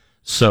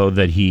 so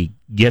that he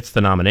gets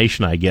the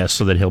nomination, I guess,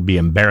 so that he'll be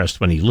embarrassed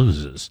when he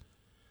loses.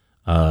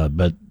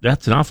 But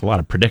that's an awful lot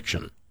of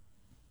prediction.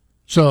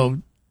 So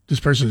this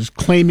person is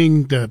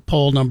claiming the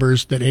poll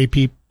numbers that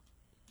AP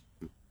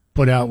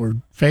put out were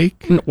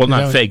fake? Well,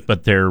 not fake,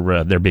 but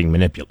they're being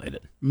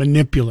manipulated.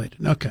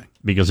 Manipulated, okay.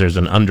 Because there's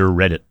an under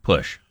Reddit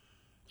push.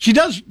 She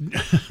does.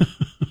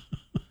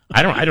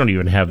 I don't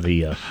even have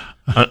the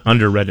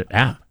under Reddit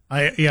app.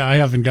 I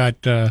haven't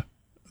got the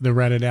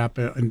Reddit app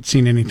and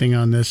seen anything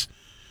on this.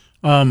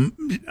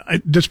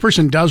 This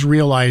person does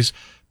realize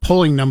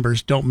polling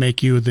numbers don't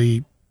make you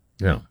the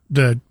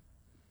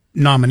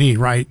nominee,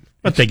 right?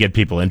 But they get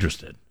people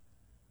interested.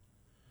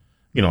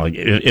 You know, like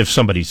if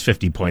somebody's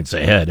 50 points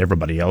ahead,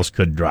 everybody else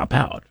could drop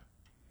out,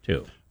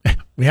 too.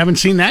 We haven't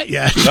seen that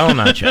yet. No,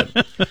 not yet.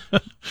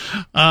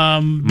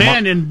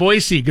 Ben in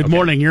Boise, good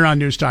morning. You're on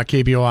News Talk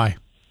KBOI.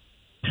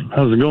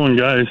 How's it going,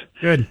 guys?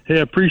 Good. Hey,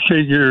 I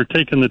appreciate your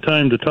taking the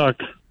time to talk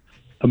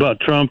about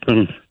Trump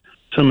and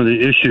some of the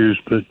issues,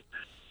 but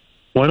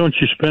why don't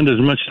you spend as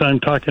much time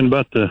talking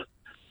about the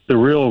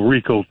real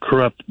RICO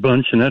corrupt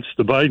bunch, and that's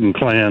the Biden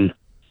clan.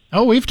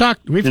 Oh, we've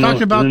talked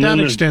about that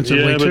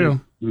extensively, too.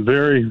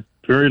 Very,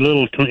 very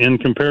little in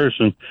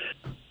comparison.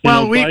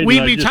 Well,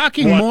 we'd be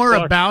talking more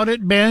about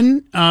it,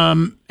 Ben.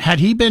 Had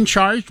he been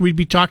charged, we'd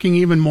be talking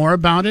even more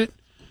about it.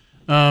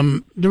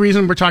 The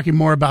reason we're talking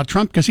more about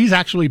Trump, because he's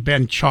actually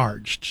been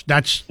charged.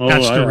 That's the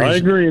reason. I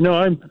agree. No,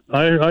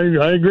 I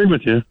agree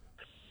with you,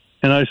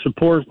 and I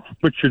support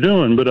what you're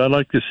doing. But I'd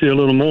like to see a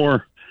little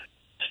more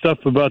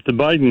stuff about the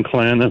Biden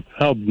clan, of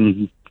how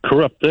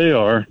corrupt they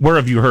are. Where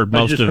have you heard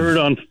most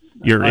of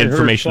your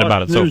information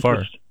about it so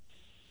far?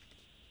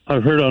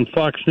 I've heard on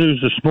Fox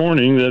News this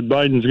morning that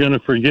Biden's going to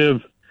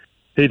forgive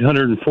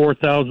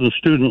 804,000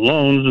 student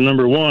loans. And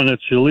number one,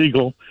 it's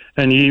illegal.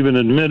 And he even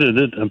admitted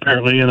it,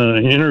 apparently, in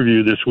an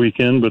interview this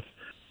weekend with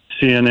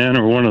CNN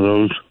or one of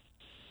those.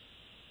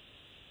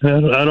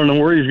 I don't know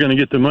where he's going to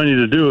get the money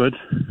to do it.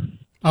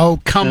 Oh,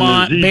 come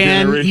on,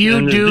 Ben.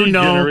 You do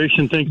know,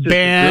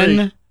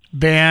 Ben,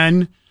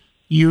 Ben,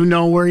 you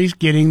know where he's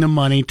getting the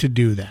money to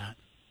do that.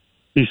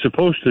 He's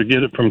supposed to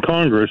get it from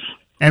Congress.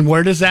 And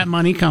where does that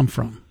money come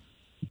from?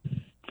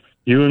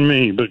 You and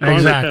me. But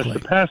Congress Exactly.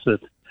 has to pass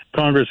it.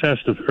 Congress has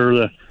to,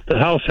 or the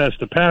House has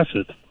to pass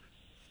it.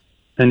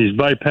 And he's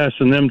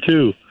bypassing them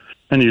too.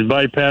 And he's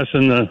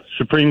bypassing the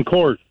Supreme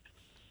Court.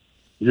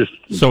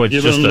 So it's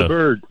giving just them the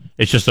bird.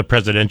 It's just a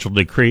presidential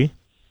decree.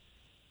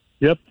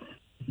 Yep.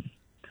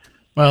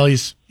 Well,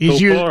 he's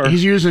far.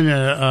 using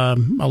a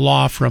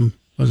law from,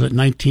 was it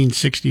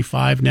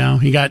 1965 now?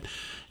 He got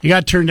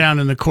turned down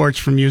in the courts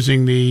from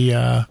using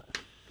the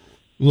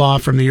law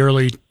from the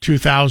early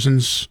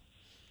 2000s,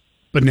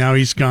 but now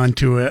he's gone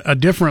to a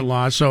different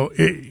law. So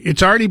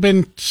it's already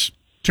been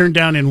turned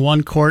down in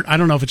one court. I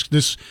don't know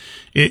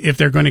if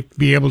they're going to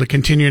be able to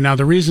continue. Now,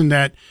 the reason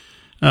that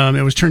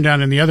it was turned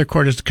down in the other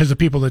court is because the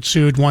people that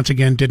sued, once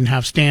again, didn't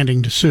have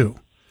standing to sue.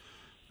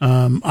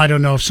 I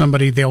don't know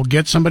if they'll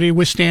get somebody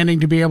with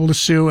standing to be able to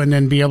sue and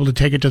then be able to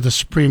take it to the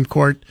Supreme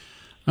Court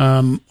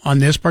on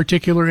this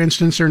particular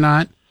instance or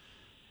not.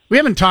 We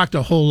haven't talked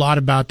a whole lot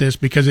about this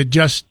because it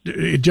just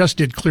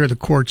did clear the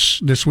courts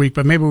this week,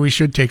 but maybe we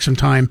should take some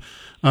time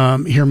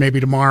here maybe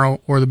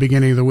tomorrow or the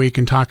beginning of the week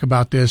and talk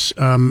about this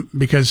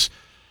because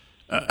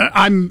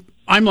I'm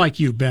like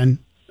you, Ben.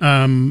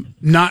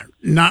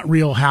 Not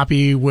real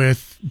happy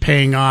with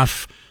paying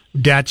off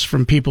debts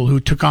from people who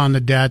took on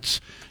the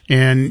debts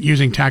and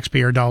using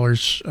taxpayer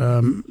dollars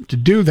to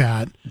do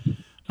that.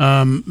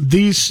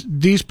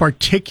 These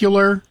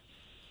particular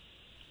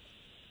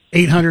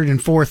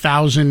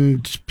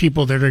 804,000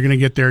 people that are going to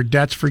get their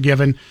debts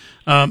forgiven,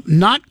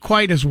 not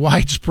quite as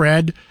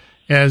widespread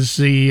as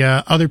the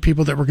other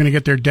people that were going to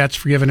get their debts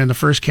forgiven in the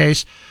first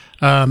case.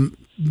 In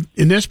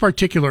this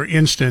particular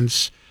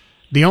instance,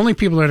 the only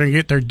people that are going to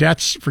get their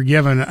debts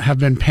forgiven have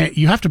been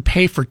you have to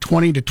pay for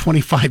 20 to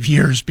 25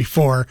 years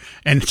before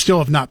and still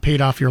have not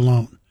paid off your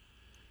loan.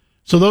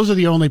 So those are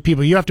the only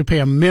people. You have to pay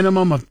a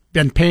minimum of,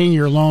 been paying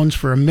your loans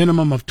for a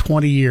minimum of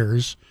 20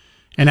 years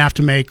and have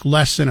to make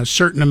less than a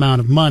certain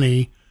amount of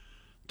money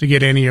to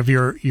get any of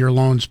your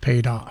loans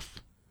paid off.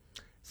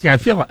 See, I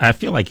feel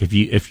like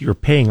if you're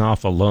paying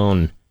off a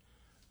loan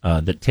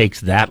that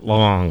takes that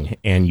long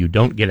and you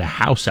don't get a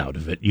house out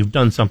of it, you've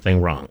done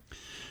something wrong.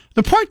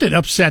 The part that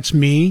upsets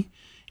me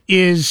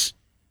is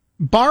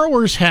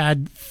borrowers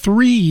had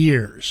 3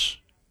 years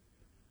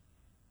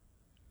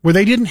where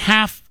they didn't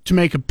have to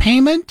make a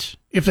payment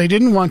if they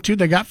didn't want to.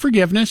 They got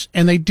forgiveness,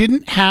 and they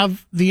didn't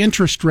have the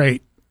interest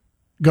rate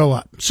go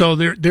up. So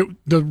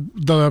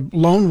the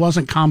loan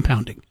wasn't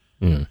compounding.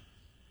 Mm.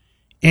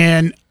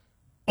 And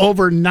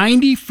over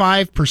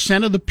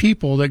 95% of the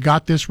people that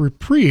got this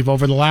reprieve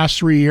over the last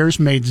 3 years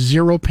made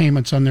zero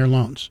payments on their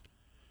loans.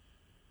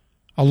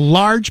 A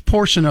large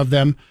portion of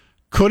them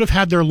could have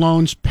had their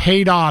loans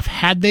paid off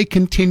had they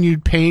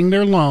continued paying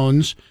their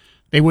loans.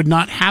 They would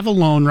not have a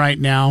loan right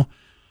now.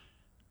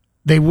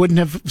 They wouldn't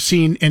have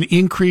seen an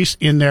increase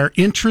in their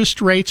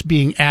interest rates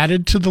being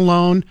added to the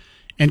loan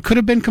and could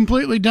have been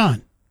completely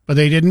done, but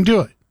they didn't do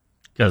it.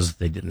 Because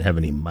they didn't have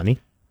any money?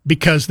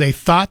 Because they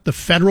thought the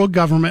federal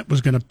government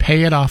was going to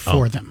pay it off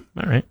for them.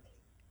 All right.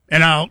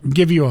 And I'll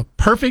give you a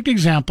perfect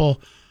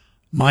example.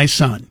 My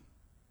son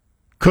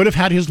could have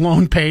had his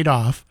loan paid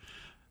off,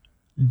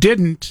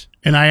 didn't,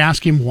 and I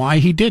asked him why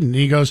he didn't.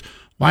 He goes,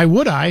 why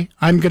would I?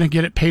 I'm going to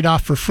get it paid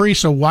off for free,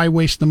 so why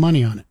waste the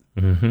money on it?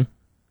 Mm-hmm.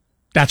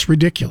 That's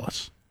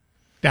ridiculous.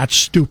 That's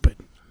stupid.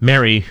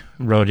 Mary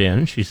wrote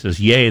in. She says,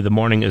 yay, the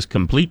morning is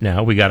complete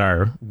now. We got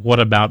our What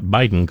About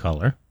Biden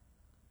caller.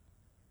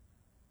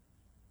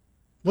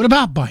 What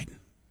about Biden?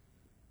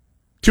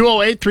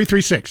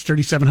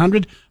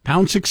 208-336-3700,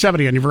 pound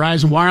 670 on your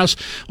Verizon Wireless.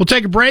 We'll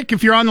take a break.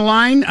 If you're on the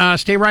line,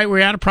 stay right where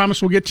you're at. I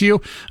promise we'll get to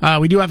you.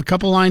 We do have a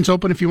couple lines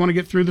open if you want to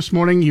get through this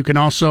morning. You can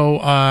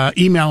also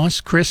email us,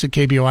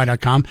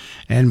 Chris@kboi.com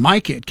and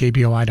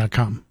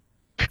Mike@kboi.com.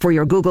 For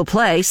your Google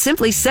Play,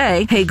 simply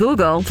say, hey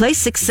Google, play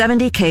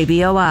 670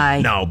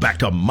 KBOI. Now back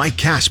to Mike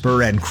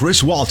Kasper and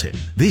Chris Walton.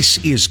 This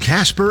is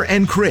Kasper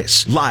and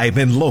Chris, live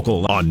and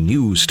local on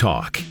News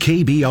Talk,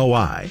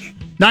 KBOI.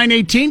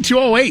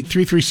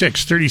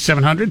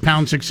 918-208-336-3700,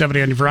 pound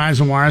 670 on your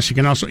Verizon Wireless. You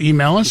can also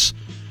email us,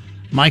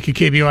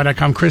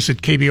 Mike@kboi.com,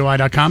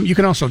 Chris@kboi.com. You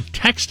can also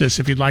text us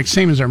if you'd like,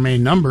 same as our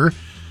main number.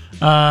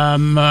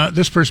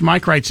 This person,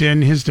 Mike, writes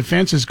in, his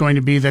defense is going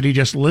to be that he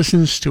just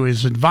listens to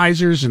his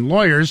advisors and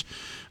lawyers.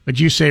 But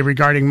you say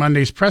regarding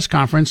Monday's press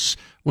conference,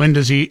 when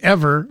does he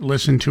ever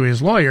listen to his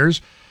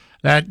lawyers?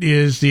 That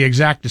is the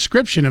exact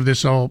description of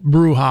this old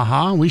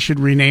brouhaha. We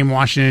should rename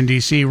Washington,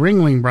 D.C.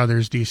 Ringling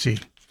Brothers, D.C.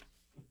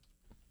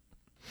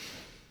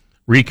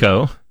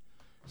 Rico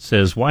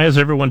says, why is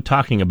everyone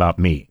talking about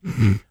me?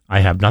 I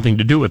have nothing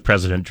to do with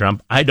President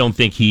Trump. I don't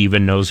think he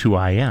even knows who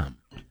I am.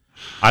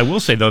 I will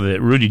say, though,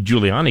 that Rudy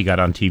Giuliani got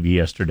on TV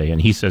yesterday,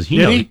 and he says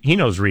he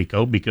knows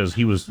Rico because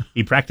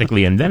he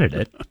practically invented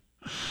it.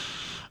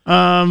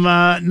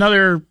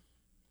 Another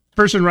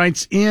person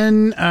writes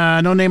in,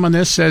 no name on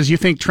this, says, you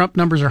think Trump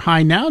numbers are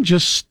high now?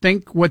 Just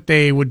think what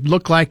they would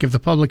look like if the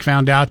public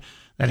found out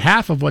that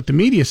half of what the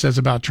media says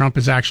about Trump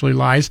is actually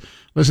lies.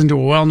 Listen to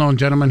a well-known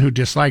gentleman who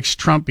dislikes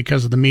Trump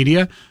because of the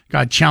media,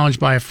 got challenged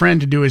by a friend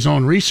to do his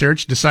own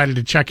research, decided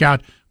to check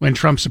out when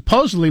Trump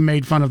supposedly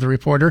made fun of the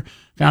reporter,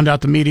 found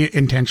out the media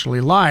intentionally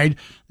lied.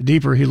 The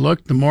deeper he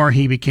looked, the more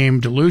he became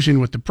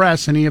delusioned with the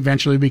press, and he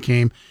eventually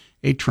became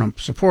a Trump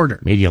supporter.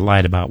 Media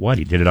lied about what?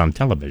 He did it on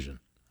television.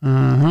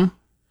 Uh-huh.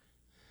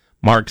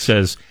 Mark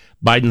says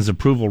Biden's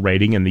approval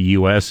rating in the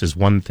U.S. is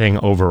one thing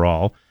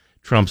overall.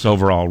 Trump's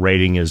overall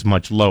rating is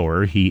much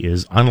lower. He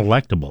is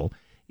unelectable,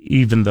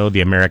 even though the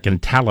American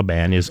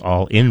Taliban is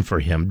all in for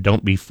him.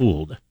 Don't be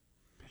fooled.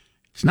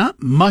 It's not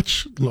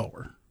much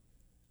lower.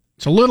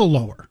 It's a little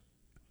lower.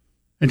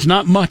 It's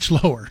not much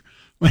lower.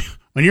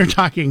 When you're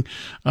talking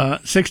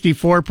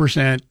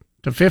 64%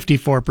 to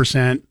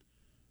 54%,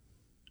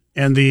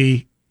 and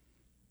the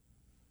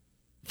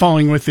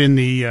falling within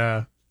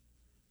the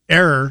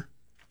error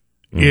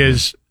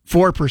is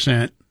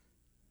 4%,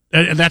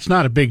 that's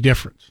not a big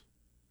difference.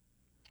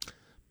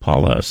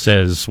 Paula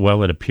says,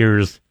 well, it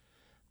appears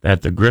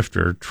that the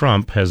grifter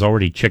Trump has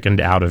already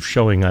chickened out of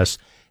showing us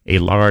a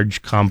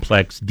large,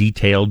 complex,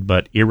 detailed,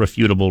 but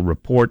irrefutable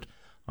report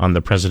on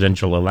the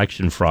presidential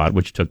election fraud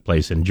which took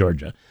place in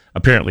Georgia.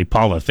 Apparently,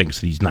 Paula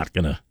thinks he's not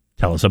going to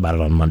tell us about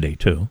it on Monday,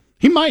 too.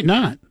 He might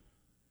not.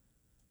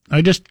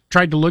 I just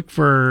tried to look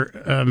for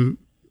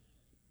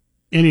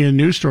any of the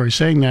news stories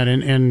saying that,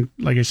 and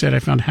like I said, I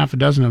found half a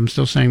dozen of them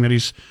still saying that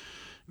he's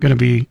going to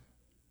be,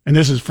 and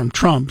this is from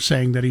Trump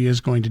saying that he is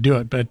going to do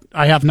it. But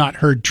I have not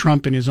heard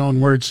Trump in his own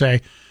words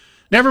say,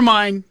 "Never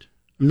mind,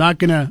 I'm not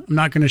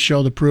gonna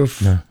show the proof.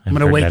 No, I'm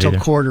going to wait till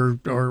court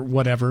or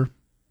whatever."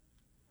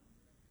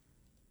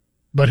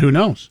 But who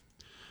knows?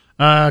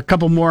 A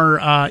couple more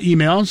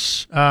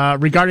emails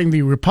regarding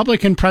the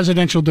Republican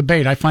presidential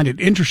debate. I find it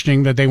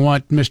interesting that they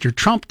want Mr.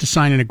 Trump to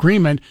sign an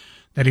agreement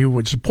that he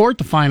would support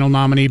the final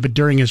nominee, but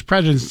during his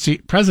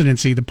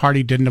presidency, the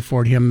party didn't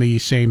afford him the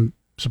same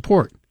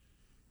support.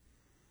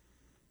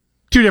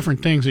 Two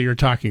different things that you're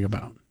talking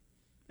about.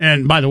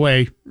 And by the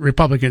way,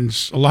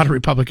 a lot of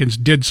Republicans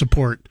did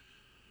support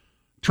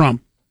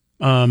Trump.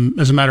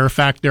 As a matter of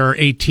fact, there are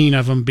 18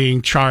 of them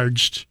being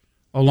charged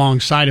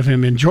alongside of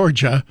him in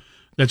Georgia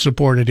that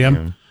supported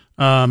him.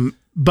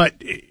 But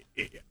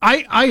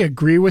I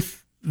agree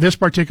with this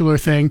particular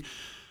thing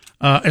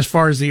as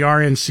far as the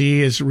RNC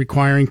is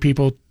requiring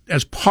people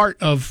as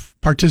part of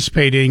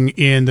participating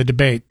in the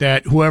debate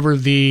that whoever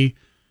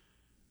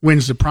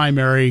wins the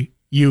primary,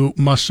 you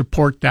must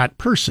support that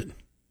person.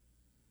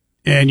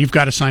 And you've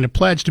got to sign a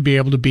pledge to be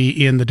able to be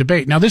in the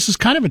debate. Now, this is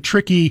kind of a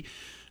tricky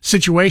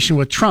situation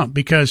with Trump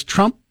because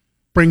Trump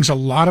brings a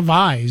lot of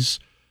eyes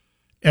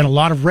and a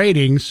lot of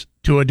ratings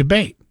to a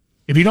debate.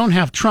 If you don't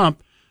have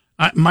Trump,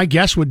 my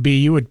guess would be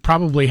you would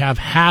probably have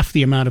half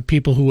the amount of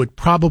people who would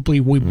probably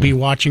be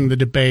watching the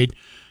debate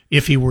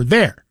if he were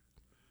there.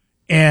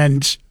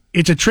 And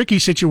it's a tricky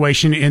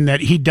situation in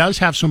that he does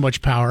have so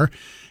much power.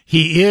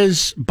 He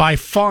is by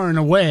far and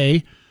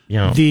away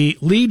the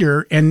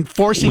leader, and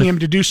forcing him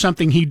to do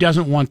something he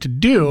doesn't want to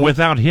do.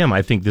 Without him,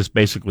 I think this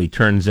basically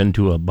turns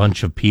into a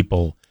bunch of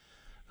people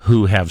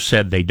who have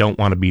said they don't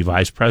want to be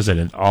vice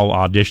president, all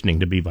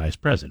auditioning to be vice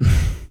president.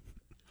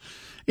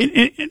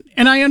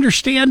 And I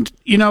understand,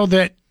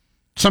 that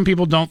some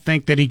people don't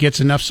think that he gets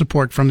enough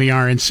support from the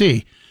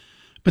RNC.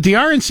 But the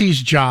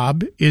RNC's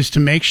job is to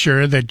make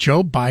sure that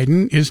Joe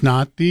Biden is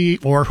not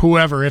or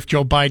whoever, if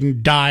Joe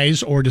Biden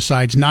dies or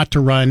decides not to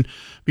run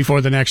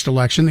before the next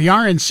election, the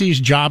RNC's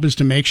job is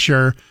to make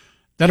sure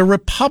that a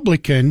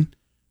Republican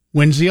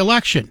wins the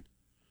election.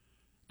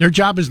 Their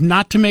job is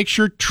not to make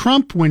sure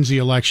Trump wins the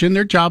election.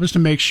 Their job is to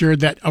make sure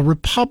that a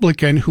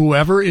Republican,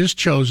 whoever is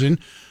chosen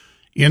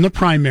in the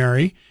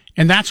primary,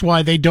 and that's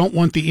why they don't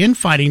want the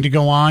infighting to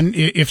go on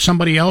if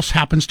somebody else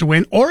happens to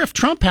win, or if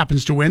Trump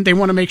happens to win. They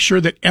want to make sure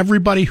that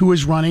everybody who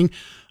is running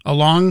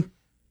along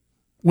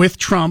with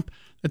Trump,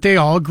 that they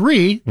all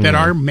agree that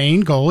our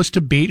main goal is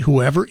to beat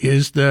whoever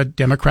is the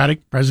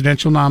Democratic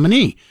presidential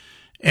nominee.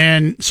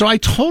 And so I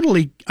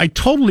totally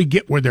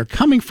get where they're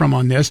coming from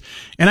on this.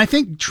 And I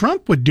think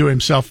Trump would do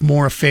himself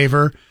more a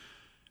favor.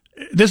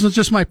 This is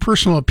just my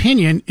personal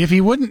opinion. If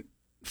he wouldn't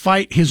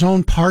fight his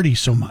own party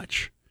so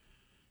much,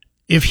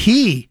 if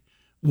he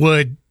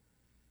would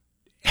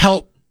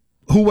help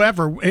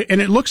whoever, and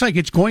it looks like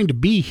it's going to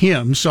be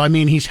him. So, I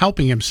mean, he's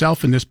helping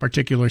himself in this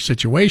particular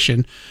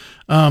situation.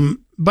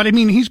 But I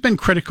mean, he's been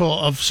critical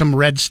of some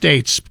red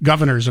states,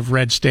 governors of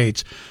red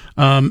states.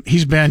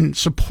 He's been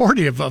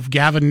supportive of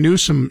Gavin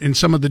Newsom in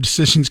some of the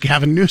decisions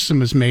Gavin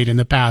Newsom has made in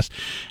the past.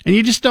 And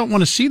you just don't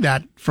want to see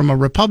that from a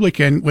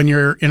Republican when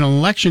you're in an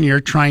election year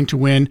trying to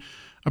win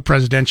a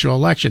presidential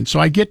election. So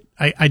I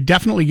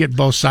definitely get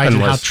both sides of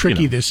how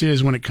tricky this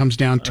is when it comes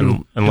down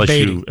to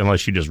debating.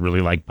 Unless you just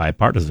really like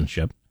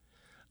bipartisanship.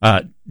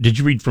 Did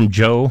you read from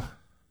Joe?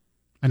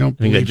 I don't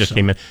think that believe just so.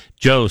 came in.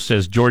 Joe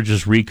says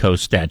Georgia's RICO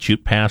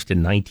statute passed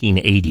in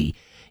 1980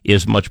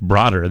 is much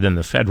broader than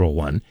the federal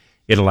one.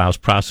 It allows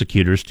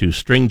prosecutors to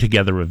string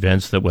together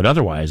events that would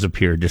otherwise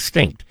appear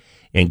distinct,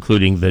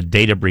 including the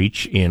data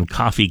breach in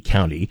Coffee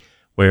County,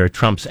 where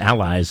Trump's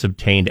allies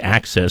obtained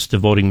access to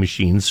voting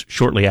machines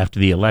shortly after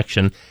the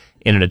election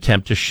in an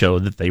attempt to show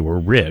that they were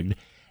rigged.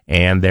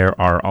 And there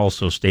are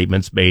also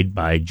statements made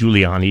by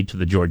Giuliani to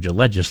the Georgia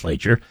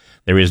legislature.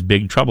 There is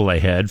big trouble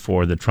ahead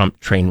for the Trump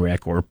train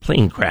wreck or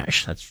plane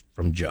crash. That's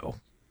from Joe.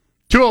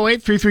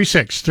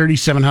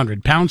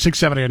 208-336-3700, pound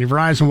 670 on your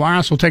Verizon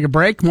Wireless. We'll take a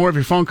break. More of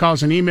your phone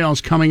calls and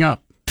emails coming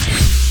up.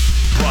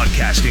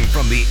 Broadcasting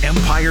from the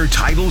Empire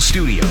Title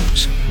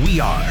Studios, we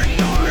are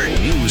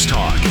News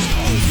Talk,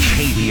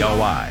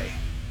 KBOI.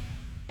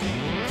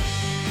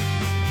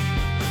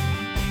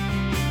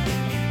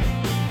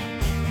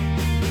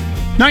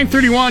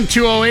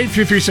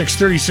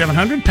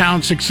 931-208-336-3700,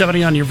 pound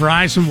 670 on your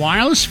Verizon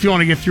Wireless. If you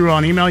want to get through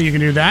on email, you can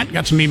do that.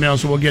 Got some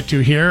emails that we'll get to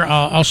here.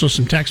 Also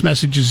some text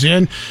messages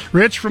in.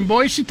 Rich from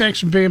Boise, thanks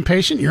for being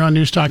patient. You're on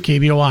News Talk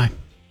KBOI.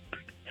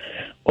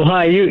 Well,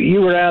 hi.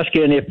 You were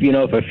asking if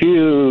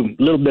a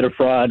little bit of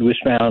fraud was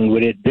found,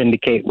 would it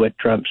vindicate what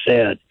Trump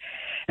said?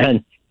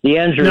 And the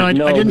answer is no.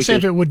 I didn't say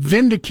if it would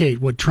vindicate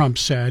what Trump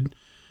said.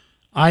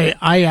 I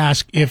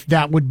asked if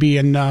that would be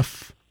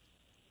enough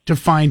to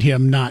find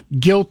him not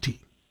guilty.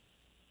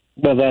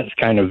 Well, that's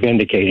kind of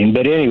vindicating.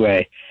 But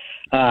anyway,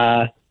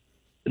 the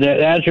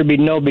answer would be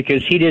no,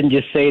 because he didn't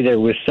just say there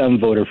was some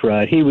voter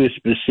fraud. He was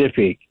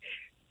specific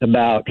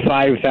about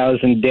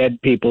 5,000 dead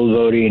people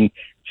voting,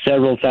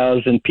 several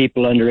thousand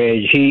people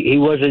underage. He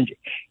wasn't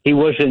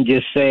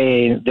just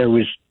saying there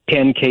was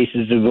 10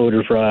 cases of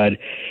voter fraud.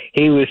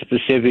 He was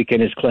specific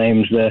in his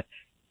claims. The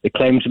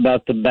claims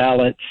about the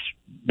ballots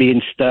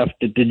being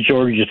stuffed at the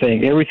Georgia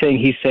thing, everything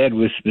he said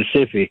was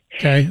specific.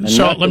 Okay,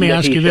 so let me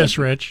ask you this,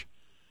 Rich.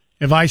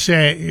 If I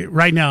say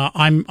right now,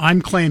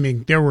 I'm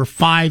claiming there were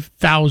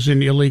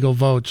 5,000 illegal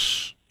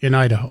votes in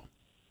Idaho.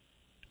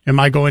 Am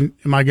I going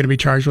to be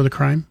charged with a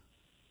crime?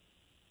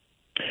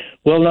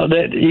 Well, no.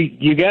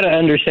 You got to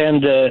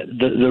understand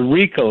the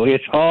RICO.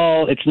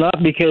 It's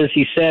not because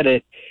he said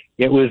it.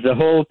 It was the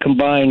whole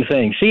combined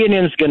thing.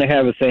 CNN's going to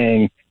have a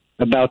thing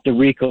about the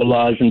RICO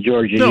laws in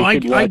Georgia. No, I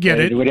get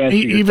it. It would answer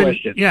your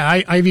question.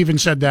 Yeah, I've even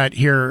said that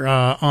here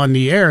on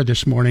the air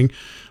this morning.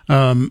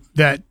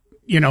 That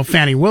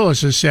Fannie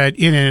Willis has said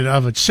in and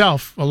of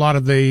itself, a lot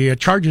of the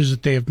charges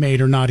that they have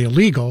made are not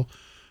illegal.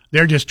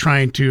 They're just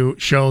trying to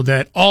show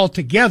that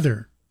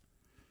altogether,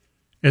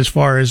 as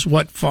far as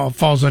what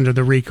falls under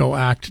the RICO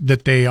Act,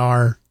 that they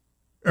are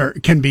or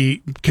can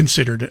be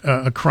considered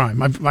a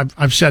crime.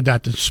 I've said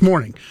that this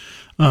morning.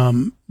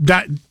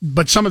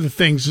 But some of the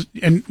things,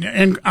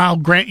 and I'll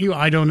grant you,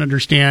 I don't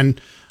understand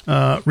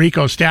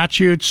RICO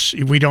statutes.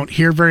 We don't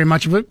hear very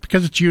much of it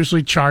because it's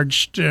usually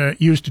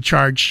used to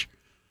charge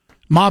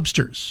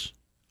mobsters.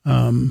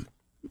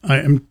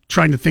 I'm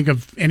trying to think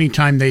of any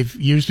time they've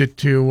used it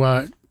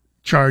to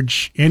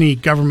charge any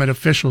government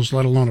officials,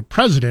 let alone a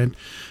president.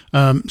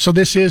 So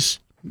this is,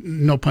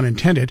 no pun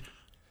intended,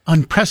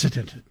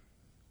 unprecedented.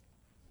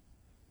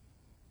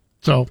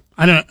 So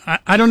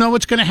I don't know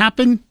what's going to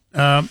happen.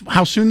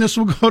 How soon this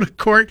will go to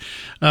court.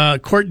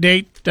 Court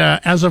date,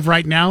 as of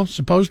right now,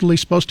 supposedly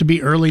supposed to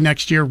be early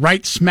next year,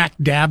 right smack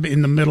dab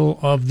in the middle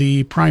of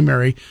the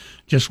primary.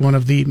 Just one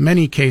of the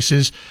many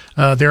cases.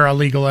 There are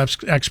legal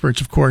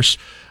experts, of course,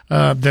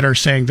 that are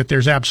saying that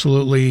there's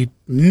absolutely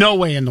no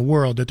way in the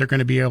world that they're going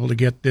to be able to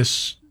get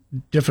this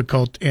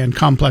difficult and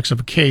complex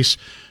of a case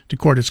to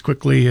court as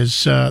quickly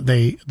as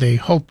they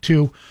hope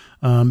to,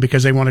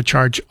 because they want to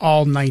charge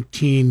all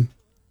 19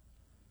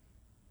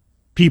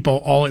 people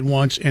all at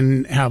once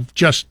and have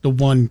just the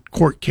one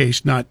court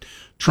case, not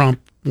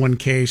Trump one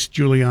case,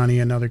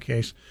 Giuliani another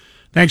case.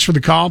 Thanks for the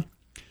call.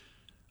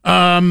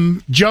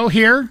 Joe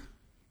here.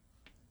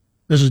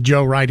 This is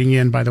Joe writing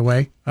in, by the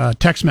way.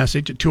 Text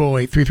message at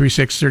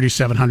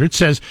 208-336-3700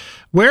 says,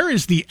 where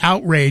is the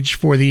outrage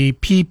for the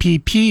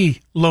PPP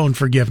loan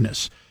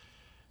forgiveness?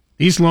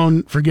 These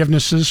loan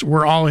forgivenesses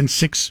were all in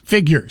six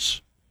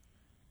figures.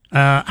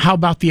 How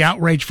about the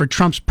outrage for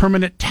Trump's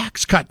permanent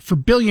tax cut for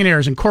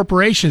billionaires and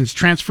corporations,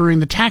 transferring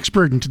the tax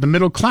burden to the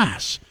middle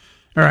class?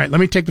 All right, let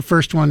me take the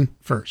first one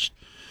first.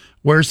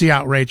 Where's the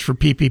outrage for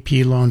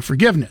PPP loan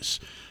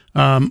forgiveness?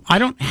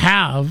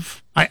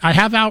 I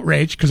have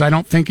outrage because I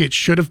don't think it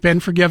should have been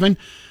forgiven,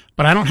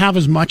 but I don't have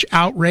as much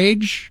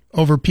outrage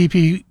over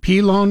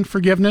PPP loan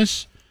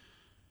forgiveness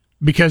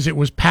because it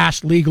was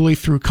passed legally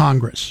through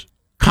Congress.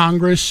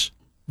 Congress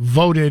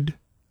voted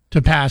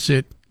to pass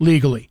it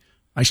legally.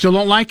 I still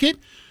don't like it.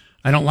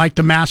 I don't like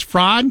the mass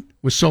fraud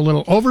with so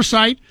little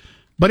oversight,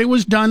 but it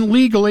was done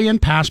legally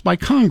and passed by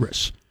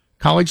Congress.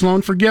 College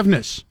loan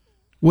forgiveness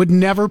would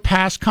never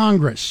pass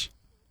Congress.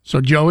 So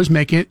Joe is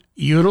making a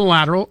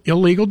unilateral,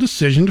 illegal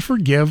decision to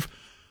forgive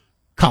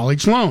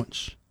college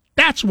loans.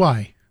 That's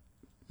why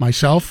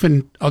myself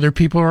and other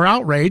people are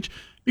outraged,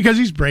 because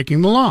he's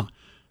breaking the law.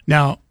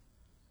 Now,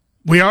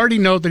 we already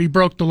know that he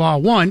broke the law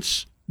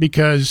once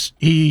because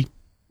he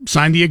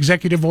signed the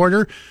executive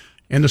order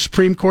and the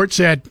Supreme Court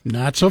said,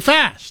 not so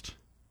fast.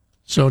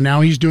 So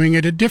now he's doing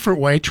it a different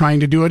way, trying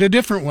to do it a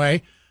different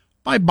way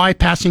by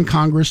bypassing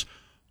Congress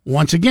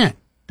once again.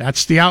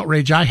 That's the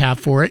outrage I have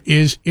for it,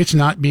 is it's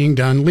not being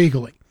done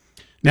legally.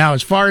 Now,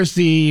 as far as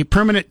the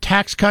permanent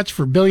tax cuts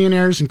for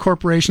billionaires and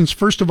corporations,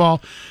 first of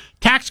all,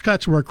 tax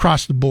cuts were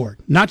across the board,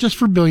 not just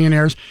for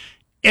billionaires.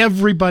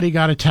 Everybody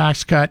got a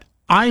tax cut.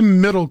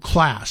 I'm middle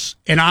class,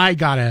 and I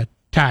got a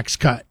tax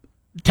cut.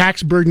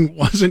 Tax burden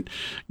wasn't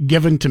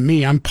given to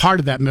me. I'm part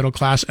of that middle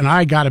class, and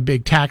I got a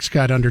big tax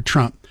cut under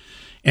Trump.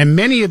 And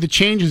many of the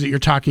changes that you're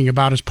talking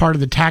about as part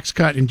of the Tax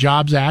Cut and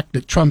Jobs Act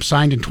that Trump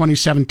signed in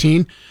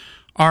 2017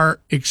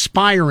 are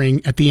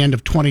expiring at the end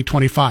of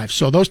 2025.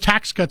 So those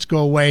tax cuts go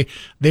away.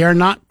 They are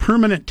not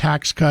permanent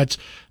tax cuts.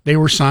 They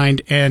were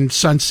signed and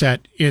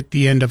sunset at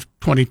the end of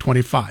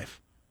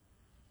 2025.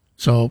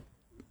 So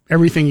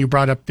everything you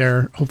brought up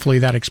there, hopefully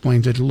that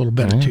explains it a little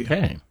better to you.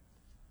 Okay.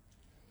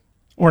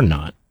 Or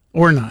not.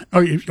 Or not.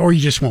 Or you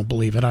just won't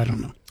believe it. I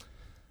don't know.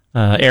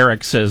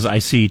 Eric says, I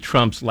see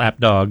Trump's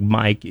lapdog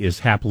Mike is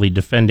happily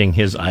defending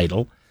his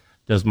idol.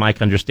 Does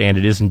Mike understand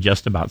it isn't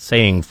just about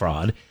saying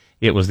fraud?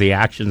 It was the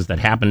actions that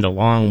happened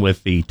along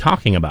with the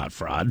talking about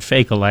fraud,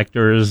 fake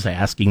electors,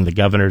 asking the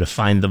governor to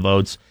find the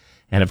votes,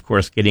 and, of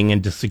course, getting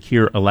into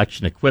secure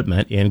election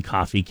equipment in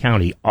Coffee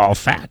County. All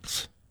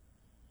facts.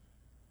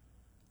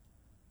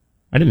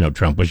 I didn't know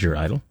Trump was your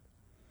idol.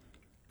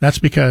 That's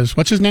because,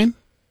 what's his name?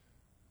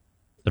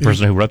 The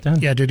person who wrote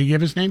that? Yeah, did he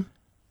give his name?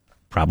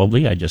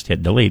 Probably. I just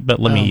hit delete, but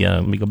let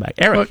me go back.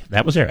 Eric.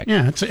 That was Eric.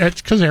 Yeah,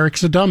 it's because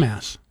Eric's a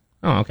dumbass.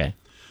 Oh, okay.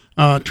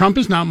 Trump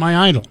is not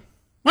my idol.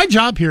 My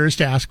job here is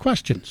to ask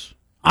questions.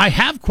 I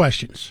have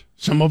questions.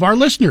 Some of our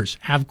listeners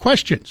have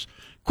questions.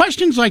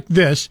 Questions like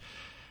this: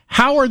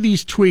 how are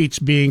these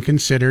tweets being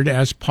considered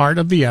as part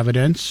of the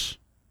evidence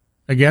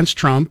against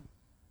Trump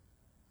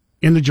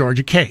in the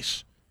Georgia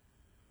case?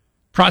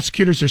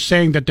 Prosecutors are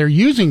saying that they're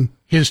using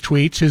his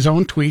tweets, his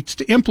own tweets,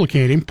 to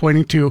implicate him,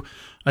 pointing to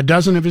a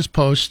dozen of his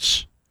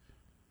posts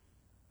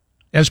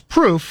as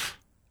proof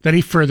that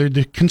he furthered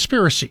the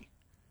conspiracy.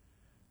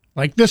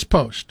 Like this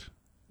post.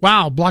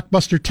 Wow,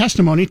 blockbuster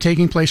testimony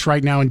taking place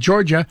right now in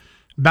Georgia.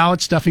 Ballot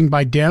stuffing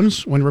by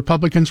Dems when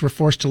Republicans were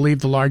forced to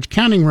leave the large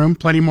counting room.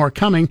 Plenty more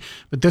coming,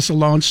 but this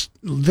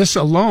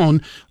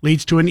alone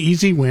leads to an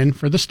easy win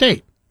for the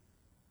state.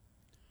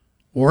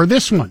 Or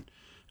this one.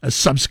 A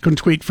subsequent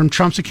tweet from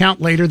Trump's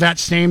account later that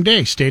same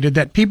day stated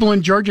that people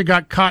in Georgia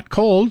got caught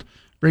cold,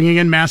 bringing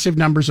in massive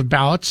numbers of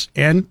ballots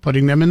and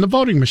putting them in the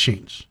voting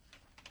machines.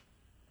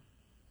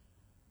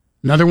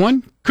 Another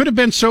one, could have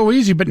been so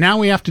easy, but now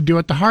we have to do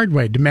it the hard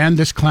way. Demand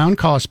this clown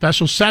call a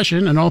special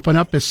session and open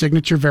up his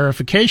signature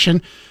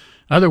verification.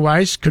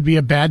 Otherwise, could be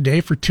a bad day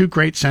for two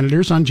great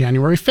senators on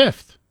January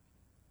 5th.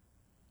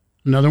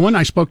 Another one,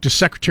 I spoke to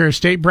Secretary of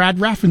State Brad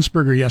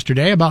Raffensperger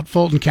yesterday about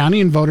Fulton County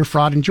and voter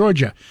fraud in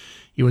Georgia.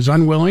 He was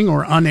unwilling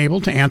or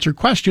unable to answer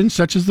questions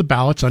such as the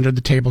ballots under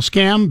the table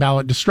scam,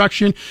 ballot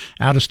destruction,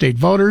 out-of-state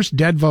voters,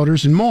 dead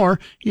voters, and more.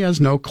 He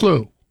has no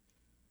clue.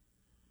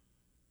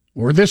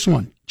 Or this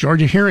one,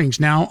 Georgia hearings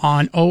now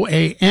on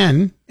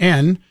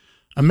OANN,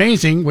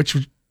 amazing, which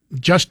was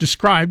just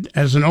described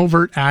as an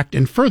overt act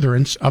in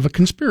furtherance of a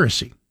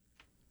conspiracy.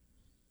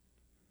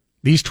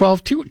 These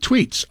 12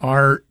 tweets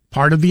are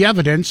part of the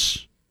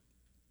evidence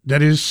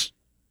that is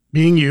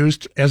being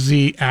used as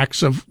the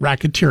acts of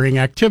racketeering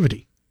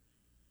activity.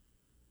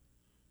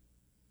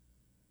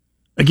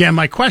 Again,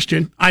 my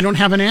question, I don't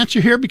have an answer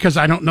here because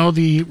I don't know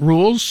the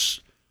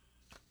rules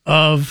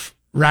of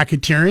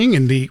racketeering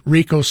and the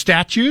RICO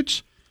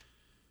statutes.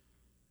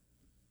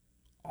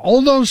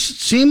 All those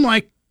seem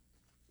like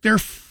they're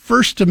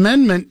First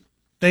Amendment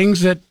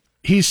things that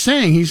he's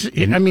saying. He's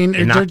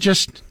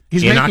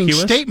making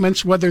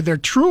statements, whether they're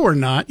true or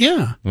not.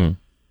 Yeah.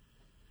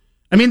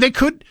 I mean,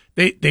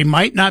 they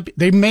might not,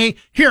 they may,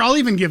 here, I'll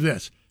even give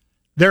this.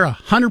 They're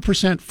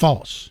 100%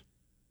 false.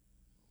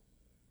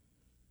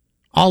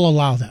 I'll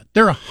allow that.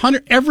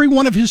 Every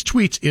one of his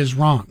tweets is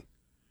wrong.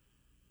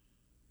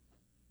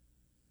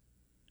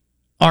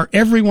 Are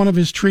every one of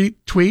his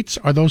tweets,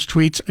 are those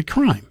tweets a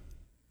crime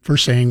for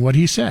saying what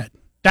he said?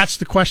 That's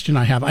the question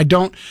I have.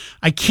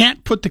 I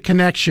can't put the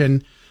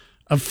connection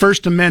of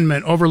First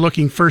Amendment,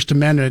 overlooking First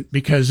Amendment,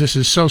 because this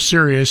is so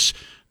serious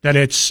that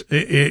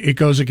it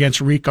goes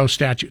against RICO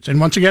statutes. And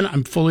once again,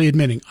 I'm fully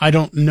admitting, I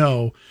don't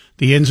know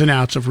the ins and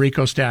outs of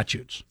RICO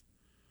statutes.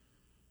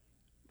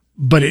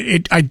 But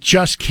I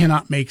just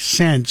cannot make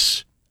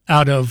sense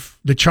out of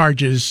the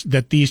charges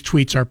that these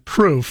tweets are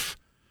proof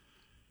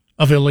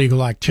of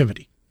illegal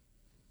activity.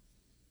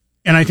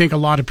 And I think a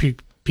lot of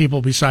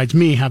people besides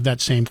me have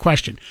that same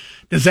question.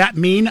 Does that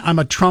mean I'm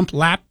a Trump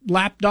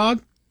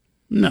lapdog?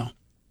 No.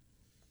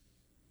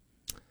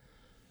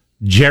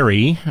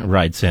 Jerry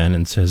writes in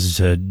and says,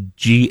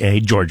 GA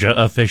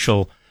Georgia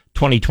official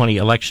 2020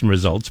 election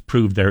results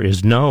prove there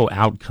is no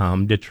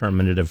outcome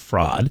determinative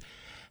fraud.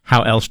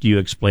 How else do you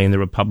explain the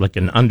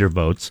Republican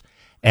undervotes?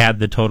 Add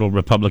the total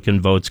Republican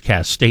votes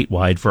cast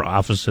statewide for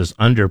offices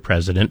under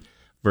president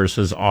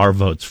versus our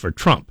votes for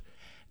Trump.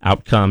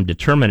 Outcome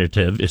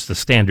determinative is the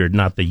standard,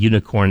 not the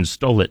unicorn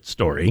stole it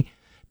story.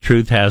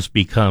 Truth has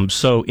become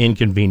so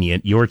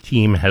inconvenient, your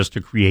team has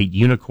to create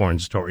unicorn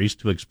stories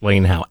to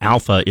explain how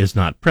Alpha is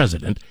not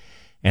president,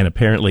 and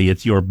apparently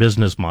it's your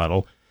business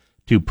model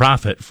to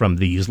profit from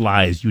these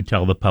lies you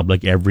tell the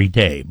public every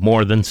day.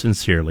 More than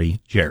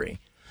sincerely, Jerry.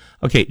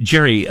 Okay,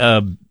 Jerry,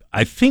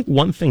 I think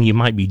one thing you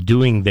might be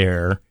doing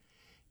there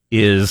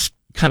is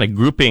kind of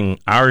grouping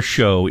our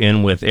show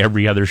in with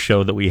every other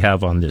show that we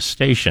have on this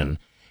station,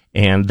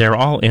 and they're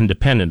all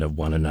independent of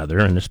one another,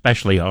 and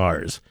especially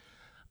ours.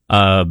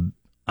 I'm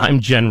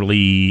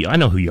generally, I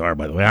know who you are,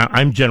 by the way.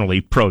 I'm generally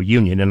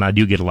pro-union, and I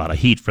do get a lot of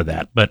heat for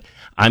that. But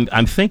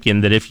I'm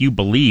thinking that if you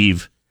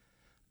believe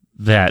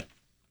that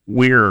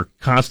we're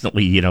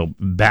constantly,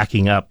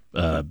 backing up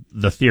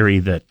the theory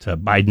that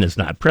Biden is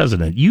not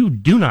president, you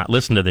do not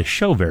listen to this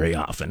show very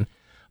often.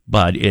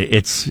 But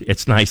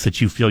it's nice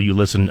that you feel you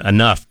listen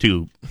enough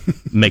to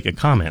make a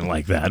comment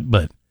like that.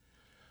 But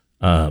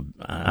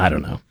I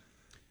don't know.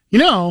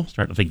 I'm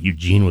starting to think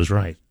Eugene was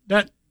right.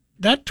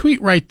 That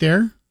tweet right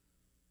there,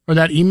 or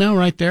that email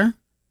right there,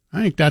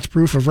 I think that's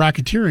proof of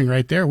racketeering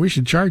right there. We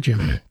should charge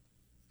him.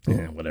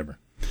 Yeah, whatever.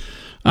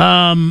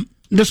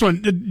 This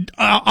one,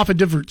 off a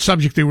different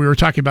subject that we were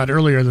talking about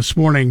earlier this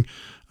morning,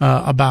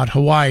 about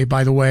Hawaii,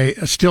 by the way,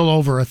 still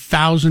over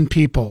 1,000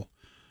 people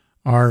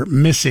are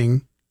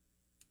missing.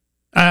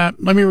 Let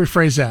me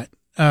rephrase that.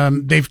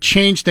 They've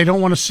changed. They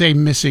don't want to say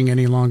missing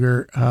any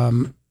longer.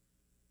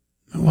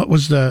 What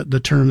was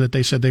the term that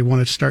they said they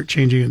want to start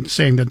changing and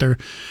saying that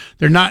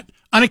they're not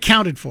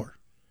unaccounted for?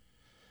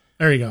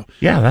 There you go.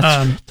 Yeah,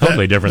 that's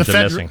totally different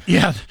than missing.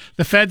 Yeah,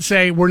 the feds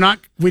say we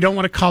don't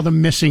want to call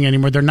them missing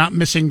anymore. They're not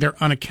missing,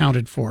 they're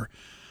unaccounted for.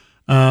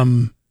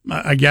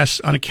 I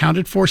guess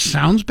unaccounted for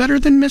sounds better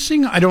than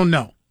missing. I don't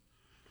know.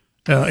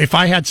 If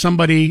I had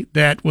somebody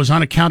that was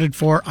unaccounted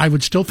for, I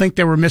would still think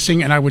they were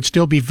missing, and I would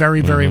still be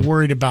very, very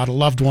worried about a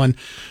loved one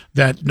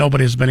that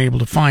nobody has been able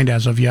to find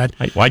as of yet.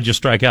 Why'd you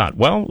strike out?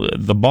 Well,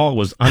 the ball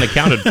was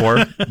unaccounted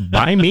for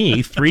by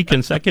me 3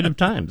 consecutive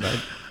times.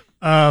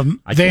 I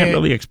can't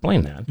really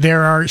explain that.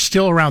 There are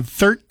still around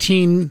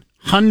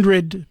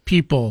 1,300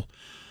 people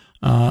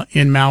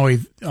on Maui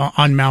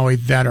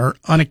that are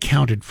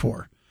unaccounted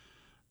for.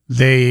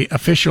 The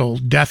official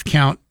death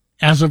count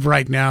as of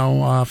right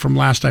now, from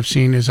last I've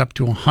seen, is up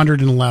to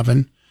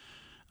 111.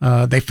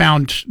 They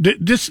found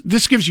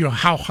this gives you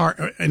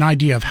an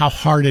idea of how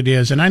hard it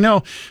is. And I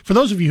know for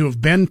those of you who have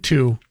been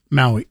to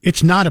Maui,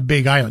 it's not a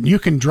big island. You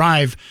can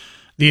drive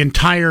the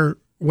entire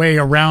way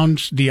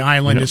around the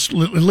island, at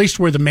least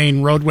where the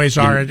main roadways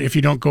are, if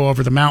you don't go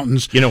over the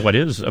mountains. You know what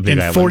is a big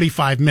island? In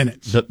 45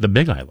 minutes. The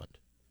big island.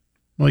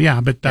 Well,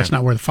 yeah, but that's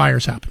not where the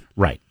fires happen.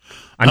 Right.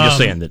 I'm just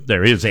saying that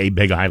there is a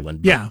big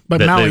island. Yeah,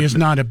 but Maui is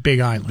not a big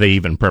island. They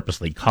even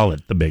purposely call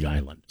it the big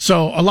island.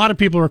 So a lot of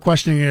people are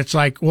questioning it. It's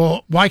like,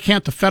 well, why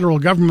can't the federal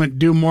government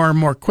do more and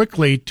more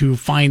quickly to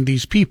find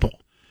these people?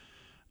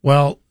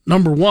 Well,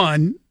 number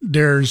one,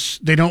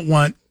 they don't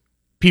want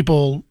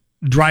people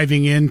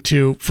driving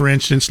into, for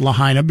instance,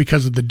 Lahaina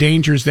because of the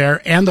dangers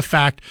there and the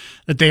fact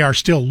that they are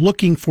still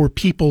looking for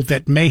people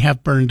that may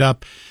have burned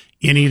up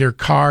in either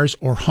cars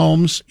or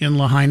homes in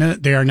Lahaina.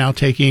 They are now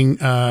taking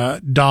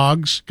cadaver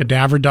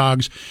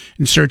dogs,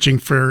 and searching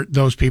for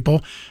those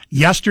people.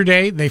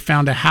 Yesterday, they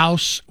found a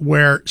house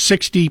where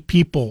 60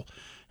 people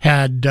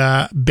had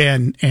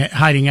been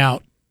hiding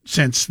out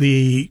since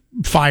the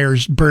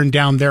fires burned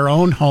down their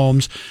own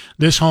homes.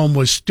 This home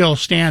was still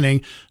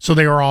standing, so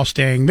they were all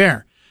staying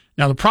there.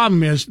 Now, the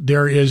problem is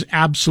there is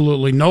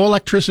absolutely no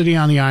electricity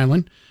on the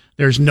island.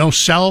 There's no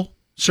cell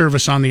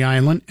service on the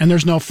island, and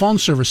there's no phone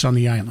service on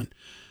the island.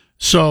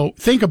 So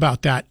think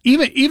about that.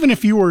 Even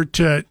if you were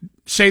to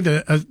say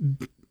that,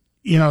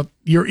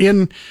 you're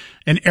in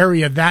an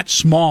area that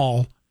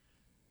small,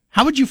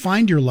 how would you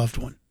find your loved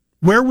one?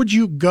 Where would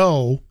you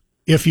go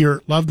if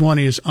your loved one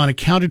is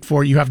unaccounted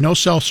for? You have no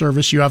cell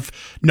service. You have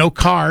no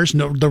cars,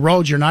 the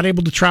roads. You're not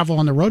able to travel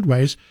on the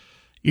roadways.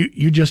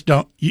 You just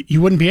don't,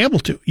 you wouldn't be able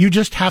to. You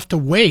just have to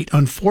wait,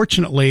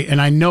 unfortunately.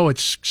 And I know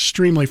it's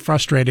extremely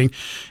frustrating,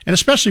 and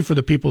especially for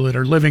the people that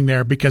are living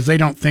there because they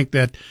don't think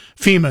that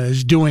FEMA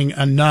is doing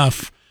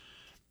enough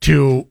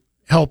to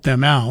help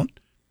them out.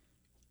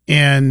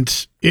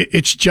 And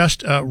it's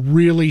just a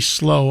really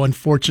slow,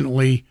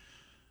 unfortunately,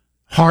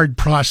 hard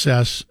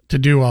process to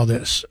do all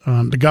this.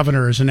 The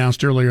governor has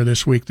announced earlier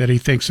this week that he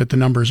thinks that the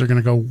numbers are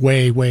going to go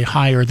way, way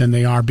higher than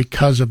they are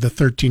because of the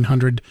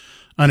 1,300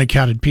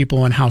 unaccounted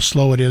people and how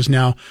slow it is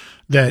now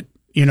that,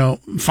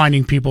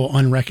 finding people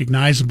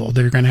unrecognizable.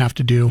 They're going to have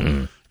to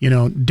do,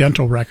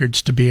 dental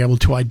records to be able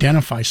to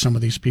identify some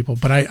of these people.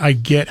 But I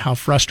get how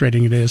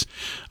frustrating it is.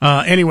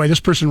 Anyway, this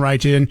person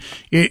writes in,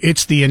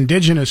 it's the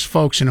indigenous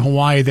folks in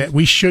Hawaii that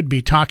we should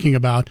be talking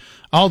about.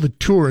 All the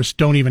tourists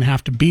don't even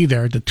have to be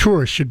there. The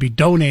tourists should be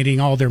donating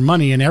all their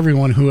money, and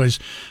everyone who has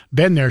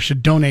been there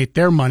should donate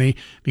their money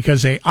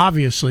because they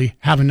obviously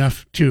have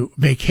enough to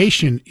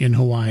vacation in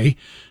Hawaii.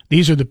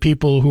 These are the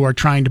people who are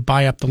trying to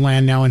buy up the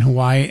land now in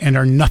Hawaii and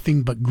are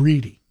nothing but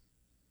greedy.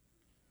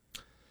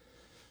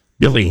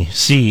 Billy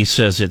C.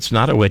 says it's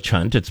not a witch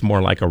hunt. It's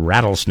more like a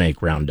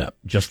rattlesnake roundup.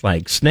 Just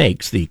like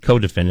snakes, the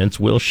co-defendants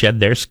will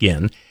shed their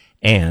skin.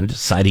 And,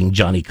 citing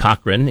Johnny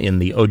Cochran in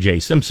the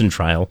O.J. Simpson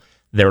trial,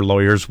 their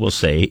lawyers will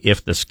say,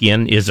 if the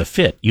skin is a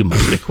fit, you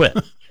must acquit.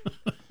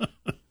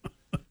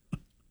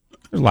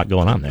 There's a lot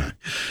going on there.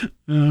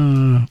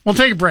 We'll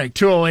take a break.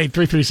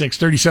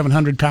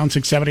 208-336-3700, pound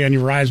 670 on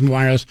your Verizon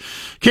Wireless.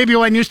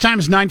 KBOI News Time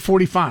is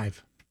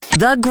 9:45.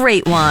 The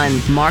Great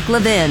One, Mark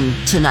Levin,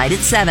 tonight at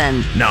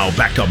 7. Now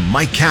back to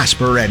Mike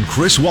Kasper and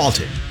Chris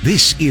Walton.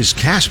 This is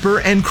Kasper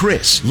and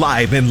Chris,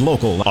 live and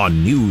local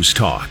on News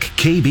Talk,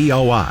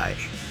 KBOI.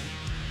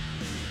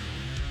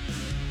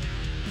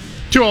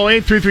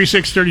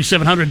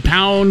 208-336-3700,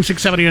 pound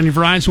 670 on your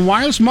Verizon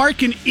Wireless.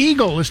 Mark and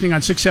Eagle listening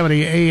on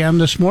 670 AM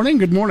this morning.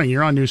 Good morning.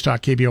 You're on News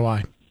Talk,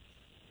 KBOI.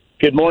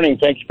 Good morning.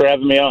 Thank you for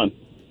having me on.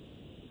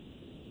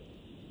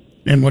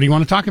 And what do you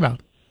want to talk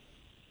about?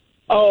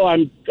 Oh,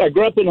 I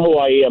grew up in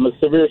Hawaii. I'm a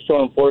severe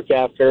storm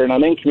forecaster, and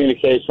I'm in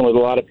communication with a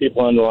lot of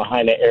people in the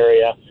Lahaina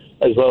area,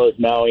 as well as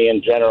Maui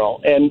in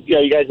general. And,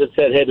 you guys have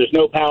said, hey, there's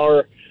no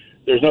power,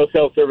 there's no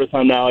cell service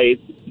on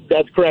Maui.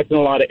 That's correct in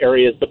a lot of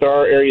areas, but there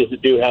are areas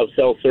that do have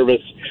cell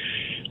service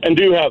and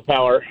do have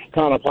power,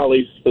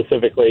 Kaanapali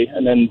specifically,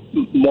 and then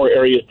more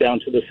areas down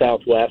to the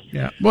southwest.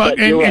 Yeah. Well,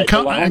 and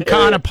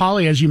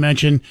Kaanapali, as you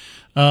mentioned,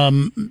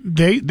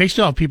 they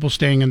still have people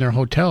staying in their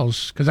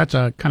hotels because that's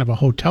a kind of a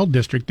hotel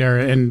district there,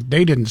 and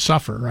they didn't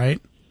suffer, right?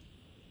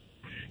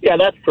 Yeah,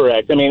 that's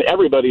correct. I mean,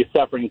 everybody's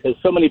suffering because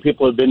so many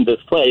people have been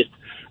displaced,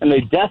 and they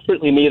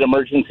desperately need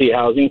emergency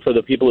housing for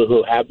the people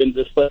who have been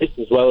displaced,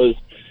 as well as,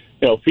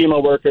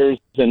 FEMA workers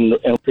and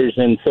workers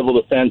in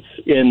civil defense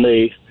in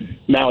the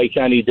Maui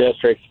County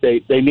districts.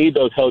 They need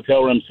those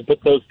hotel rooms to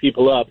put those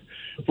people up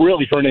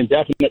really for an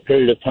indefinite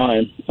period of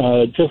time,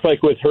 just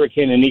like with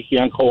Hurricane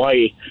Iniki on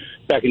Kauai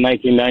back in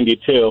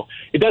 1992.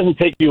 It doesn't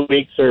take you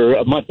weeks or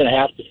a month and a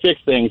half to fix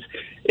things.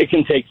 It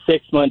can take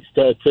 6 months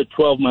to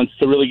 12 months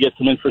to really get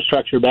some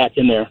infrastructure back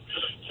in there.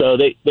 So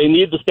they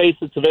need the space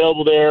that's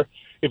available there.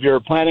 If you're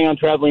planning on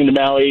traveling to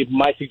Maui,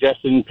 my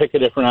suggestion, pick a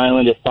different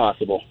island if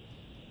possible.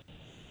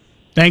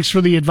 Thanks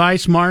for the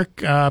advice,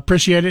 Mark.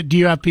 Appreciate it. Do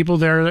you have people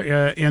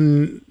there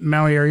in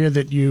Maui area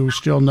that you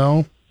still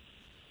know?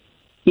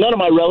 None of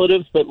my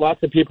relatives, but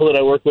lots of people that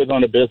I work with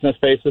on a business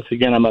basis.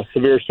 Again, I'm a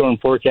severe storm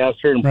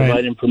forecaster and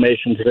provide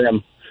information to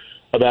them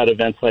about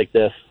events like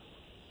this.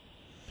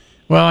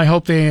 Well, I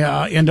hope they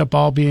end up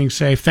all being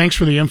safe. Thanks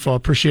for the info.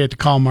 Appreciate the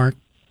call, Mark.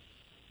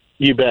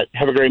 You bet.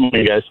 Have a great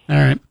morning, guys. All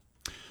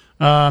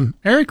right.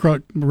 Eric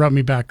wrote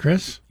me back,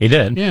 Chris. He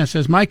did? Yeah, it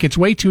says, Mike, it's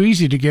way too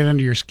easy to get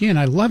under your skin.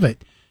 I love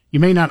it. You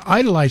may not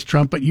idolize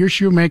Trump, but you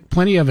sure make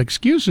plenty of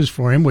excuses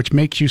for him, which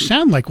makes you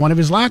sound like one of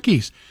his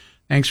lackeys.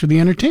 Thanks for the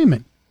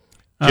entertainment.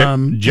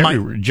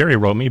 Jerry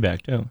wrote me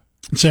back, too.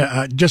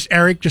 So, just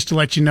Eric, just to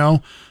let you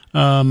know,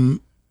 I'm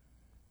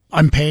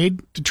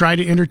paid to try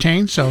to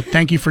entertain, so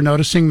thank you for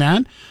noticing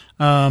that.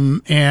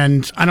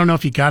 And I don't know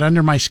if you got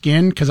under my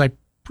skin, because I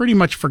pretty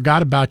much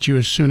forgot about you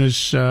as soon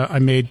as I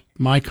made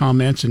my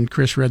comments and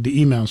Chris read the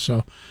email,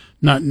 so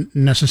not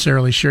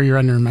necessarily sure you're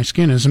under my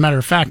skin. As a matter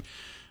of fact,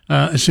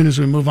 as soon as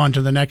we move on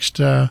to the next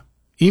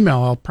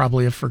email, I'll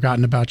probably have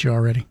forgotten about you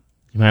already.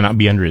 You might not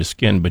be under his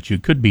skin, but you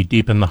could be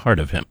deep in the heart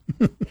of him,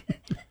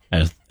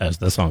 as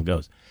the song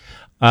goes.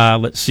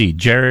 Let's see.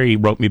 Jerry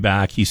wrote me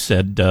back. He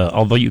said,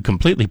 although you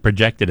completely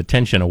projected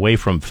attention away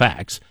from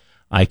facts,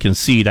 I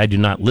concede I do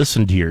not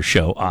listen to your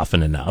show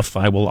often enough.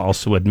 I will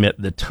also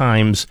admit the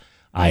times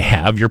I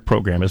have, your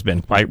program has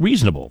been quite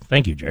reasonable.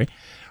 Thank you, Jerry.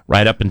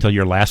 Right up until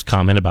your last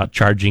comment about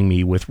charging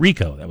me with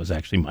RICO. That was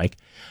actually Mike.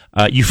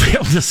 You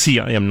fail to see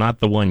I am not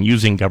the one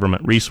using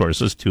government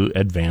resources to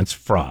advance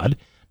fraud.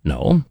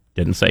 No,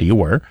 didn't say you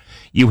were.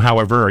 You,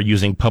 however, are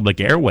using public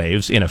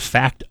airwaves in a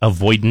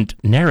fact-avoidant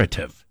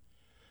narrative,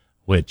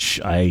 which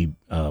I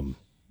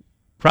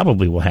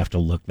probably will have to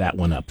look that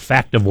one up.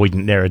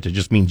 Fact-avoidant narrative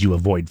just means you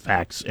avoid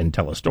facts and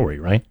tell a story,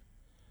 right?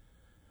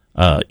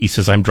 He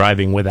says, I'm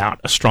driving without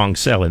a strong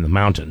cell in the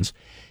mountains.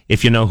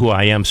 If you know who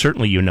I am,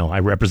 certainly you know I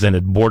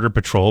represented Border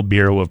Patrol,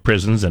 Bureau of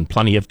Prisons, and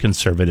plenty of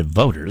conservative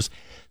voters.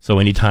 So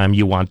anytime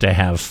you want to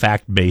have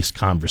fact-based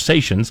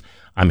conversations,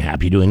 I'm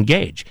happy to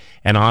engage.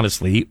 And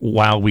honestly,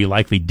 while we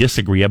likely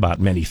disagree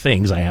about many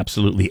things, I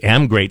absolutely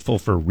am grateful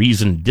for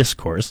reasoned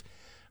discourse.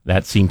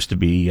 That seems to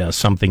be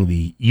something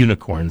the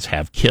unicorns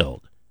have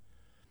killed.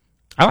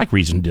 I like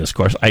reasoned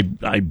discourse.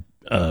 I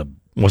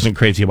wasn't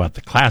crazy about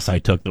the class I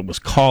took that was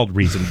called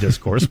reasoned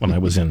discourse when I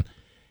was in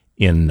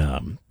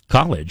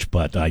college,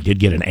 but I did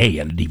get an A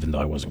in it, even though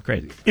I wasn't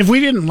crazy. If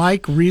we didn't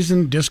like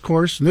reasoned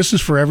discourse, and this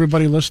is for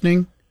everybody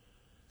listening,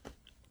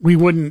 we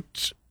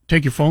wouldn't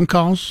take your phone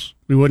calls.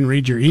 We wouldn't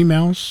read your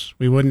emails.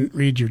 We wouldn't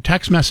read your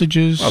text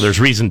messages. Well,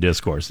 there's reasoned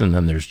discourse, and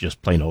then there's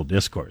just plain old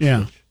discourse.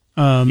 Yeah.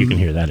 You can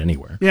hear that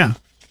anywhere. Yeah.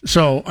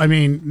 So, I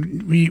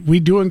mean, we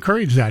do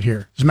encourage that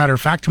here. As a matter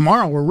of fact,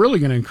 tomorrow we're really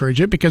going to encourage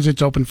it because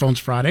it's Open Phones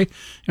Friday,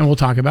 and we'll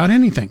talk about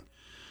anything.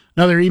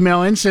 Another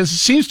email in says, it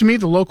seems to me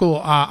the local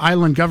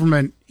island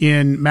government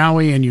in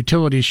Maui and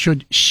utilities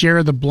should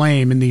share the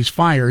blame in these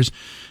fires.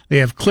 They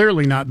have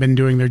clearly not been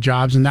doing their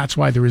jobs, and that's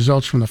why the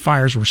results from the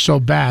fires were so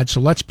bad.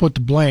 So let's put the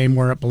blame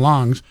where it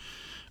belongs.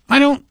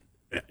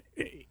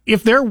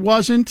 If there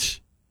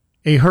wasn't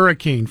a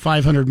hurricane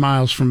 500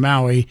 miles from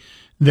Maui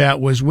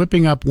that was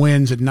whipping up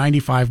winds at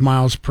 95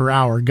 miles per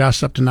hour,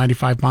 gusts up to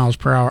 95 miles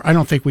per hour, I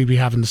don't think we'd be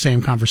having the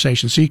same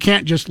conversation. So you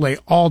can't just lay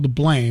all the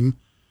blame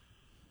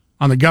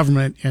on the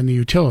government and the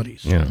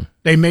utilities. Yeah.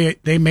 They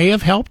may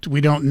have helped.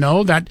 We don't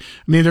know that.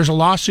 I mean, there's a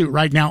lawsuit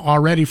right now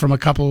already from a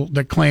couple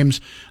that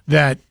claims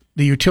that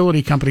the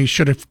utility companies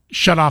should have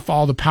shut off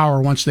all the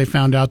power once they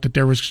found out that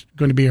there was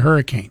going to be a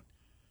hurricane.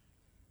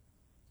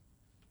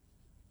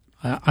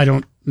 I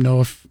don't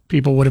know if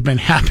people would have been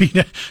happy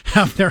to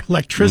have their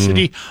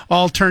electricity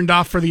all turned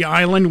off for the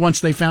island once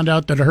they found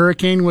out that a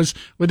hurricane was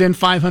within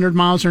 500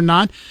 miles or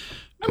not.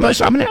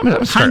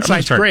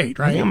 Hindsight's great,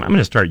 right? I'm going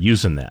to start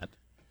using that.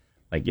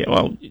 Like, yeah,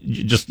 well,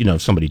 just,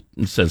 if somebody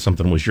says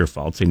something was your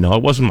fault, say, no,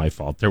 it wasn't my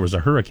fault. There was a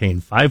hurricane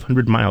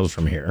 500 miles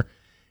from here.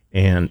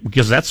 And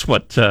because that's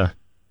what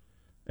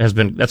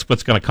that's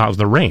what's going to cause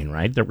the rain,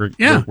 right? That we're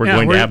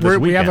going to have this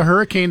weekend. We have a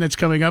hurricane that's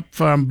coming up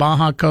from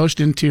Baja Coast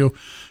into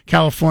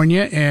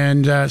California,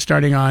 and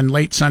starting on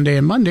late Sunday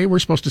and Monday, we're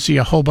supposed to see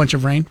a whole bunch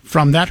of rain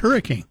from that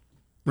hurricane,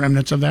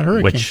 remnants of that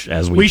hurricane. Which,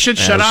 we should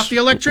shut off the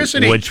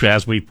electricity. Which,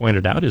 as we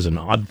pointed out, is an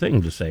odd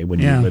thing to say when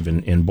you live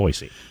in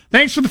Boise.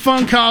 Thanks for the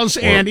phone calls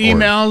and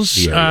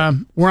emails.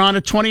 We're on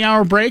a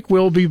 20-hour break.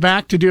 We'll be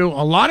back to do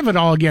a lot of it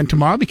all again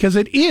tomorrow because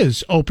it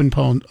is Open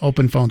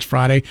Phones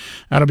Friday.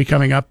 That'll be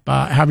coming up.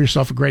 Have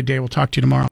yourself a great day. We'll talk to you tomorrow.